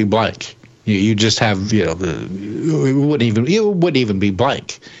be blank. You just have, you know, it wouldn't even be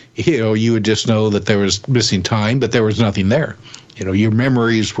blank. You know, you would just know that there was missing time, but there was nothing there. You know, your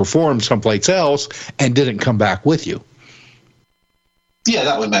memories were formed someplace else and didn't come back with you. Yeah,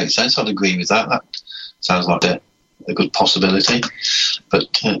 that would make sense. I'd agree with that. That sounds like a good possibility. But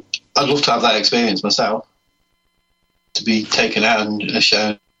I'd love to have that experience myself, to be taken out and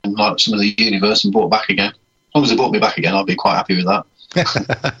shown like some of the universe and brought back again. As long as they brought me back again, I'd be quite happy with that.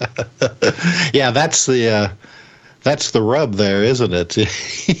 Yeah, that's the rub there, isn't it?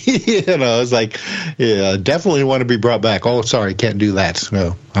 You know, it's like, yeah, definitely want to be brought back. Oh, sorry, can't do that.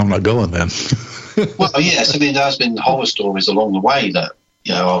 No, I'm not going then. Well, yes, I mean, there's been horror stories along the way that,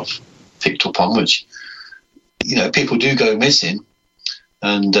 you know, I've picked up on, which, you know, people do go missing.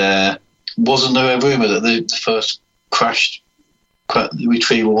 And wasn't there a rumour that the first crashed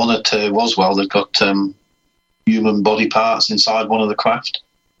retrieval one at Roswell that got human body parts inside one of the craft?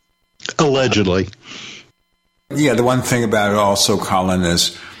 Allegedly. Yeah, the one thing about it also, Colin,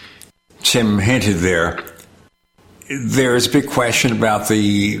 is Tim hinted there's a big question about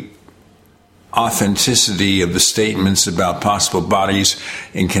the authenticity of the statements about possible bodies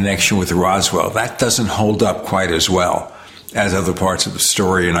in connection with Roswell. That doesn't hold up quite as well as other parts of the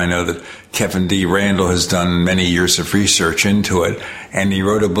story, and I know that Kevin D. Randall has done many years of research into it, and he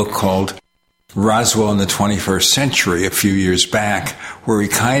wrote a book called Roswell in the 21st Century a few years back, where he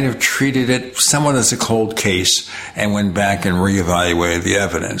kind of treated it somewhat as a cold case and went back and reevaluated the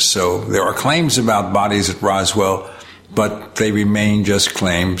evidence. So there are claims about bodies at Roswell, but they remain just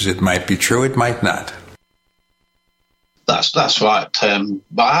claims. It might be true, it might not. That's right.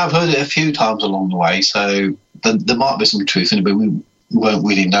 But I have heard it a few times along the way, so there might be some truth in it, but we won't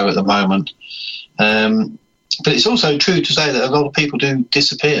really know at the moment. But it's also true to say that a lot of people do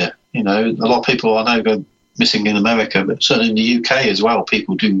disappear. You know, a lot of people I know go missing in America, but certainly in the UK as well,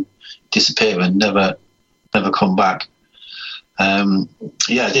 people do disappear and never come back. I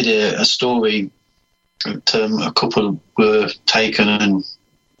did a story that a couple were taken and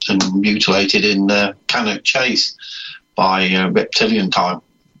mutilated in Cannock Chase by reptilian type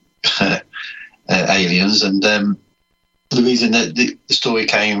aliens, and the reason that the story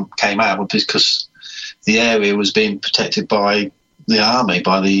came out was because the area was being protected by the army,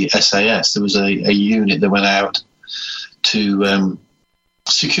 by the SAS. There was a unit that went out to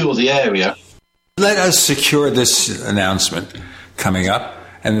secure the area. Let us secure this announcement coming up,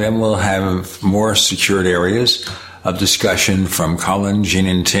 and then we'll have more secured areas of discussion from Colin, Gene,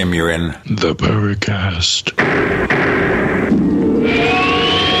 and Tim. You're in the Paracast.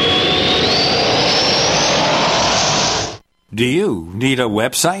 Do you need a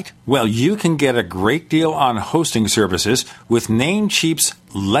website? Well, you can get a great deal on hosting services with Namecheap's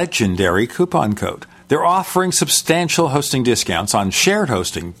legendary coupon code. They're offering substantial hosting discounts on shared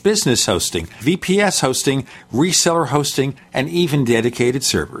hosting, business hosting, VPS hosting, reseller hosting, and even dedicated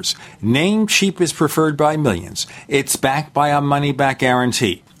servers. Namecheap is preferred by millions. It's backed by a money-back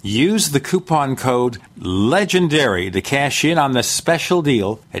guarantee. Use the coupon code LEGENDARY to cash in on the special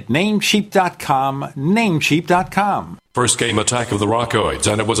deal at Namecheap.com, Namecheap.com. First came Attack of the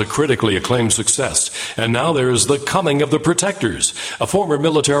Rockoids, and it was a critically acclaimed success. And now there's The Coming of the Protectors. A former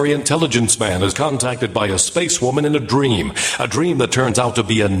military intelligence man is contacted by a space woman in a dream that turns out to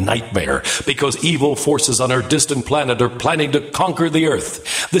be a nightmare because evil forces on her distant planet are planning to conquer the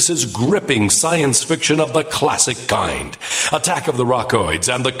Earth. This is gripping science fiction of the classic kind. Attack of the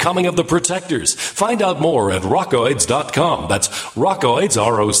Rockoids and The Coming of the Protectors. Find out more at rockoids.com. That's Rockoids,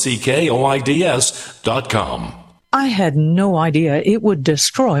 ROCKOIDS.com. I had no idea it would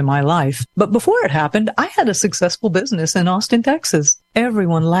destroy my life. But before it happened, I had a successful business in Austin, Texas.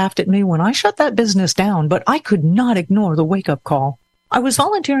 Everyone laughed at me when I shut that business down, but I could not ignore the wake-up call. I was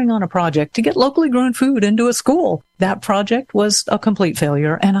volunteering on a project to get locally grown food into a school. That project was a complete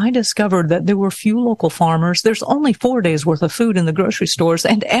failure, and I discovered that there were few local farmers. There's only 4 days worth of food in the grocery stores,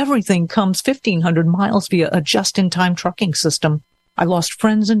 and everything comes 1,500 miles via a just-in-time trucking system. I lost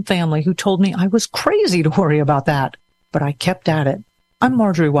friends and family who told me I was crazy to worry about that, but I kept at it. I'm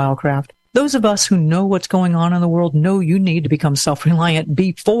Marjorie Wildcraft. Those of us who know what's going on in the world know you need to become self-reliant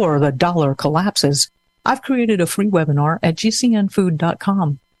before the dollar collapses. I've created a free webinar at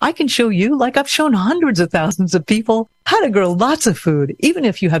gcnfood.com. I can show you, like I've shown hundreds of thousands of people, how to grow lots of food, even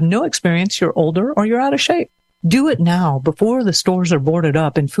if you have no experience, you're older, or you're out of shape. Do it now before the stores are boarded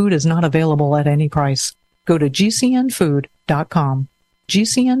up and food is not available at any price. Go to gcnfood.com.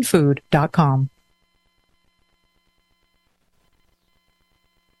 gcnfood.com.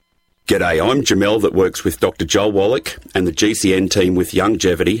 G'day, I'm Jamel that works with Dr. Joel Wallach and the GCN team with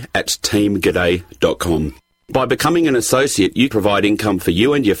Longevity at teamg'day.com. By becoming an associate, you provide income for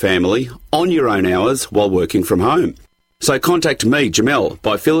you and your family on your own hours while working from home. So contact me, Jamel,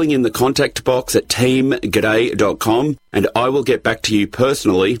 by filling in the contact box at teamg'day.com, and I will get back to you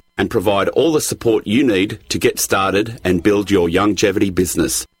personally and provide all the support you need to get started and build your longevity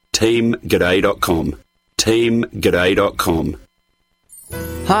business. teamg'day.com. teamg'day.com.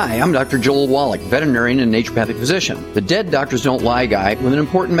 Hi, I'm Dr. Joel Wallach, veterinarian and naturopathic physician. The Dead Doctors Don't Lie guy with an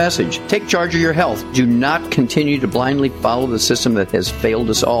important message. Take charge of your health. Do not continue to blindly follow the system that has failed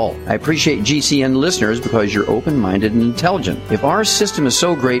us all. I appreciate GCN listeners because you're open-minded and intelligent. If our system is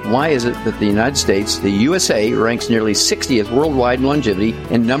so great, why is it that the United States, the USA, ranks nearly 60th worldwide in longevity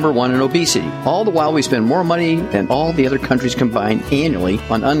and number 1 in obesity? All the while we spend more money than all the other countries combined annually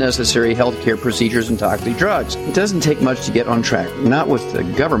on unnecessary healthcare procedures and toxic drugs. It doesn't take much to get on track. Not with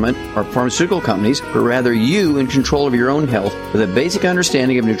the government or pharmaceutical companies, but rather you in control of your own health with a basic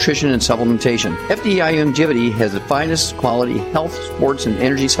understanding of nutrition and supplementation. FDI Longevity has the finest quality health, sports, and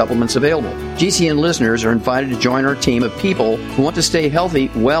energy supplements available. GCN listeners are invited to join our team of people who want to stay healthy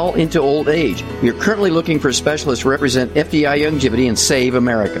well into old age. We are currently looking for specialists to represent FDI Longevity and save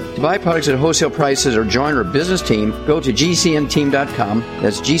America. To buy products at wholesale prices or join our business team, go to gcnteam.com.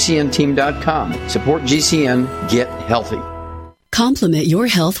 That's gcnteam.com. Support GCN. Get healthy. Complement your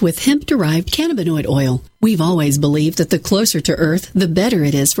health with hemp-derived cannabinoid oil. We've always believed that the closer to Earth, the better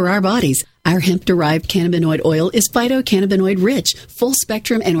it is for our bodies. Our hemp-derived cannabinoid oil is phytocannabinoid-rich,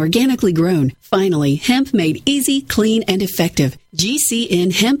 full-spectrum, and organically grown. Finally, hemp made easy, clean, and effective.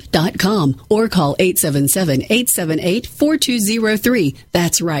 GCNhemp.com or call 877-878-4203.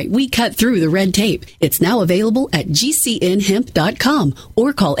 That's right, we cut through the red tape. It's now available at GCNhemp.com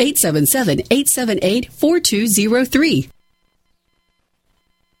or call 877-878-4203.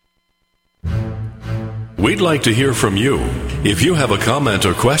 We'd like to hear from you. If you have a comment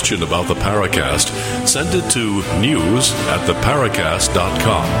or question about the Paracast, send it to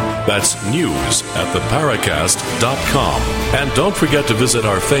news@theparacast.com. That's news@theparacast.com. And don't forget to visit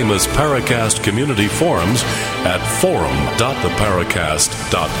our famous Paracast community forums at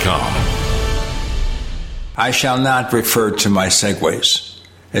forum.theparacast.com. I shall not refer to my segues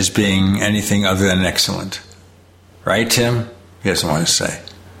as being anything other than excellent. Right, Tim? He doesn't want to say.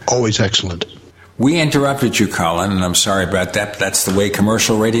 Always excellent. We interrupted you, Colin, and I'm sorry about that. But that's the way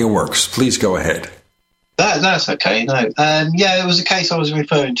commercial radio works. Please go ahead. That's okay. No, it was a case I was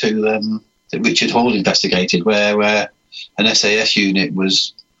referring to that Richard Hall investigated, where an SAS unit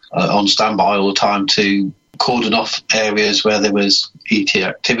was on standby all the time to cordon off areas where there was ET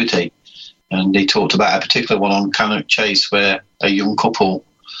activity, and he talked about a particular one on Cannock Chase where a young couple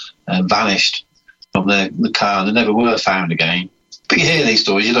vanished from the car and they never were found again. But you hear these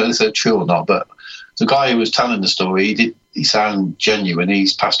stories, you don't know if they're true or not, but the guy who was telling the story, he sounded genuine.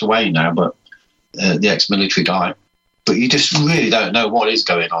 He's passed away now, but the ex-military guy. But you just really don't know what is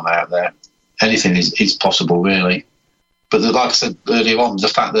going on out there. Anything is possible, really. But like I said earlier on, the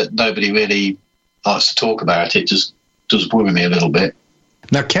fact that nobody really likes to talk about it just does worry me a little bit.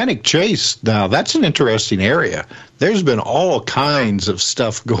 Now, Cannock Chase, that's an interesting area. There's been all kinds of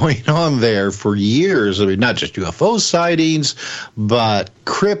stuff going on there for years. I mean, not just UFO sightings, but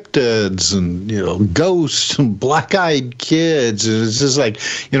cryptids and, ghosts and black-eyed kids. It's just like,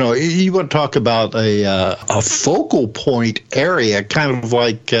 you want to talk about a focal point area, kind of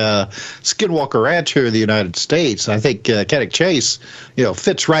like Skinwalker Ranch here in the United States. I think Cannock Chase,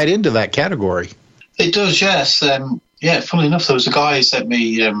 fits right into that category. It does, yes. Funnily enough, there was a guy who sent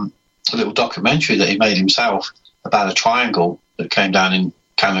me a little documentary that he made himself about a triangle that came down in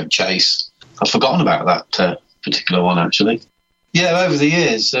Cannock Chase. I've forgotten about particular one, actually. Yeah, over the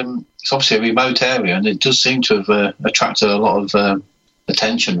years, it's obviously a remote area, and it does seem to have attracted a lot of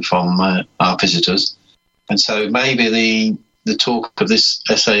attention from our visitors. And so maybe the talk of this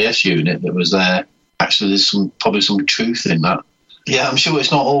SAS unit that was there, actually there's probably some truth in that. Yeah, I'm sure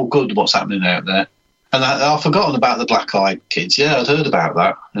it's not all good what's happening out there. And I've forgotten about the black-eyed kids. Yeah, I'd heard about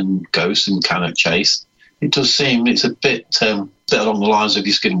that, and ghosts and Cannock Chase. It does seem it's a bit along the lines of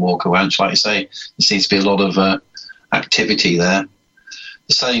your Skinwalker Ranch. Like you say, there seems to be a lot of activity there.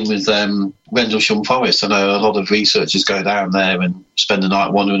 The same with Rendlesham Forest. I know a lot of researchers go down there and spend the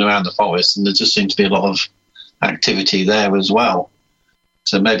night wandering around the forest, and there just seems to be a lot of activity there as well.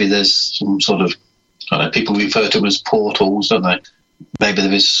 So maybe there's some sort of, I don't know, people refer to them as portals, don't they? Maybe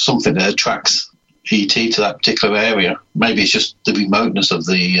there is something that attracts ET to that particular area. Maybe it's just the remoteness of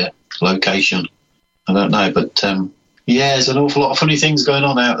the location. I don't know, but yeah, there's an awful lot of funny things going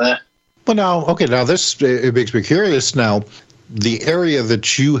on out there. Well, now this it makes me curious. Now, the area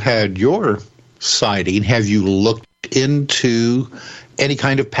that you had your sighting, have you looked into any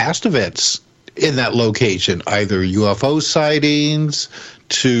kind of past events in that location, either UFO sightings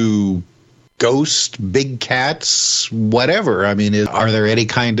to ghosts, big cats, whatever? I mean, are there any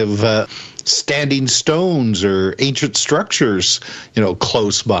kind of standing stones or ancient structures,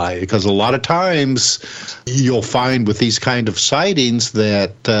 close by? Because a lot of times you'll find with these kind of sightings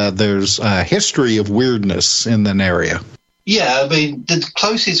that there's a history of weirdness in an area. Yeah, I mean, the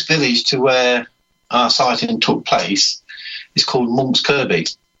closest village to where our sighting took place is called Monk's Kirby,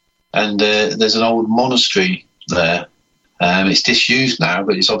 and there's an old monastery there. It's disused now,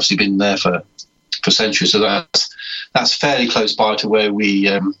 but it's obviously been there for centuries, so that's fairly close by to where we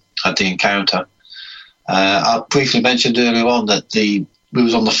had the encounter. I briefly mentioned earlier on that we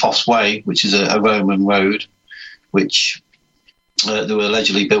was on the Foss Way, which is a Roman road, which they were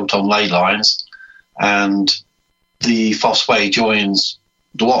allegedly built on ley lines, and the Foss Way joins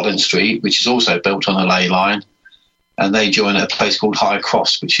the Watling Street, which is also built on a ley line, and they join at a place called High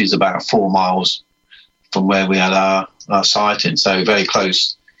Cross, which is about 4 miles from where we had our sighting, so very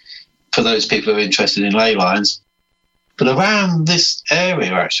close for those people who are interested in ley lines. But around this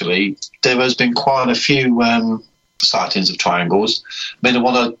area, actually, there has been quite a few sightings of triangles. I mean, the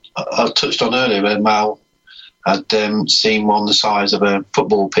one I touched on earlier, where Mal had seen one the size of a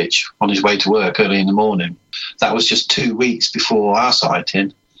football pitch on his way to work early in the morning. That was just 2 weeks before our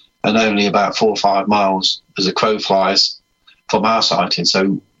sighting, and only about 4 or 5 miles as a crow flies from our sighting.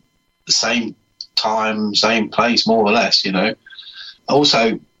 So the same time, same place, more or less,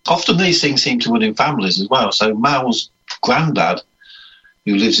 Also, often these things seem to run in families as well. So Mal's granddad,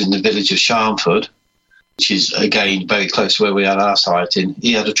 who lives in the village of Sharnford, which is, again, very close to where we had our sighting,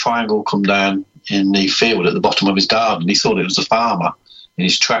 he had a triangle come down in the field at the bottom of his garden. He thought it was a farmer in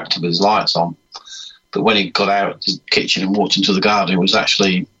his tractor with his lights on. But when he got out of his kitchen and walked into the garden, it was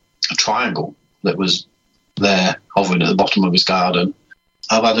actually a triangle that was there, hovering at the bottom of his garden.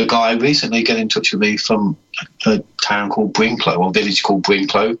 I've had a guy recently get in touch with me from a town called Brinklow, or a village called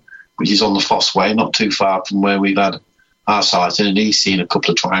Brinklow, which is on the Foss Way, not too far from where we've had our sighting, and he's seen a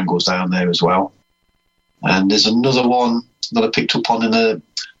couple of triangles down there as well. And there's another one that I picked up on in the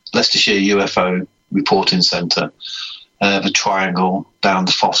Leicestershire UFO Reporting Centre, the triangle down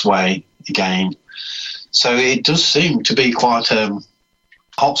the Foss Way again. So it does seem to be quite a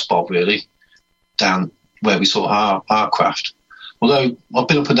hotspot, really, down where we saw our craft. Although I've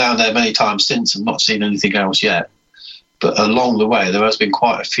been up and down there many times since and not seen anything else yet. But along the way, there has been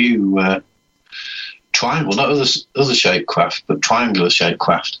quite a few triangle, not other shaped craft, but triangular shaped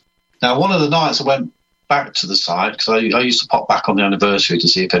craft. Now, one of the nights I went back to the site, because I used to pop back on the anniversary to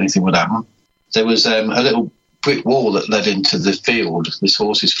see if anything would happen, there was a little brick wall that led into the field, this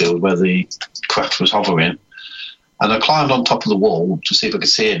horse's field, where the craft was hovering. And I climbed on top of the wall to see if I could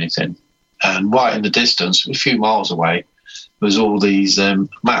see anything. And right in the distance, a few miles away, was all these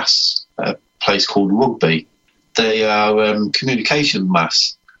masts at a place called Rugby. They are communication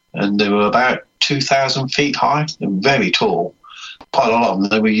masts, and they were about 2,000 feet high. They were very tall. Quite a lot of them,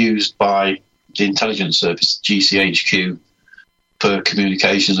 they were used by the intelligence service, GCHQ, for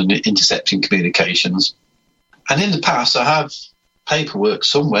communications and intercepting communications. And in the past, I have paperwork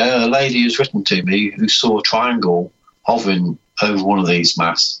somewhere. A lady has written to me who saw a triangle hovering over one of these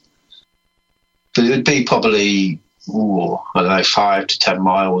masts. But it would be probably, I don't know, 5 to 10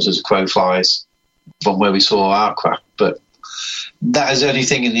 miles as a crow flies from where we saw our craft. But that is the only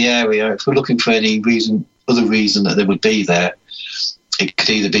thing in the area. If we're looking for any other reason that they would be there, it could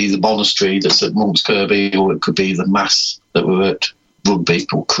either be the monastery that's at Monk's Kirby, or it could be the masts that were at Rugby,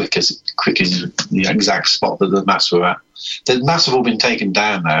 or Crick is the exact spot that the masts were at. The masts have all been taken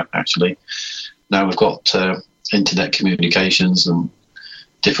down now, actually. Now we've got internet communications and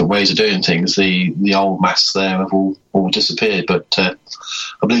different ways of doing things, the old masts there have all disappeared. But I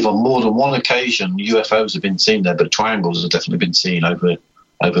believe on more than one occasion, UFOs have been seen there, but triangles have definitely been seen over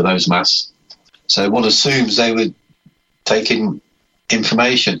those masts. So one assumes they were taking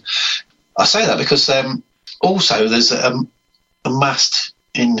information. I say that because also there's a mast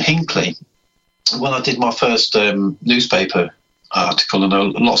in Hinckley. When I did my first newspaper article,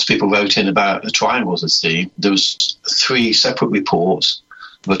 and lots of people wrote in about the triangles at sea, there was 3 separate reports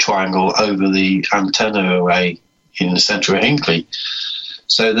of a triangle over the antenna array in the centre of Hinckley.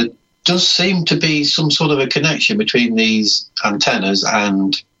 So there does seem to be some sort of a connection between these antennas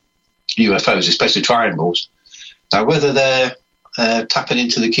and UFOs, especially triangles. Now, whether they're tapping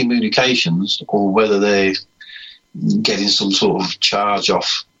into the communications or whether they're getting some sort of charge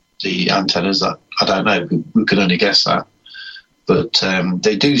off the antennas, I don't know. We can only guess that. But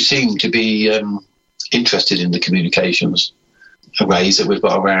they do seem to be interested in the communications arrays that we've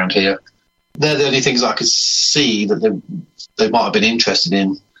got around here. They're the only things I could see that they might have been interested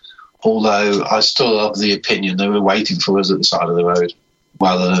in, although I still have the opinion they were waiting for us at the side of the road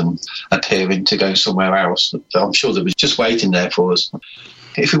rather than appearing to go somewhere else. I'm sure they were just waiting there for us.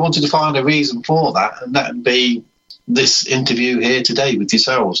 If we wanted to find a reason for that, and that would be this interview here today with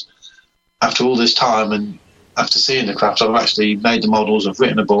yourselves. After all this time and after seeing the craft, I've actually made the models, I've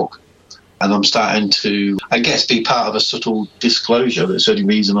written a book, and I'm starting to, I guess, be part of a subtle disclosure. That's the only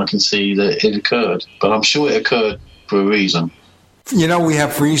reason I can see that it occurred. But I'm sure it occurred for a reason. You know, we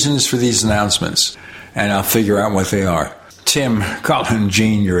have reasons for these announcements, and I'll figure out what they are. Tim, Colin,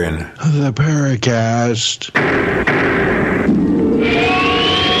 Gene, you're in. The Paracast.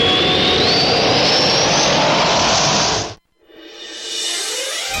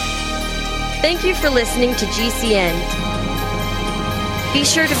 Thank you for listening to GCN. Be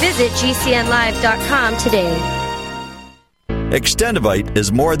sure to visit GCNlive.com today. Extendivite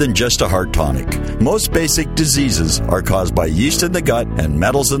is more than just a heart tonic. Most basic diseases are caused by yeast in the gut and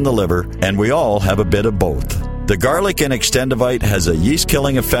metals in the liver, and we all have a bit of both. The garlic in Extendivite has a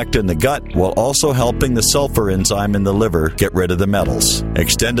yeast-killing effect in the gut while also helping the sulfur enzyme in the liver get rid of the metals.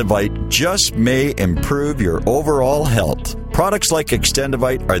 Extendivite just may improve your overall health. Products like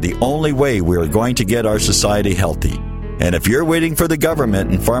Extendivite are the only way we are going to get our society healthy. And if you're waiting for the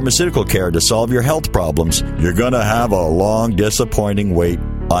government and pharmaceutical care to solve your health problems, you're going to have a long, disappointing wait,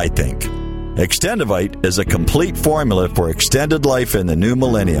 I think. Extendivite is a complete formula for extended life in the new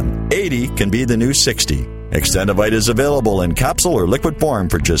millennium. 80 can be the new 60. Extendivite is available in capsule or liquid form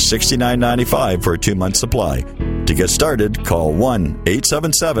for just $69.95 for a 2-month supply. To get started, call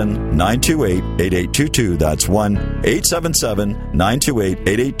 1-877-928-8822. That's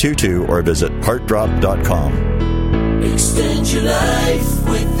 1-877-928-8822 or visit heartdrop.com. Extend your life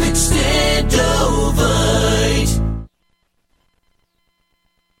with Extendovite.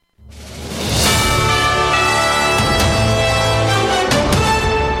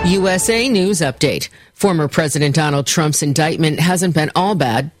 USA News Update. Former President Donald Trump's indictment hasn't been all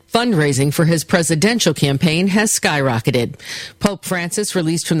bad. Fundraising for his presidential campaign has skyrocketed. Pope Francis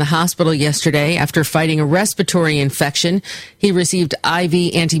released from the hospital yesterday after fighting a respiratory infection. He received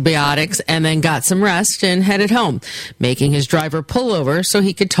IV antibiotics and then got some rest and headed home, making his driver pull over so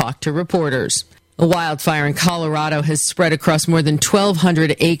he could talk to reporters. A wildfire in Colorado has spread across more than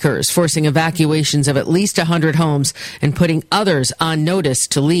 1,200 acres, forcing evacuations of at least 100 homes and putting others on notice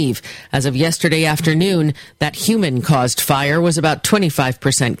to leave. As of yesterday afternoon, that human-caused fire was about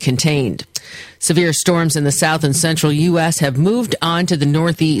 25% contained. Severe storms in the south and central U.S. have moved on to the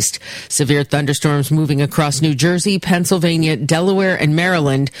northeast. Severe thunderstorms moving across New Jersey, Pennsylvania, Delaware, and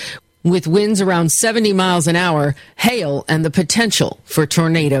Maryland, with winds around 70 miles an hour, hail, and the potential for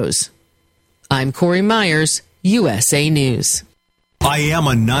tornadoes. I'm Corey Myers, USA News. I am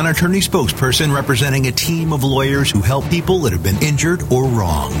a non-attorney spokesperson representing a team of lawyers who help people that have been injured or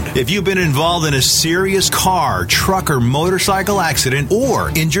wronged. If you've been involved in a serious car, truck, or motorcycle accident or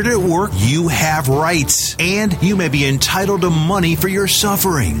injured at work, you have rights, and you may be entitled to money for your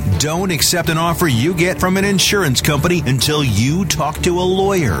suffering. Don't accept an offer you get from an insurance company until you talk to a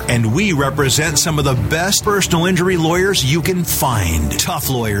lawyer, and we represent some of the best personal injury lawyers you can find. Tough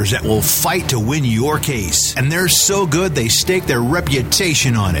lawyers that will fight to win your case, and they're so good they stake their reputation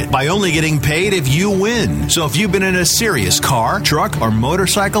on it by only getting paid if you win. So if you've been in a serious car, truck, or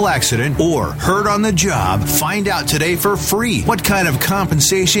motorcycle accident or hurt on the job, find out today for free what kind of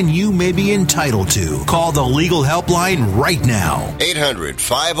compensation you may be entitled to. Call the legal helpline right now.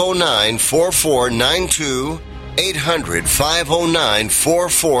 800-509-4492.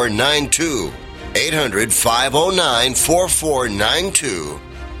 800-509-4492. 800-509-4492.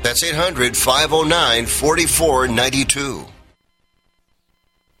 That's 800-509-4492.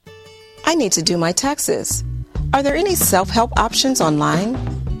 I need to do my taxes. Are there any self-help options online?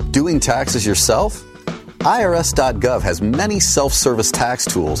 Doing taxes yourself? IRS.gov has many self-service tax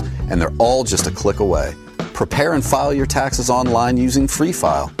tools, and they're all just a click away. Prepare and file your taxes online using Free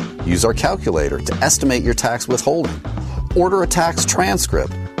File. Use our calculator to estimate your tax withholding. Order a tax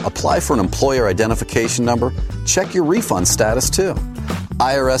transcript. Apply for an employer identification number. Check your refund status, too.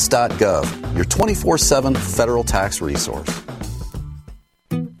 IRS.gov, your 24/7 federal tax resource.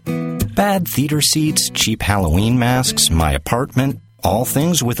 Bad theater seats, cheap Halloween masks, my apartment, all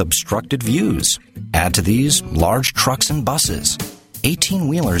things with obstructed views. Add to these large trucks and buses.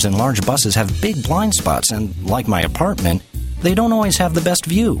 18-wheelers and large buses have big blind spots, and like my apartment, they don't always have the best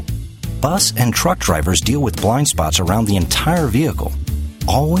view. Bus and truck drivers deal with blind spots around the entire vehicle.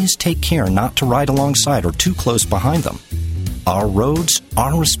 Always take care not to ride alongside or too close behind them. Our roads,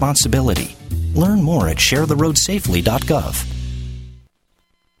 our responsibility. Learn more at sharetheroadsafely.gov.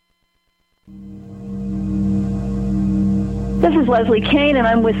 This is Leslie Kane, and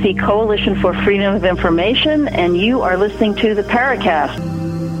I'm with the Coalition for Freedom of Information, and you are listening to the Paracast.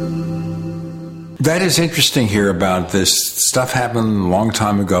 That is interesting here about this. Stuff happened a long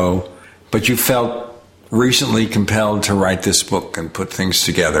time ago, but you felt recently compelled to write this book and put things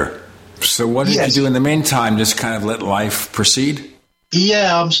together. So what did you do in the meantime? Just kind of let life proceed?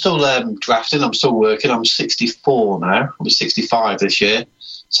 Yeah, I'm still drafting. I'm still working. I'm 64 now. I'll be 65 this year.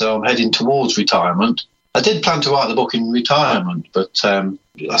 So I'm heading towards retirement. I did plan to write the book in retirement, but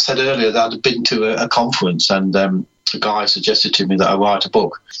I said earlier that I'd been to a conference, and a guy suggested to me that I write a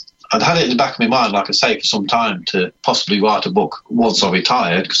book. I'd had it in the back of my mind, like I say, for some time to possibly write a book once I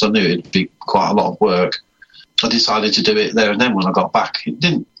retired, because I knew it'd be quite a lot of work. I decided to do it there and then when I got back. It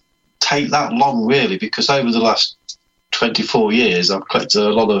didn't take that long, really, because over the last 24 years, I've collected a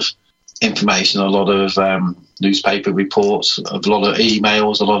lot of information, a lot of newspaper reports, a lot of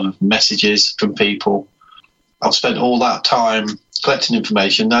emails, a lot of messages from people. I've spent all that time collecting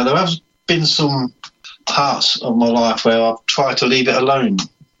information. Now, there have been some parts of my life where I've tried to leave it alone,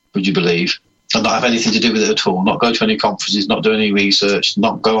 would you believe, and not have anything to do with it at all, not go to any conferences, not do any research,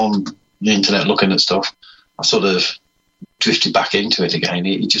 not go on the internet looking at stuff. I sort of drifted back into it again.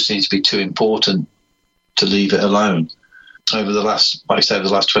 It just seems to be too important to leave it alone. Over the last, like I say, over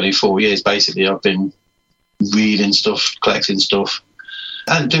the last 24 years, basically, I've been reading stuff, collecting stuff,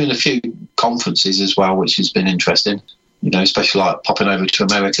 and doing a few conferences as well, which has been interesting. You know, especially like popping over to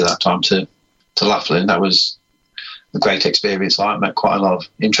America that time to Laughlin. That was a great experience. I met quite a lot of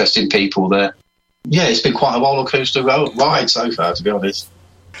interesting people there. Yeah, it's been quite a roller coaster ride so far, to be honest.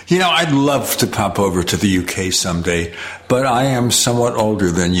 You know, I'd love to pop over to the UK someday, but I am somewhat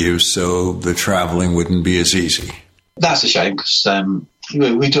older than you, so the traveling wouldn't be as easy. That's a shame, because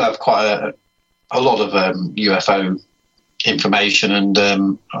we do have quite a lot of UFO information and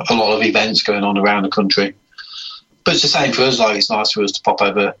a lot of events going on around the country. But it's the same for us. Like, it's nice for us to pop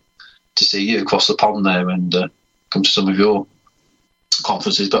over to see you across the pond there and come to some of your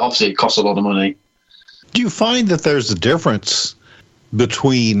conferences. But obviously, it costs a lot of money. Do you find that there's a difference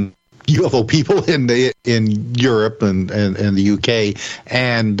between UFO people in Europe and the UK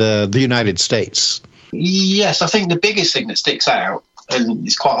and the United States? Yes, I think the biggest thing that sticks out, and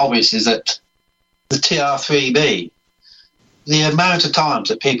it's quite obvious, is that the TR3B, the amount of times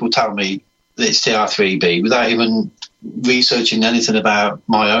that people tell me that it's TR3B without even researching anything about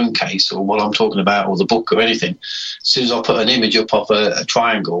my own case or what I'm talking about or the book or anything, as soon as I put an image up of a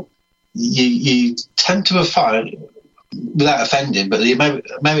triangle, you tend to find, without offending, but the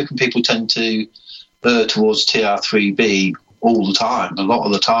American people tend to err towards TR3B all the time, a lot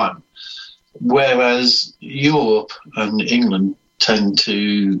of the time. Whereas Europe and England tend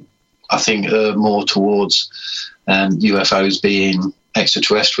to, I think, err more towards UFOs being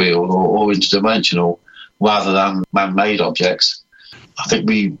extraterrestrial or interdimensional rather than man-made objects. I think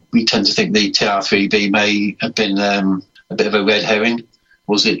we tend to think the TR3B may have been a bit of a red herring.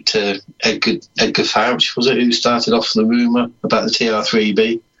 Was it Edgar Fouch, was it, who started off the rumour about the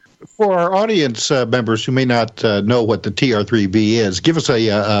TR3B? For our audience members who may not know what the TR3B is, give us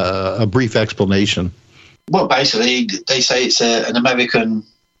a brief explanation. Well, basically, they say it's an American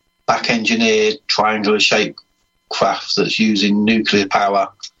back-engineered triangular-shaped craft that's using nuclear power,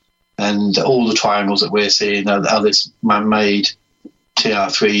 and all the triangles that we're seeing are this man-made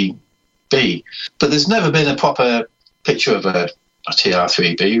TR3B. But there's never been a proper picture of a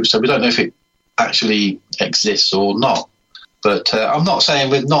TR3B, so we don't know if it actually exists or not. But I'm not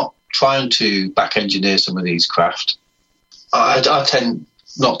saying we're not trying to back-engineer some of these craft. I tend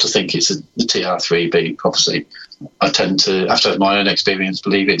not to think it's the TR3B, obviously. I tend to, after my own experience,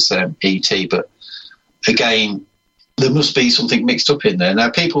 believe it's ET. But again, there must be something mixed up in there. Now,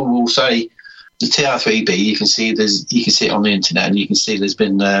 people will say the TR3B. You can see it on the internet, and you can see there's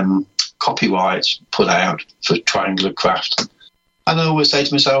been copyrights put out for triangular craft. And I always say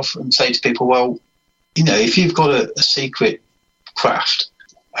to myself and say to people, well, if you've got a secret craft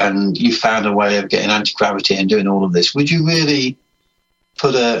and you found a way of getting anti-gravity and doing all of this, would you really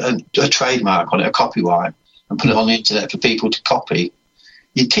put a trademark on it, a copyright, and put it on the internet for people to copy?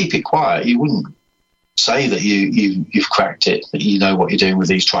 You'd keep it quiet. You wouldn't say that you've cracked it, that you know what you're doing with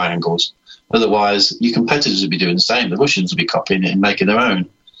these triangles. Otherwise, your competitors would be doing the same. The Russians would be copying it and making their own.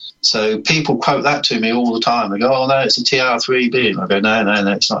 So people quote that to me all the time. They go, oh, no, it's a TR3B. And I go,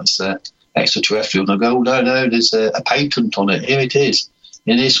 no, it's not. It's extraterrestrial. And I go, oh, no, there's a patent on it. Here it is.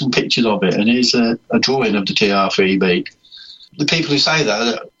 And here's some pictures of it. And here's a drawing of the TR3B. The people who say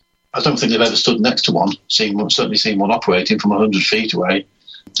that, I don't think they've ever stood next to one, certainly seen one operating from 100 feet away.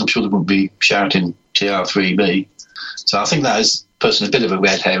 I'm sure they wouldn't be shouting TR3B. So I think that is personally a bit of a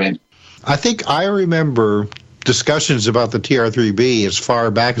red herring. I think I remember discussions about the TR3B as far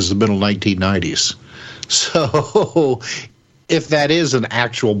back as the middle 1990s. So if that is an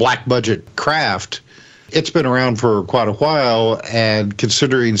actual black budget craft, it's been around for quite a while, and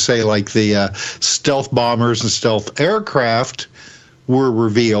considering, say, like the stealth bombers and stealth aircraft were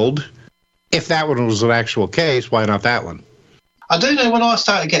revealed, if that one was an actual case, why not that one? I don't know, when I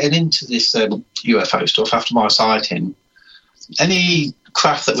started getting into this UFO stuff after my sighting, any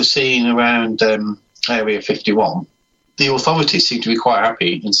craft that was seen around Area 51, the authorities seemed to be quite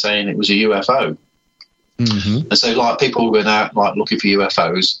happy in saying it was a UFO. Mm-hmm. And so, people went out, looking for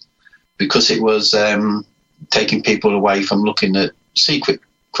UFOs because it was taking people away from looking at secret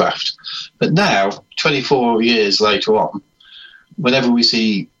craft. But now, 24 years later on, whenever we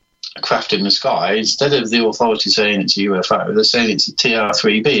see a craft in the sky, instead of the authorities saying it's a UFO, they're saying it's a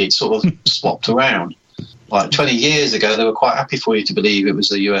TR3B. It's sort of swapped around. 20 years ago, they were quite happy for you to believe it was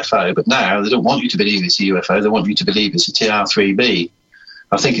a UFO, but now they don't want you to believe it's a UFO. They want you to believe it's a TR3B.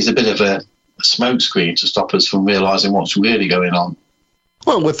 I think it's a bit of a smokescreen to stop us from realising what's really going on.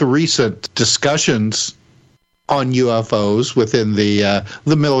 Well, with the recent discussions on UFOs within the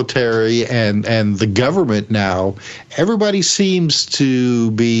military and the government now, everybody seems to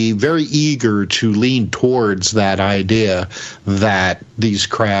be very eager to lean towards that idea that these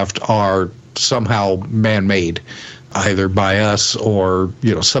craft are somehow man-made, either by us or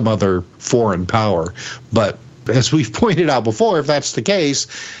some other foreign power. But as we've pointed out before, if that's the case,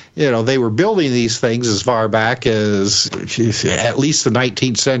 they were building these things as far back as at least the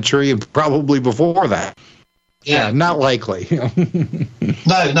 19th century and probably before that. Yeah, not likely.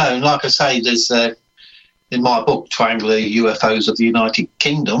 No, like I say, there's in my book, Triangular UFOs of the United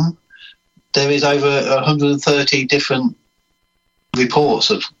Kingdom, there is over 130 different reports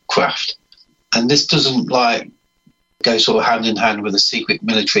of craft. And this doesn't go sort of hand in hand with a secret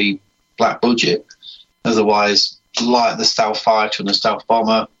military black budget. Otherwise, like the stealth fighter and the stealth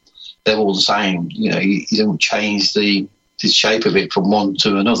bomber, they're all the same. You don't change the shape of it from one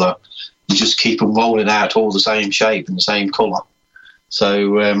to another. You just keep them rolling out all the same shape and the same colour.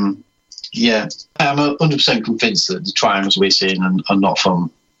 So, I'm 100% convinced that the triangles we're seeing are not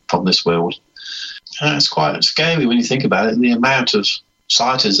from this world. And it's quite scary when you think about it, the amount of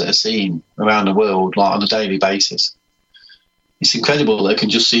sightings that are seen around the world on a daily basis. It's incredible they can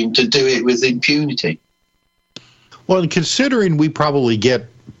just seem to do it with impunity. Well, and considering we probably get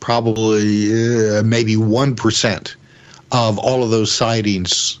maybe 1% of all of those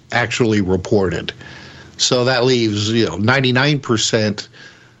sightings actually reported. So that leaves 99%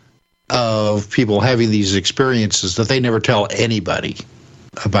 of people having these experiences that they never tell anybody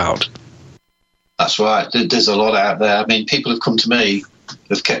about. That's right. There's a lot out there. I mean, people have come to me,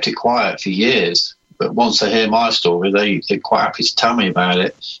 have kept it quiet for years, but once they hear my story, they're quite happy to tell me about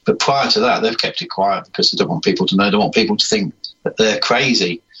it. But prior to that, they've kept it quiet because they don't want people to know. They don't want people to think that they're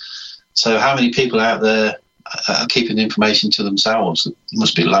crazy. So how many people out there are keeping the information to themselves? There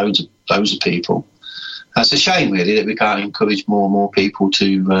must be loads of people. It's a shame, really, that we can't encourage more and more people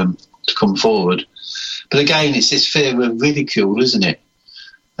to come forward. But again, it's this fear of ridicule, isn't it?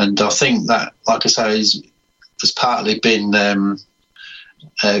 And I think that, like I say, has partly been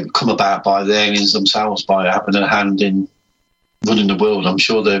come about by the aliens themselves, by having a hand in running the world. I'm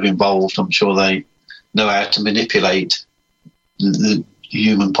sure they're involved. I'm sure they know how to manipulate the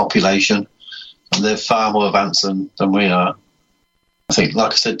human population, and they're far more advanced than we are. I think,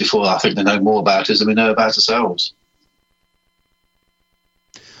 like I said before, I think they know more about us than we know about ourselves.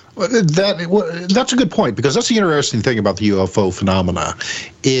 That's a good point, because that's the interesting thing about the UFO phenomena,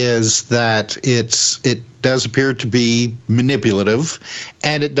 is that it does appear to be manipulative,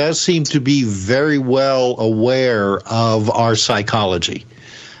 and it does seem to be very well aware of our psychology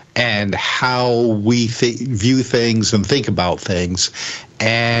and how we view things and think about things,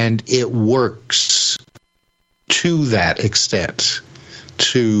 and it works to that extent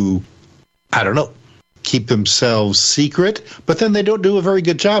to, I don't know, keep themselves secret, but then they don't do a very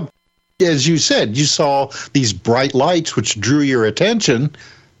good job. As you said, you saw these bright lights which drew your attention.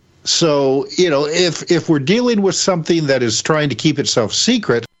 So, if we're dealing with something that is trying to keep itself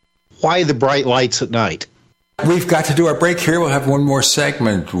secret, why the bright lights at night? We've got to do our break here. We'll have one more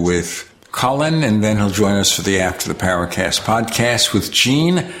segment with Colin, and then he'll join us for the After the Paracast podcast with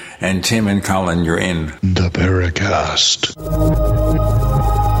Gene and Tim and Colin. You're in the Paracast.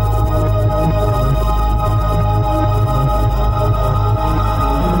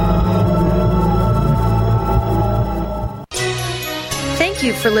 Thank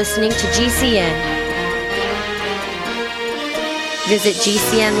you for listening to GCN. Visit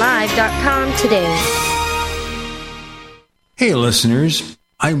GCNlive.com today. Hey, listeners.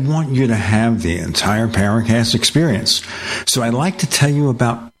 I want you to have the entire Paracast experience. So I'd like to tell you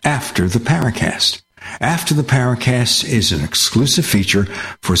about After the Paracast. After the Paracast is an exclusive feature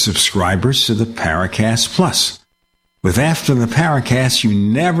for subscribers to the Paracast Plus. With After the Paracast, you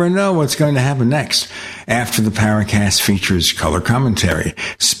never know what's going to happen next. After the Paracast features color commentary,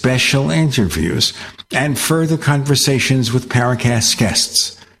 special interviews, and further conversations with Paracast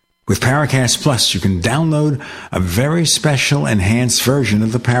guests. With Paracast Plus, you can download a very special enhanced version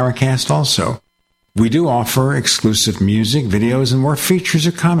of the Paracast also. We do offer exclusive music, videos, and more features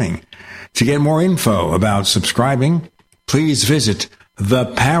are coming. To get more info about subscribing, please visit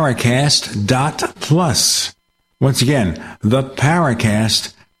theparacast.plus. Once again,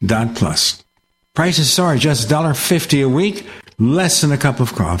 theparacast.plus. Prices are just $1.50 a week, less than a cup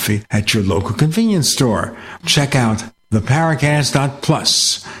of coffee at your local convenience store. Check out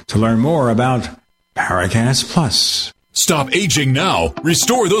theparacast.plus to learn more about Paracast Plus. Stop aging now.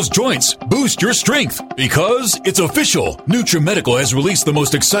 Restore those joints. Boost your strength. Because it's official. NutriMedical has released the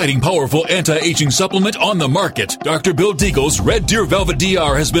most exciting, powerful anti-aging supplement on the market. Dr. Bill Deagle's Red Deer Velvet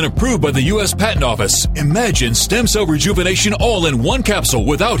DR has been approved by the U.S. Patent Office. Imagine stem cell rejuvenation all in one capsule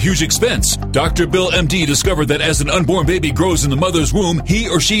without huge expense. Dr. Bill MD discovered that as an unborn baby grows in the mother's womb, he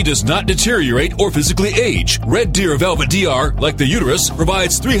or she does not deteriorate or physically age. Red Deer Velvet DR, like the uterus,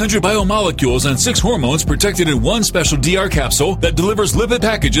 provides 300 biomolecules and 6 hormones protected in one special DR capsule that delivers lipid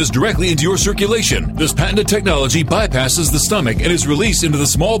packages directly into your circulation. This patented technology bypasses the stomach and is released into the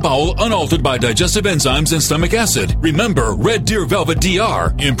small bowel unaltered by digestive enzymes and stomach acid. Remember, Red Deer Velvet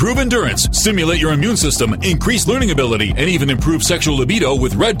DR. Improve endurance, stimulate your immune system, increase learning ability, and even improve sexual libido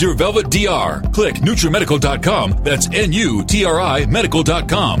with Red Deer Velvet DR. Click NutriMedical.com, that's NUTRI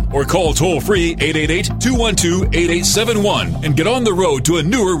medical.com, or call toll-free 888-212-8871 and get on the road to a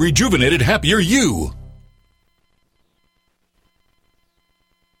newer, rejuvenated, happier you.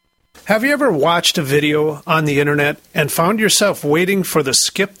 Have you ever watched a video on the internet and found yourself waiting for the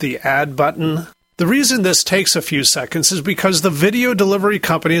skip the ad button? The reason this takes a few seconds is because the video delivery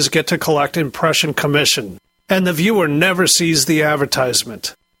companies get to collect impression commission, and the viewer never sees the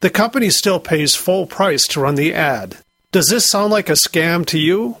advertisement. The company still pays full price to run the ad. Does this sound like a scam to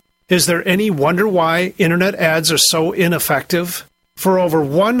you? Is there any wonder why internet ads are so ineffective? For over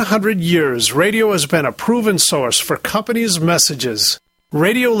 100 years, radio has been a proven source for companies' messages.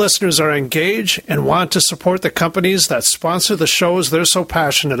 Radio listeners are engaged and want to support the companies that sponsor the shows they're so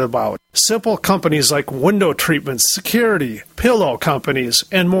passionate about. Simple companies like window treatments, security, pillow companies,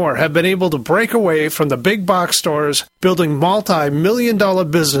 and more have been able to break away from the big box stores, building multi-million-dollar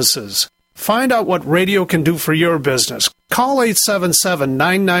businesses. Find out what radio can do for your business. Call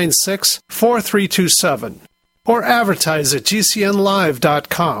 877-996-4327 or advertise at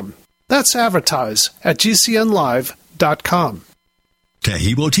GCNlive.com. That's advertise at GCNlive.com.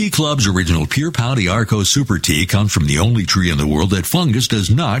 Tahibo Tea Club's original Pure Pau d'Arco Super Tea comes from the only tree in the world that fungus does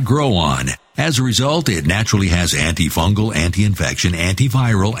not grow on. As a result, it naturally has antifungal, anti-infection,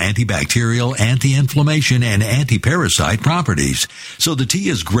 antiviral, antibacterial, anti-inflammation, and anti-parasite properties. So the tea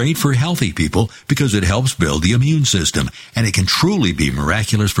is great for healthy people because it helps build the immune system, and it can truly be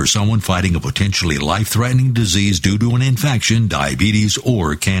miraculous for someone fighting a potentially life-threatening disease due to an infection, diabetes,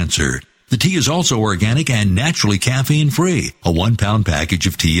 or cancer. The tea is also organic and naturally caffeine-free. A 1-pound package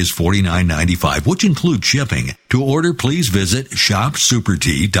of tea is $49.95, which includes shipping. To order, please visit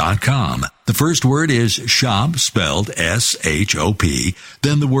shopsupertea.com. The first word is shop, spelled S-H-O-P,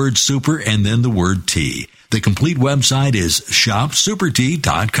 then the word super, and then the word tea. The complete website is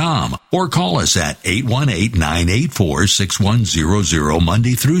shopsupertea.com or call us at 818-984-6100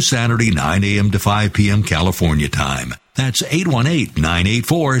 Monday through Saturday, 9 a.m. to 5 p.m. California time. That's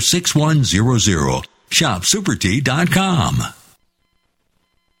 818-984-6100. shopsupertea.com.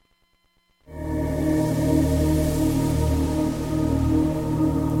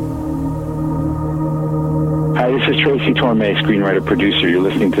 Hi, this is Tracy Torme, screenwriter, producer. You're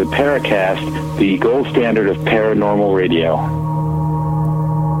listening to Paracast, the gold standard of paranormal radio.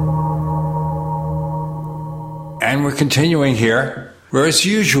 And we're continuing here, where as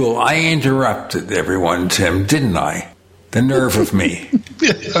usual, I interrupted everyone, Tim, didn't I? The nerve of me.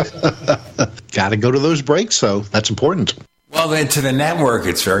 Got to go to those breaks, so that's important. Well, then to the network,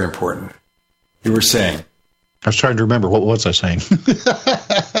 it's very important. You were saying. I was trying to remember. What was I saying?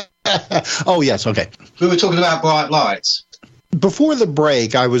 Oh, yes. Okay. We were talking about bright lights. Before the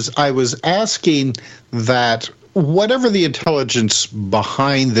break, I was asking that whatever the intelligence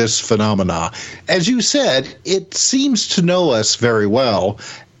behind this phenomena, as you said, it seems to know us very well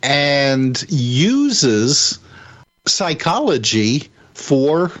and uses psychology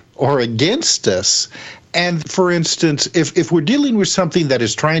for or against us. And for instance, if we're dealing with something that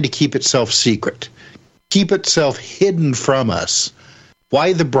is trying to keep itself secret, keep itself hidden from us,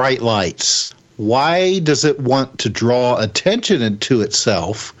 why the bright lights? Why does it want to draw attention to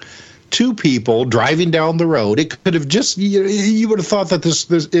itself, to people driving down the road? It could have just, you would have thought that this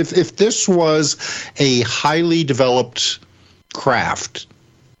if this was a highly developed craft,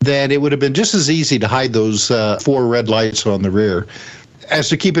 then it would have been just as easy to hide those 4 red lights on the rear as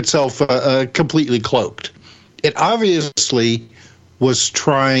to keep itself completely cloaked. It obviously was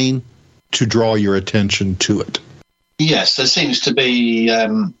trying to draw your attention to it. Yes, there seems to be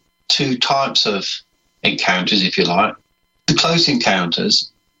 2 types of encounters, if you like. The close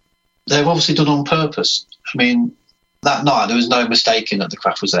encounters, they're obviously done on purpose. I mean, that night there was no mistaking that the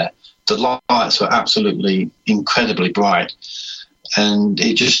craft was there. The lights were absolutely incredibly bright, and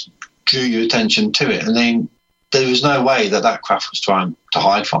it just drew your attention to it. And then there was no way that craft was trying to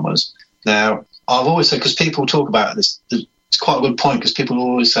hide from us. Now, I've always said, because people talk about this, it's quite a good point, because people are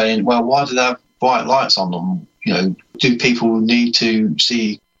always saying, well, why do they have bright lights on them? You know, do people need to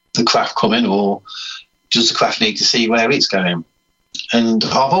see the craft coming, or does the craft need to see where it's going? And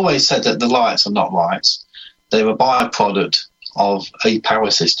I've always said that the lights are not lights. They're a byproduct of a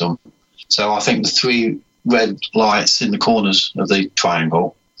power system. So I think the 3 red lights in the corners of the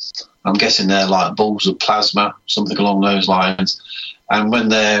triangle, I'm guessing they're like balls of plasma, something along those lines. And when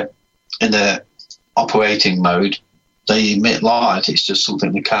they're in their operating mode, they emit light. It's just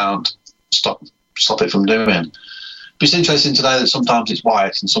something they can't stop it from doing. But it's interesting to know that sometimes it's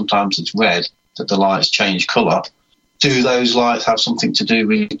white and sometimes it's red, that the lights change colour. Do those lights have something to do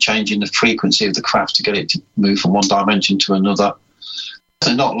with changing the frequency of the craft to get it to move from one dimension to another?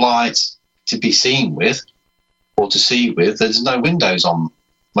 They're not lights to be seen with or to see with. There's no windows on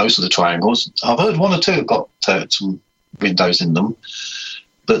most of the triangles. I've heard 1 or 2 have got some windows in them,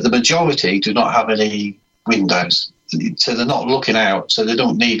 but the majority do not have any windows. So they're not looking out, so they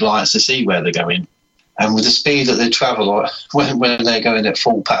don't need lights to see where they're going. And with the speed that they travel, when they're going at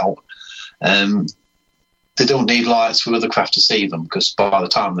full pelt, they don't need lights for other craft to see them, because by the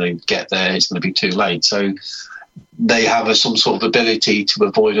time they get there, it's going to be too late. So they have some sort of ability to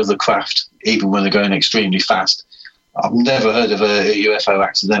avoid other craft, even when they're going extremely fast. I've never heard of a UFO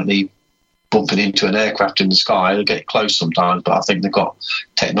accidentally bumping into an aircraft in the sky. They get close sometimes, but I think they've got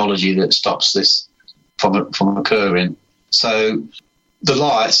technology that stops this from occurring. So the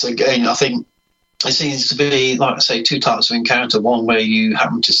lights, again, I think it seems to be, like I say, 2 types of encounter. One where you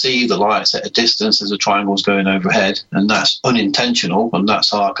happen to see the lights at a distance as the triangle's going overhead, and that's unintentional, and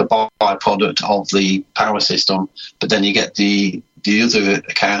that's like a byproduct of the power system. But then you get the other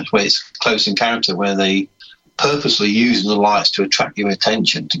account where it's close encounter, where they purposely using the lights to attract your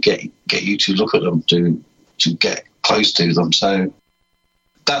attention, to get you to look at them, to get close to them. So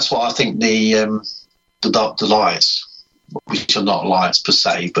that's what I think the lights, which are not lights per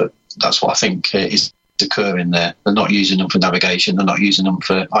se, but that's what I think is occurring there. They're not using them for navigation. They're not using them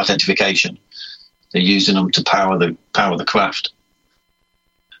for identification. They're using them to power the craft.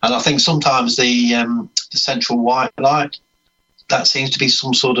 And I think sometimes the central white light, that seems to be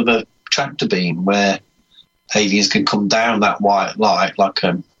some sort of a tractor beam where aliens can come down that white light like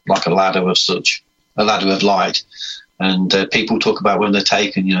a ladder of such, a ladder of light. And people talk about when they're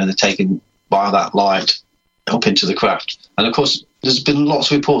taken, they're taken by that light up into the craft. And of course, there's been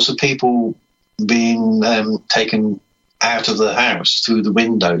lots of reports of people being taken out of the house through the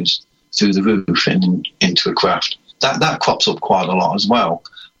windows, through the roof, and into a craft. That crops up quite a lot as well.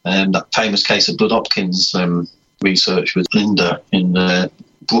 that famous case of Blood Hopkins research with Linda in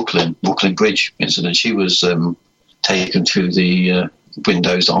Brooklyn Bridge incident. She was taken through the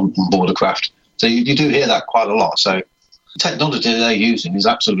windows on board a craft. So you do hear that quite a lot. So the technology they're using is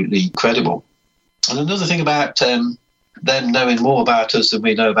absolutely incredible. And another thing about them knowing more about us than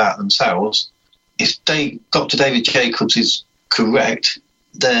we know about themselves, if Dr. David Jacobs is correct,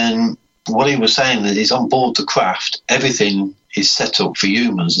 then what he was saying is on board the craft, everything is set up for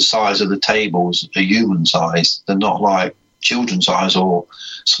humans. The size of the tables are human size. They're not like children's size or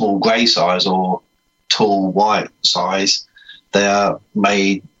small grey size or tall white size. They are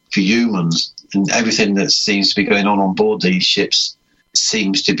made for humans. And everything that seems to be going on board these ships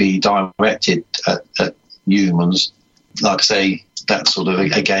seems to be directed at humans. Like I say, that sort of,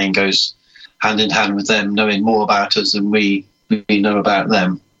 again, goes hand in hand with them knowing more about us than we know about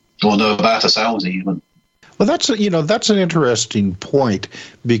them, or know about ourselves even. Well, that's an interesting point,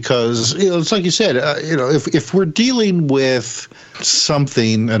 because it's like you said, if we're dealing with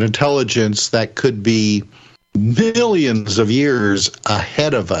something, an intelligence that could be millions of years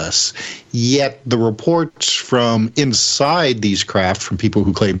ahead of us, yet the reports from inside these craft, from people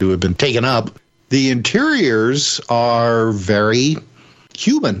who claim to have been taken up, the interiors are very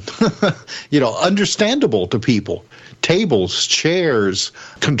human, understandable to people. Tables, chairs,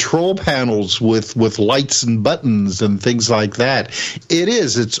 control panels with lights and buttons and things like that.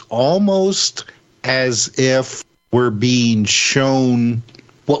 It's almost as if we're being shown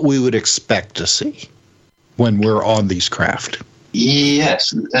what we would expect to see when we're on these craft.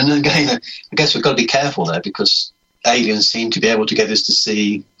 Yes, and again, I guess we've got to be careful there, because aliens seem to be able to get us to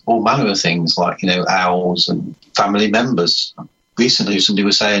see all manner of things, like, owls and family members. Recently, somebody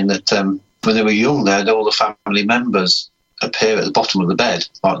was saying that when they were young, they had all the family members appear at the bottom of the bed,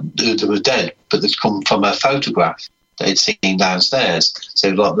 like they were dead, but they'd come from a photograph they'd seen downstairs. So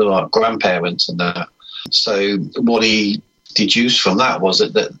they were like grandparents and that. So what he deduced from that was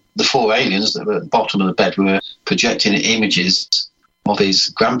that the four aliens that were at the bottom of the bed were projecting images of his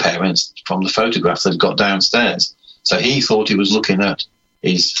grandparents from the photograph that got downstairs. So he thought he was looking at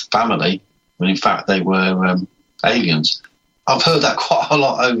his family, when in fact they were aliens. I've heard that quite a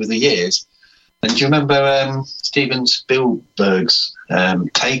lot over the years. And do you remember Steven Spielberg's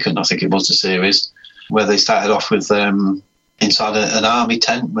Taken, I think it was the series, where they started off with inside an army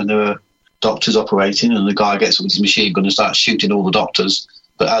tent when there were doctors operating, and the guy gets up with his machine gun and starts shooting all the doctors.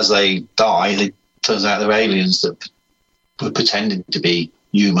 But as they die, it turns out they're aliens that were pretending to be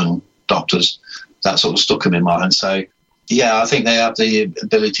human doctors. That sort of stuck in my mind. So, yeah, I think they have the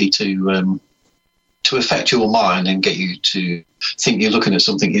ability to affect your mind and get you to think you're looking at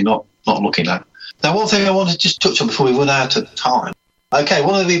something you're not looking at. Now, one thing I want to just touch on before we run out of time. Okay,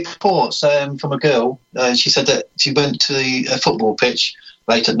 one of the reports from a girl, she said that she went to a football pitch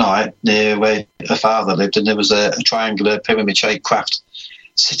late at night near where her father lived, and there was a triangular pyramid-shaped craft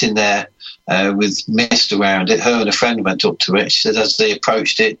sitting there with mist around it. Her and a friend went up to it. She said as they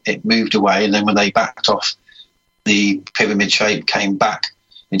approached it, it moved away, and then when they backed off, the pyramid shape came back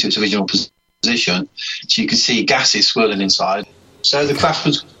into its original position. So you could see gases swirling inside. So the craft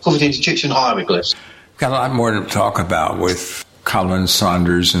was covered in Egyptian hieroglyphs. We've got a lot more to talk about with Colin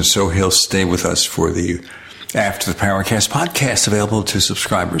Saunders, and so he'll stay with us for the After the Paracast podcast, available to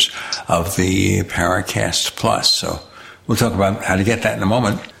subscribers of the Paracast Plus. So we'll talk about how to get that in a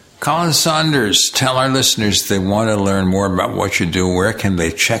moment. Colin Saunders, tell our listeners they want to learn more about what you do. Where can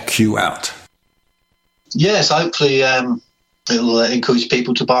they check you out? Yes, hopefully it'll encourage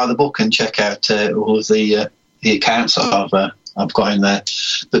people to buy the book and check out all of the accounts that I've got in there.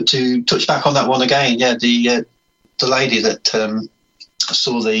 But to touch back on that one again, yeah, the lady that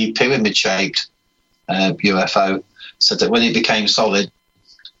saw the pyramid-shaped UFO said that when it became solid,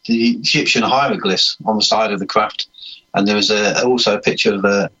 the Egyptian hieroglyphs on the side of the craft, and there was also a picture of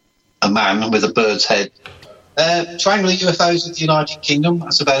a man with a bird's head. Triangular UFOs of the United Kingdom,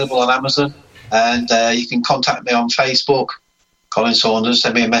 that's available on Amazon, and you can contact me on Facebook, Colin Saunders,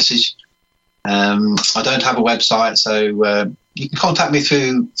 send me a message. I don't have a website, so you can contact me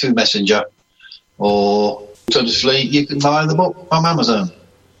through Messenger, or alternatively, you can buy the book on Amazon.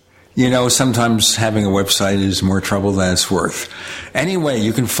 You know, sometimes having a website is more trouble than it's worth. Anyway,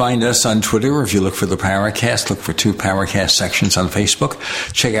 you can find us on Twitter. If you look for the Paracast, look for 2 Paracast sections on Facebook.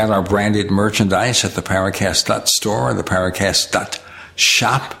 Check out our branded merchandise at the Paracast.store or the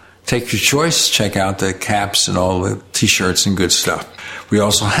Paracast.shop. Take your choice. Check out the caps and all the T-shirts and good stuff. We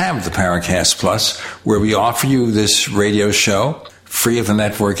also have the Paracast Plus, where we offer you this radio show free of the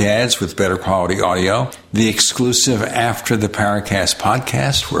network ads with better quality audio, the exclusive After the Paracast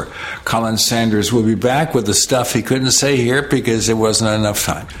podcast, where Colin Saunders will be back with the stuff he couldn't say here because there wasn't enough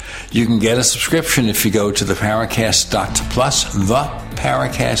time. You can get a subscription if you go to theparacast.plus,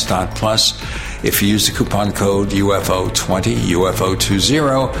 theparacast.plus. If you use the coupon code UFO20,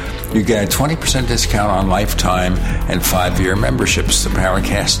 UFO20, you get a 20% discount on lifetime and 5-year memberships,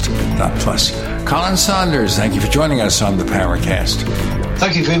 theparacast.plus. Colin Saunders, thank you for joining us on the Paracast.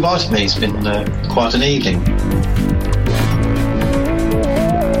 Thank you for inviting me. It's been quite an evening.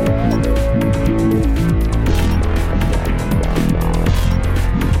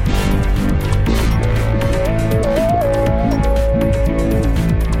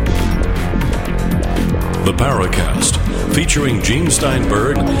 The Paracast, featuring Gene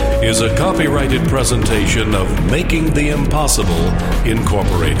Steinberg, is a copyrighted presentation of Making the Impossible,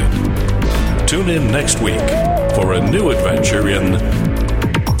 Incorporated. Tune in next week for a new adventure in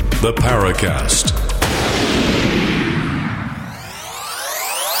The Paracast.